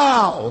for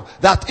now.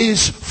 That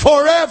is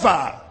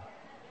forever.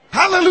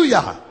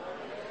 Hallelujah.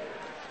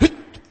 It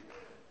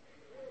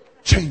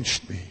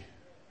changed me.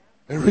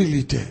 It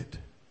really did.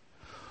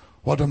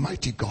 What a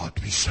mighty God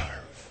we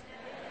serve.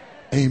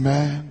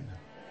 Amen.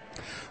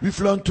 We've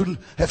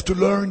have to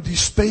learn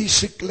these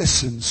basic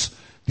lessons.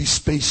 These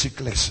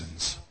basic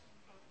lessons.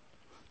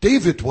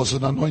 David was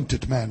an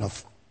anointed man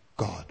of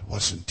God,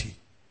 wasn't he?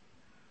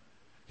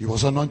 He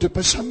was anointed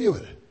by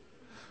Samuel.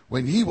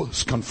 When he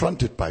was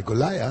confronted by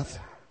Goliath,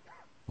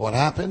 what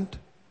happened?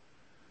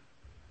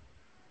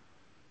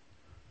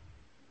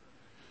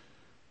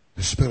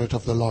 The Spirit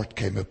of the Lord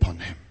came upon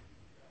him.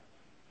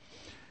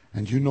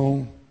 And you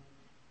know,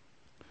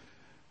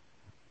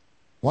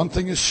 one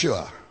thing is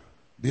sure.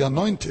 The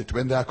anointed,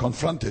 when they are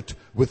confronted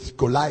with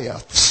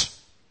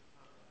Goliaths,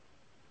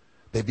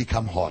 they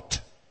become hot.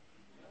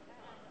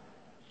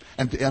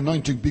 And the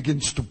anointing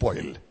begins to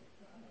boil.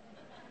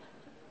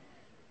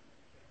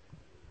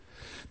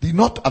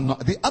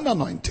 The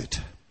unanointed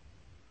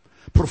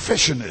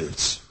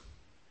professionals,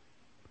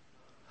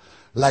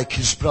 like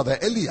his brother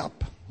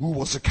Eliab, who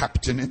was a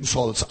captain in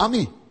Saul's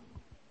army.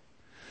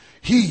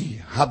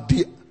 He had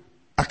the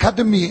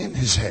academy in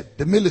his head,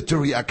 the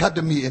military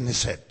academy in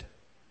his head.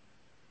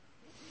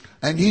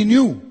 And he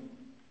knew,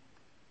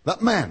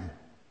 that man,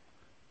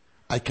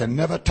 I can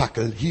never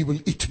tackle, he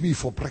will eat me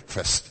for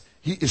breakfast.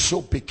 He is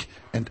so big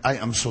and I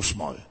am so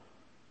small.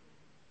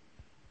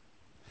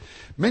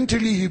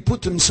 Mentally, he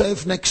put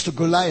himself next to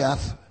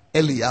Goliath,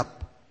 Eliab.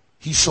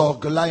 He saw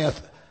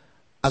Goliath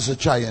as a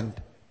giant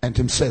and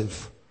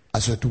himself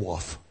as a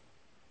dwarf.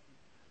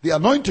 The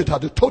anointed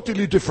had a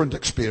totally different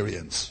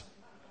experience.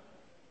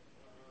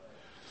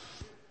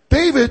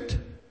 David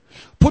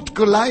put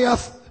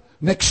Goliath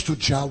next to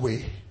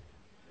Yahweh.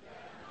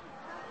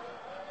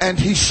 And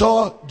he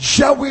saw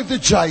Yahweh the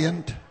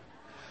giant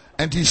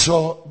and he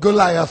saw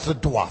Goliath the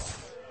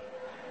dwarf.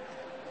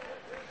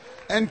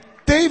 And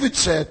David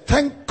said,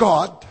 thank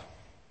God,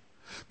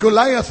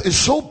 Goliath is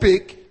so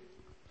big,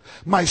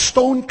 my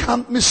stone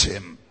can't miss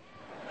him.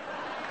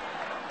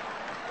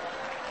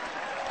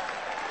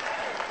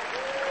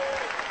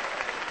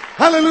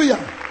 Hallelujah.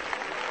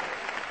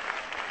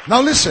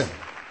 Now listen,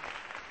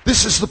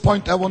 this is the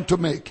point I want to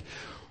make.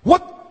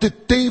 What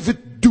did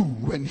David do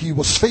when he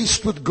was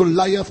faced with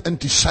Goliath and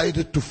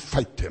decided to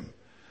fight him?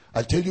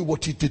 I'll tell you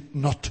what he did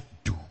not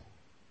do.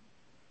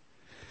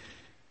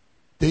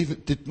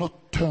 David did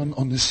not turn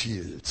on his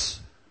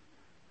heels,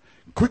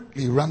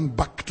 quickly ran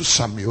back to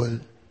Samuel,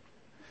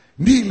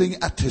 kneeling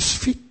at his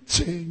feet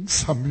saying,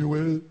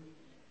 Samuel,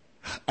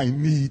 I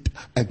need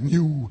a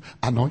new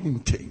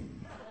anointing.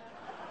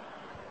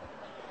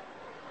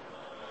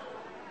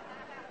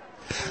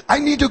 I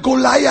need a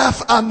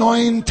Goliath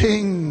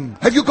anointing.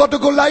 Have you got a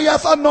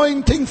Goliath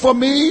anointing for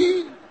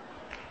me?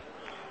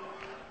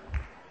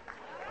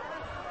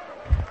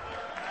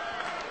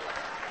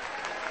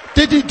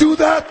 Did he do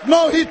that?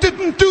 No, he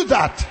didn't do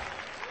that.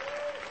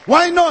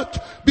 Why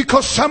not?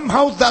 Because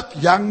somehow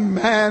that young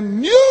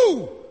man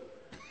knew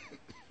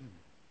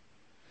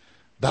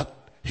that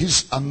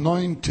his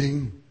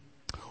anointing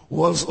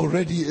was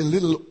already a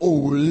little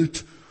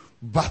old,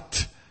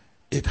 but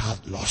it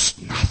had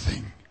lost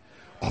nothing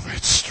of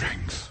its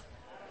strength.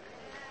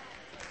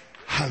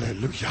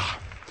 Hallelujah.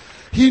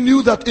 He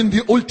knew that in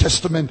the Old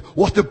Testament.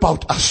 What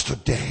about us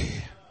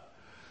today?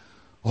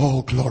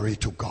 Oh, glory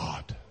to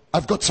God.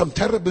 I've got some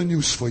terrible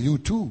news for you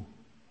too.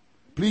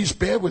 Please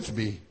bear with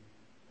me.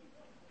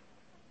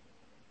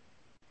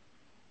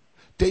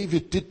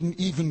 David didn't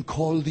even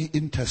call the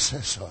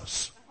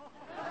intercessors.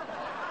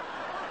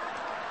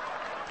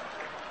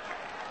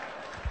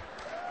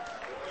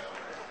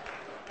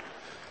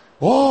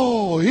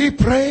 Oh, he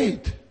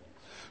prayed.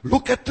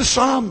 Look at the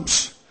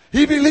Psalms.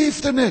 He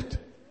believed in it.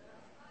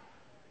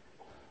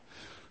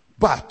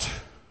 But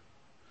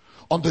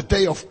on the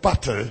day of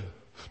battle,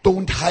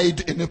 don't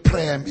hide in a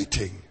prayer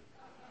meeting.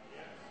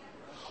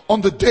 On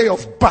the day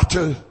of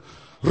battle,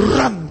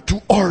 run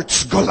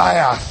towards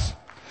Goliath.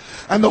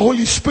 And the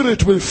Holy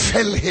Spirit will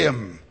fell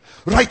him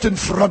right in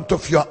front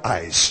of your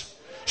eyes.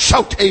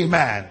 Shout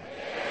amen.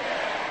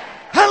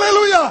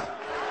 Hallelujah.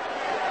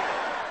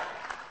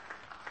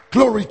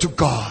 Glory to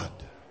God.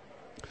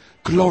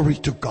 Glory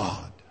to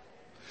God.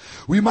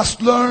 We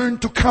must learn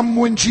to come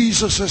when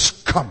Jesus has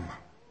come.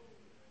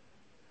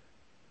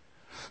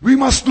 We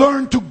must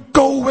learn to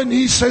go when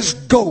he says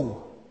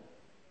go.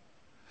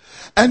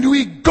 And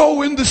we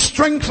go in the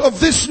strength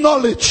of this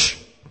knowledge.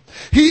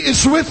 He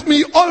is with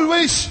me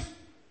always.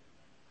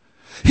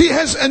 He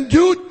has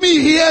endued me.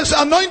 He has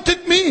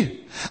anointed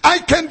me. I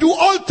can do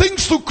all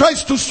things through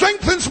Christ who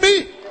strengthens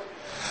me.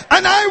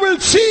 And I will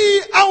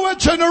see our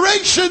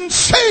generation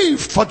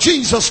saved for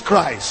Jesus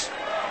Christ.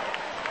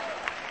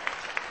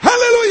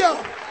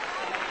 Hallelujah.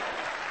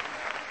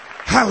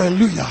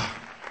 Hallelujah.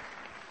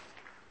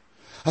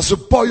 As a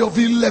boy of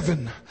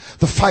 11,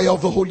 the fire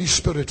of the Holy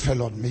Spirit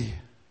fell on me.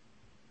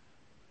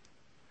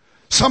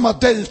 Some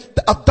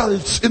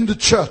adults in the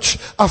church,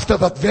 after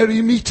that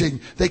very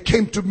meeting, they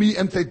came to me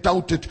and they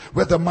doubted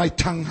whether my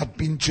tongue had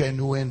been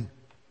genuine.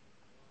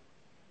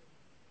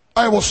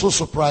 I was so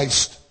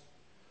surprised.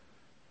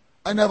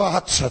 I never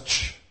had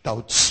such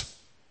doubts.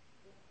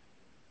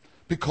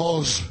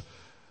 Because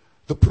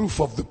the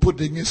proof of the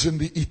pudding is in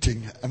the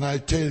eating. And I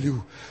tell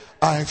you,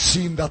 I've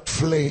seen that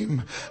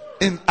flame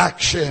in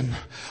action.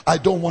 I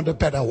don't want a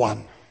better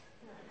one.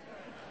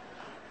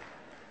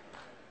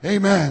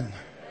 Amen.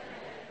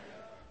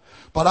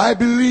 But I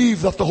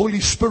believe that the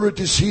Holy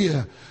Spirit is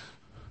here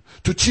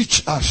to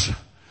teach us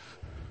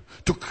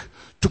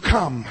to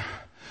come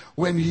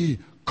when he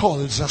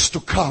calls us to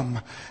come,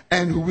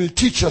 and who will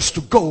teach us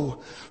to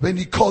go when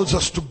he calls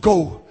us to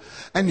go.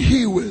 And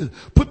he will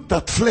put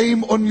that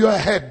flame on your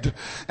head,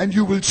 and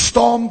you will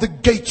storm the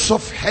gates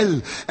of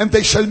hell, and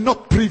they shall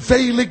not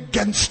prevail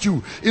against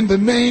you, in the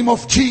name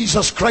of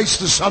Jesus Christ,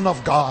 the Son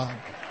of God.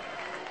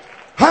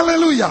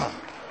 Hallelujah.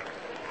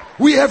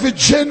 We have a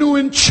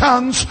genuine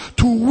chance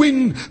to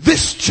win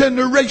this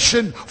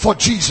generation for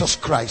Jesus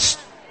Christ.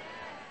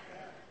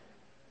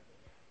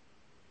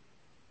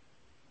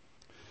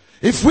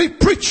 If we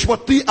preach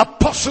what the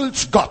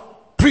apostles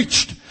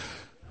preached,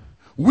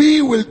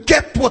 we will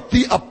get what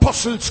the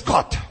apostles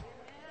got.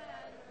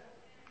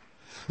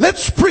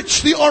 Let's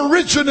preach the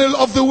original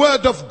of the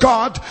Word of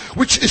God,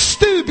 which is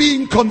still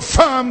being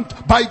confirmed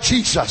by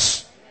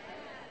Jesus.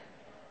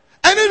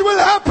 And it will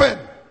happen.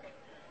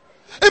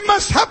 It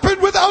must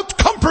happen without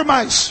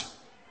compromise.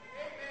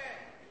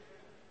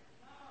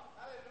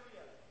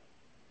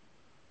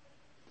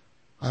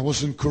 I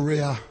was in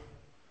Korea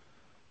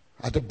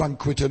at a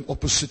banquet, and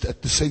opposite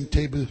at the same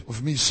table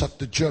of me sat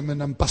the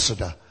German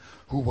ambassador,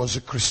 who was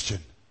a Christian.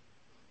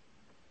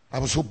 I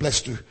was so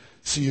blessed to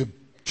see a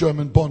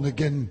German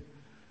born-again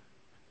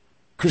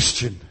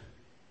Christian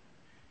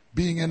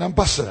being an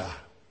ambassador.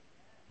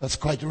 That's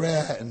quite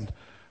rare in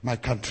my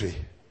country.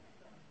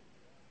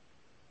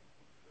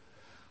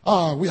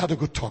 We had a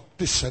good talk,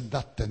 this and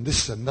that and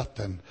this and that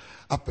and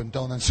up and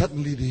down. And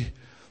suddenly the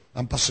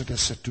ambassador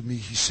said to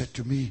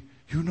me,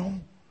 you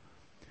know,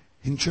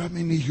 in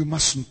Germany you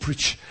mustn't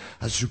preach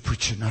as you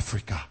preach in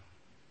Africa.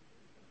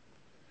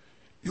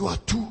 You are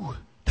too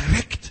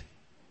direct.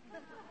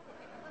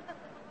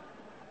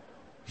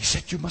 He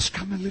said, you must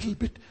come a little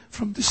bit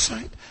from this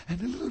side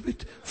and a little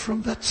bit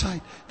from that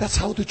side. That's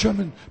how the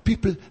German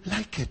people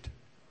like it.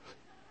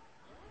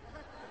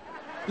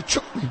 It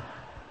shook me.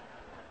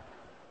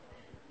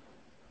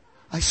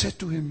 I said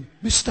to him,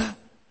 Mister,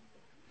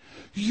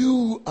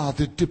 you are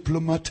the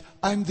diplomat,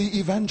 I'm the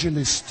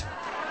evangelist.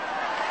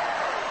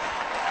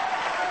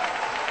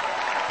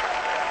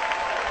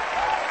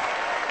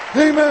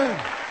 Amen.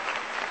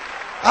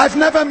 I've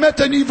never met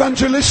an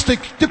evangelistic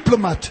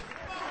diplomat.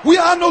 We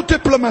are no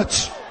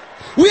diplomats.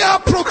 We are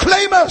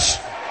proclaimers.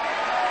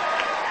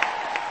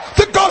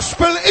 The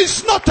gospel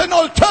is not an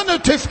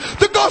alternative.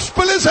 The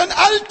gospel is an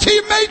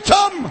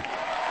ultimatum.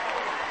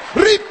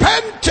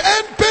 Repent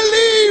and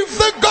believe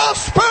the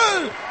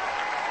gospel.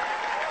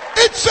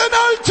 It's an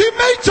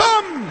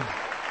ultimatum.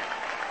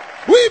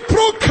 We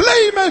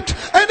proclaim it.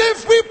 And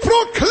if we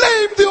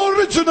proclaim the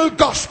original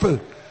gospel,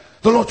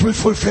 the Lord will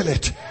fulfill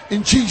it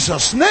in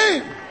Jesus'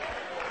 name.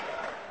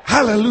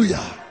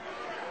 Hallelujah.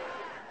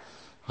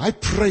 I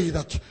pray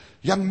that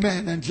young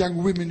men and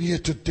young women here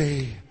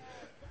today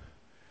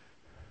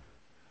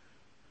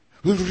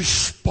will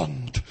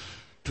respond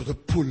to the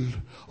pull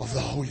of the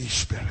Holy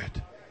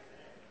Spirit.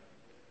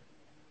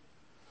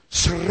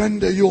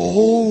 Surrender your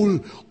whole,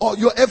 or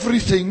your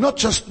everything, not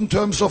just in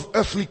terms of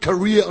earthly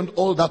career and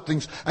all that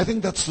things. I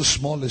think that's the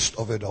smallest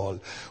of it all.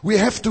 We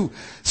have to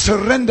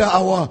surrender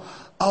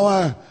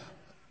our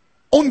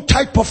own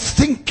type of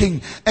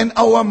thinking, and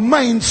our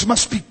minds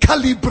must be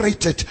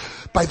calibrated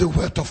by the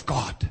Word of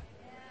God.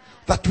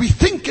 That we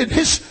think in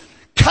His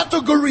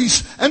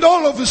categories, and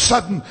all of a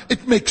sudden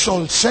it makes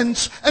all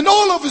sense, and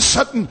all of a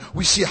sudden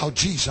we see how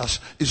Jesus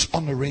is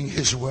honoring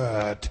His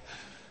Word.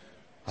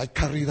 I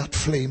carry that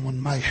flame on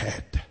my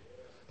head.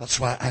 That's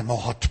why I'm a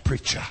hot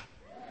preacher.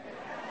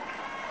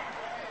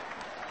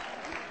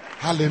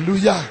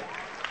 Hallelujah.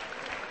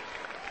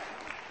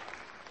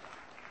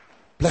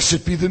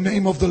 Blessed be the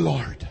name of the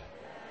Lord.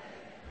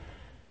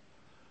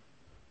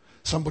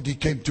 Somebody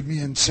came to me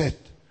and said,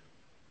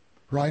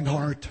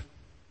 Reinhard,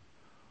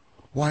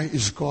 why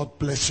is God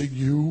blessing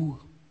you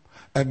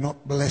and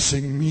not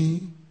blessing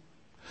me?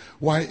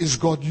 Why is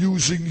God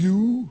using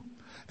you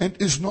and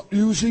is not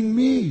using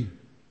me?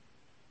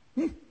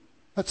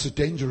 That's a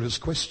dangerous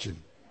question.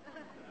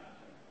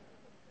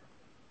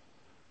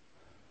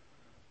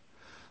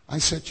 I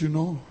said, you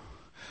know,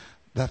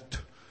 that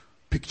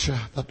picture,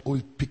 that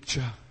old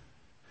picture,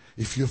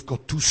 if you've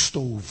got 2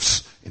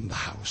 stoves in the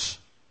house,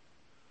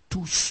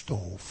 2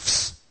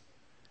 stoves,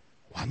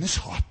 one is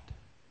hot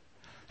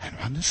and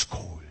one is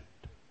cold,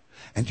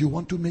 and you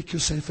want to make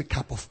yourself a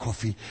cup of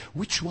coffee,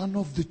 which one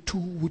of the 2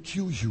 would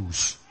you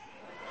use?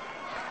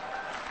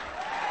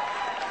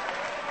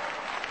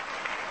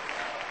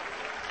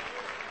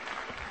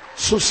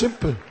 So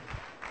simple.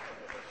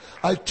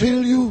 I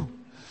tell you,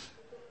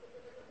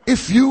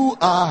 if you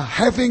are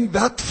having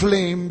that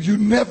flame, you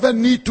never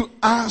need to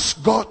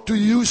ask God to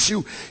use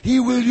you. He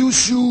will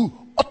use you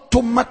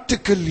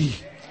automatically.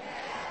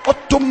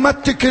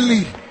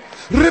 Automatically.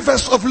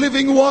 Rivers of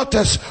living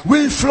waters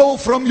will flow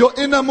from your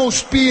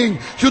innermost being.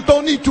 You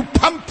don't need to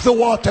pump the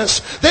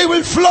waters. They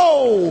will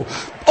flow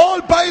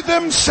all by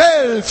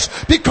themselves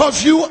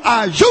because you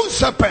are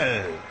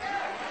usable.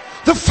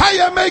 The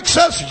fire makes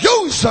us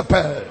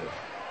usable.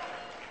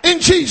 In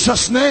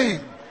Jesus'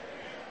 name.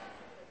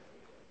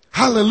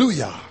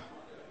 Hallelujah.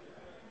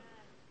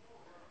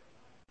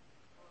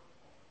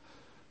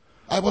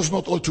 I was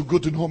not all too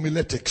good in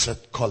homiletics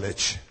at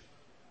college,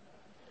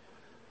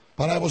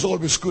 but I was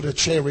always good at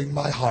sharing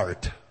my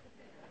heart.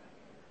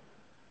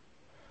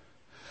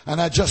 And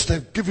I just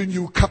have given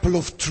you a couple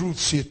of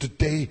truths here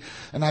today,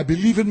 and I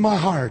believe in my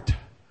heart.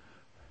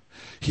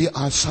 Here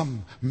are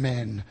some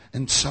men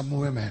and some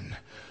women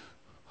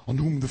on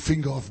whom the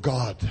finger of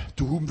God,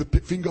 to whom the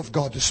finger of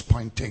God is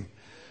pointing.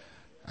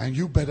 And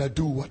you better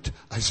do what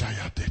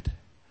Isaiah did.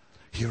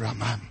 Here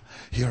am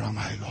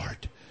I,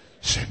 Lord,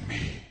 send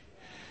me.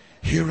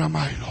 Here am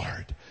I,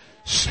 Lord,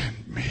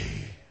 send me.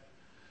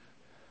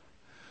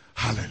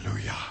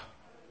 Hallelujah.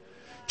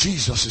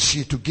 Jesus is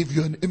here to give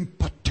you an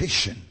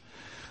impartation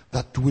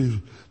that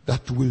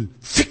will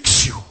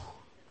fix you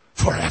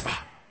forever.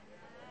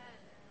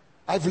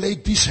 I've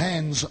laid these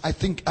hands, I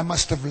think I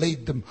must have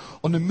laid them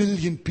on 1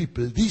 million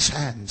people. These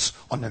hands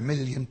on 1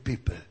 million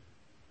people.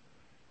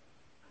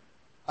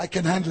 I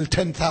can handle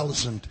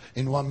 10,000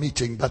 in one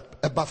meeting, but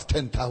above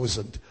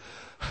 10,000,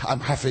 I'm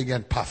huffing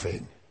and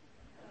puffing.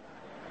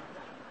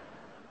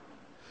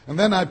 And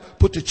then I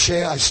put a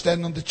chair, I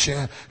stand on the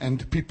chair,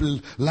 and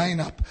people line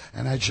up,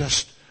 and I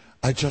just,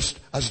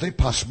 as they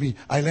pass me,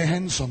 I lay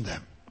hands on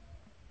them.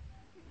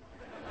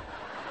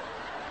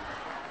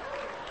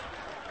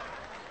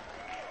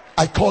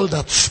 I call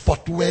that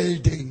spot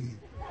welding.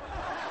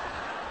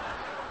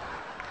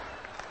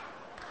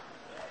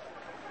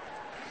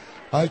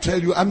 I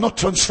tell you, I'm not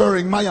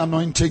transferring my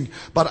anointing,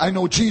 but I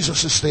know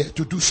Jesus is there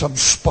to do some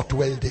spot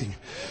welding.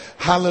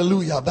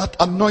 Hallelujah. That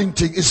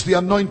anointing is the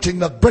anointing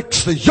that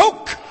breaks the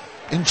yoke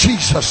in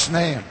Jesus'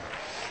 name.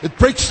 It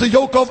breaks the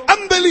yoke of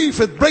unbelief.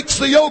 It breaks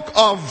the yoke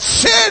of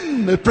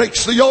sin. It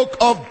breaks the yoke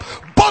of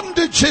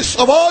bondages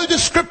of all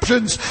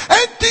descriptions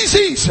and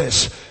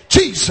diseases.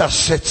 Jesus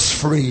sets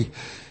free.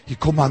 He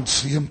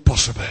commands the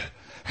impossible,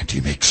 and He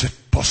makes it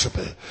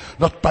possible.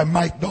 Not by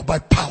might, nor by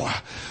power,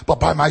 but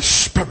by my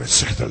Spirit,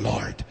 saith the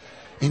Lord.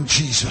 In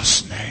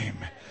Jesus' name.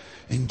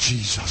 In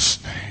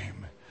Jesus'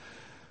 name.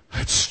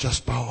 Let's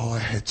just bow our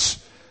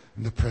heads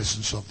in the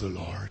presence of the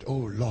Lord.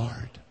 Oh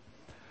Lord,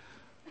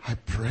 I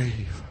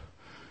pray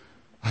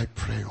I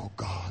pray, oh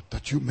God,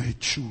 that you may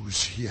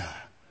choose here.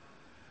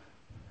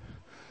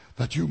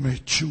 That you may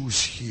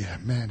choose here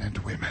men and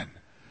women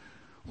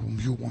whom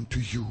you want to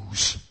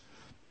use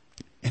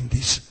in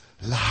these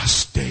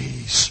last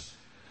days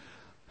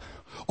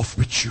of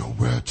which your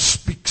word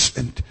speaks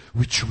and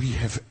which we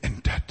have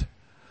entered.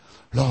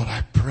 Lord,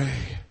 I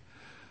pray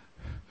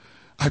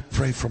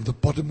from the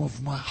bottom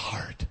of my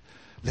heart,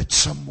 let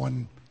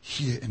someone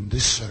here in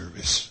this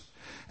service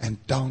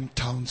and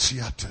downtown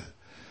Seattle,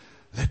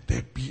 let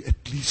there be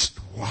at least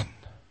one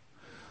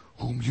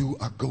whom you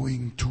are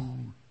going to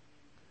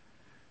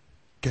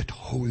get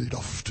hold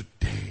of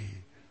today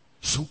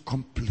so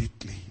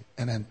completely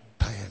and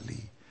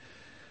entirely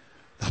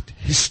that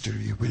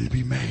history will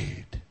be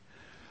made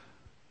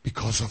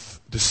because of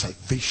the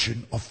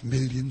salvation of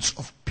millions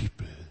of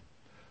people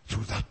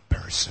through that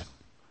person.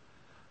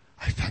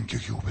 I thank you,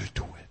 you will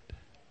do it.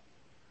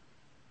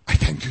 I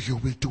thank you, you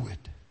will do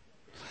it.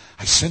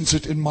 I sense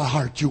it in my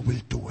heart, you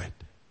will do it.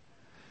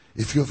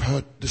 If you have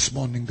heard this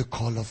morning the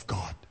call of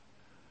God,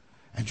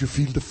 and you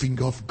feel the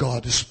finger of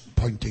God is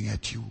pointing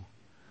at you,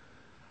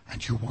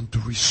 and you want to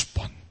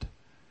respond,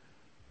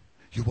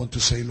 you want to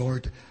say,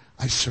 Lord,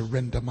 I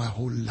surrender my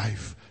whole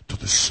life to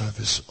the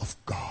service of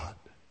God,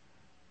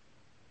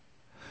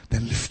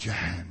 then lift your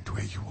hand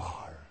where you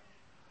are.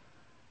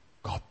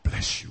 God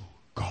bless you.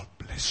 God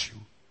bless you.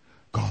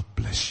 God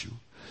bless you.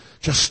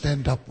 Just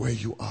stand up where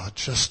you are.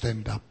 Just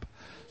stand up.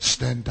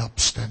 Stand up.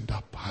 Stand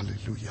up.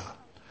 Hallelujah.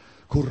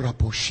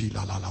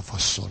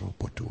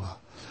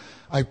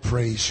 I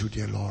praise you,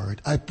 dear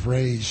Lord. I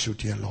praise you,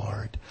 dear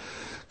Lord.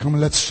 Come,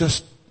 let's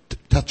just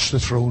touch the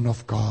throne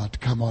of God.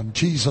 Come on.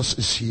 Jesus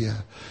is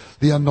here.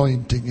 The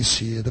anointing is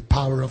here. The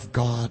power of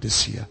God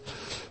is here.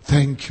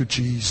 Thank you,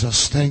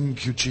 Jesus.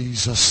 Thank you,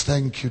 Jesus.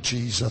 Thank you,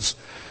 Jesus.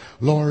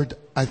 Lord,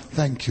 I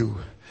thank you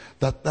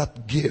that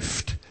that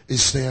gift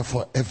is there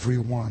for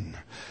everyone.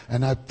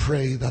 And I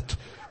pray that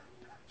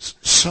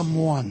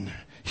someone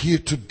here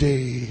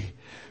today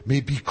may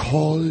be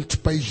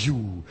called by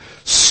you.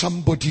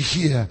 Somebody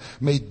here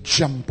may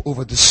jump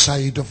over the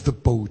side of the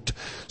boat.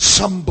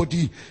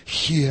 Somebody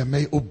here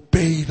may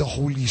obey the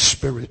Holy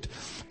Spirit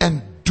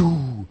and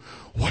do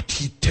what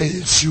He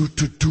tells you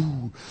to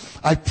do.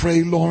 I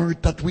pray,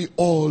 Lord, that we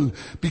all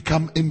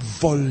become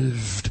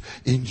involved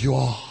in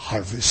your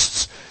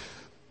harvests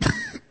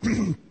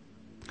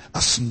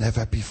as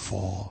never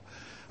before.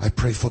 I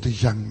pray for the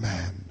young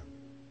man.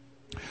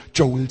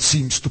 Joel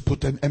seems to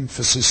put an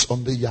emphasis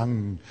on the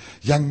young.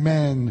 Young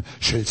men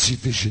shall see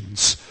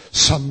visions.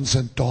 Sons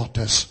and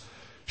daughters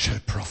shall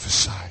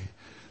prophesy.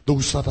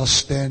 Those that are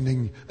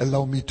standing,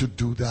 allow me to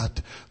do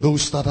that.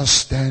 Those that are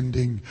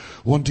standing,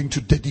 wanting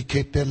to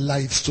dedicate their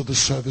lives to the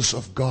service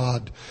of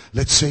God,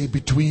 let's say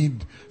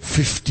between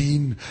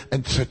 15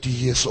 and 30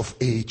 years of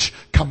age,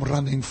 come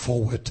running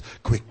forward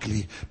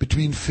quickly.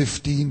 Between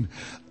 15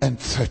 and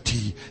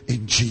 30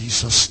 in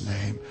Jesus'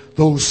 name.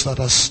 Those that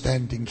are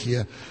standing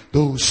here,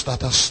 those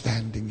that are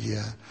standing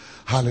here.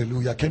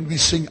 Hallelujah. Can we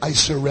sing, I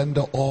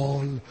surrender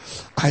all,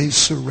 I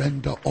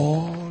surrender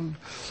all,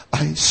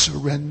 I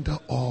surrender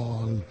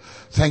all.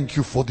 Thank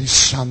you for these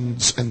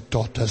sons and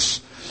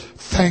daughters.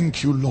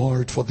 Thank you,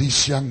 Lord, for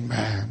these young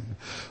men.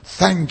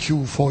 Thank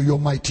you for your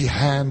mighty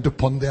hand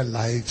upon their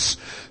lives.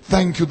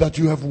 Thank you that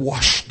you have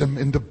washed them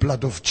in the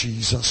blood of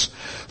Jesus.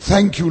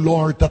 Thank you,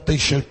 Lord, that they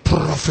shall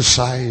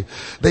prophesy,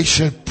 they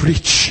shall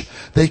preach,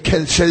 they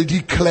shall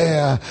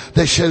declare,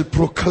 they shall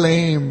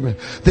proclaim,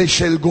 they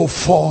shall go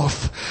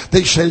forth,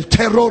 they shall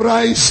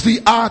terrorize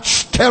the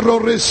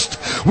arch-terrorist,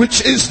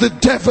 which is the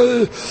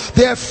devil.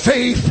 Their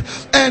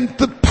faith and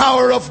the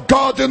power of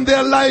God in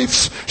their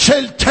lives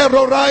shall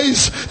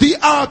terrorize the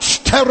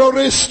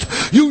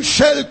arch-terrorist. You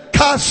shall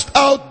cast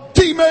out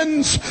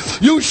demons.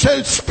 You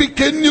shall speak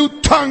in new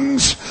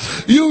tongues.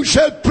 You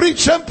shall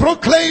preach and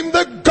proclaim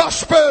the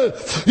gospel.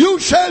 You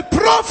shall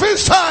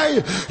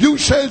prophesy. You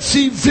shall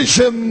see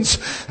visions.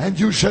 And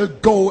you shall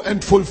go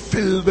and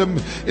fulfill them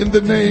in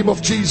the name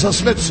of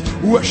Jesus. Let's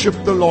worship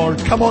the Lord.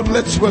 Come on,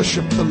 let's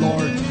worship the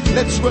Lord.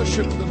 Let's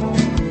worship the Lord.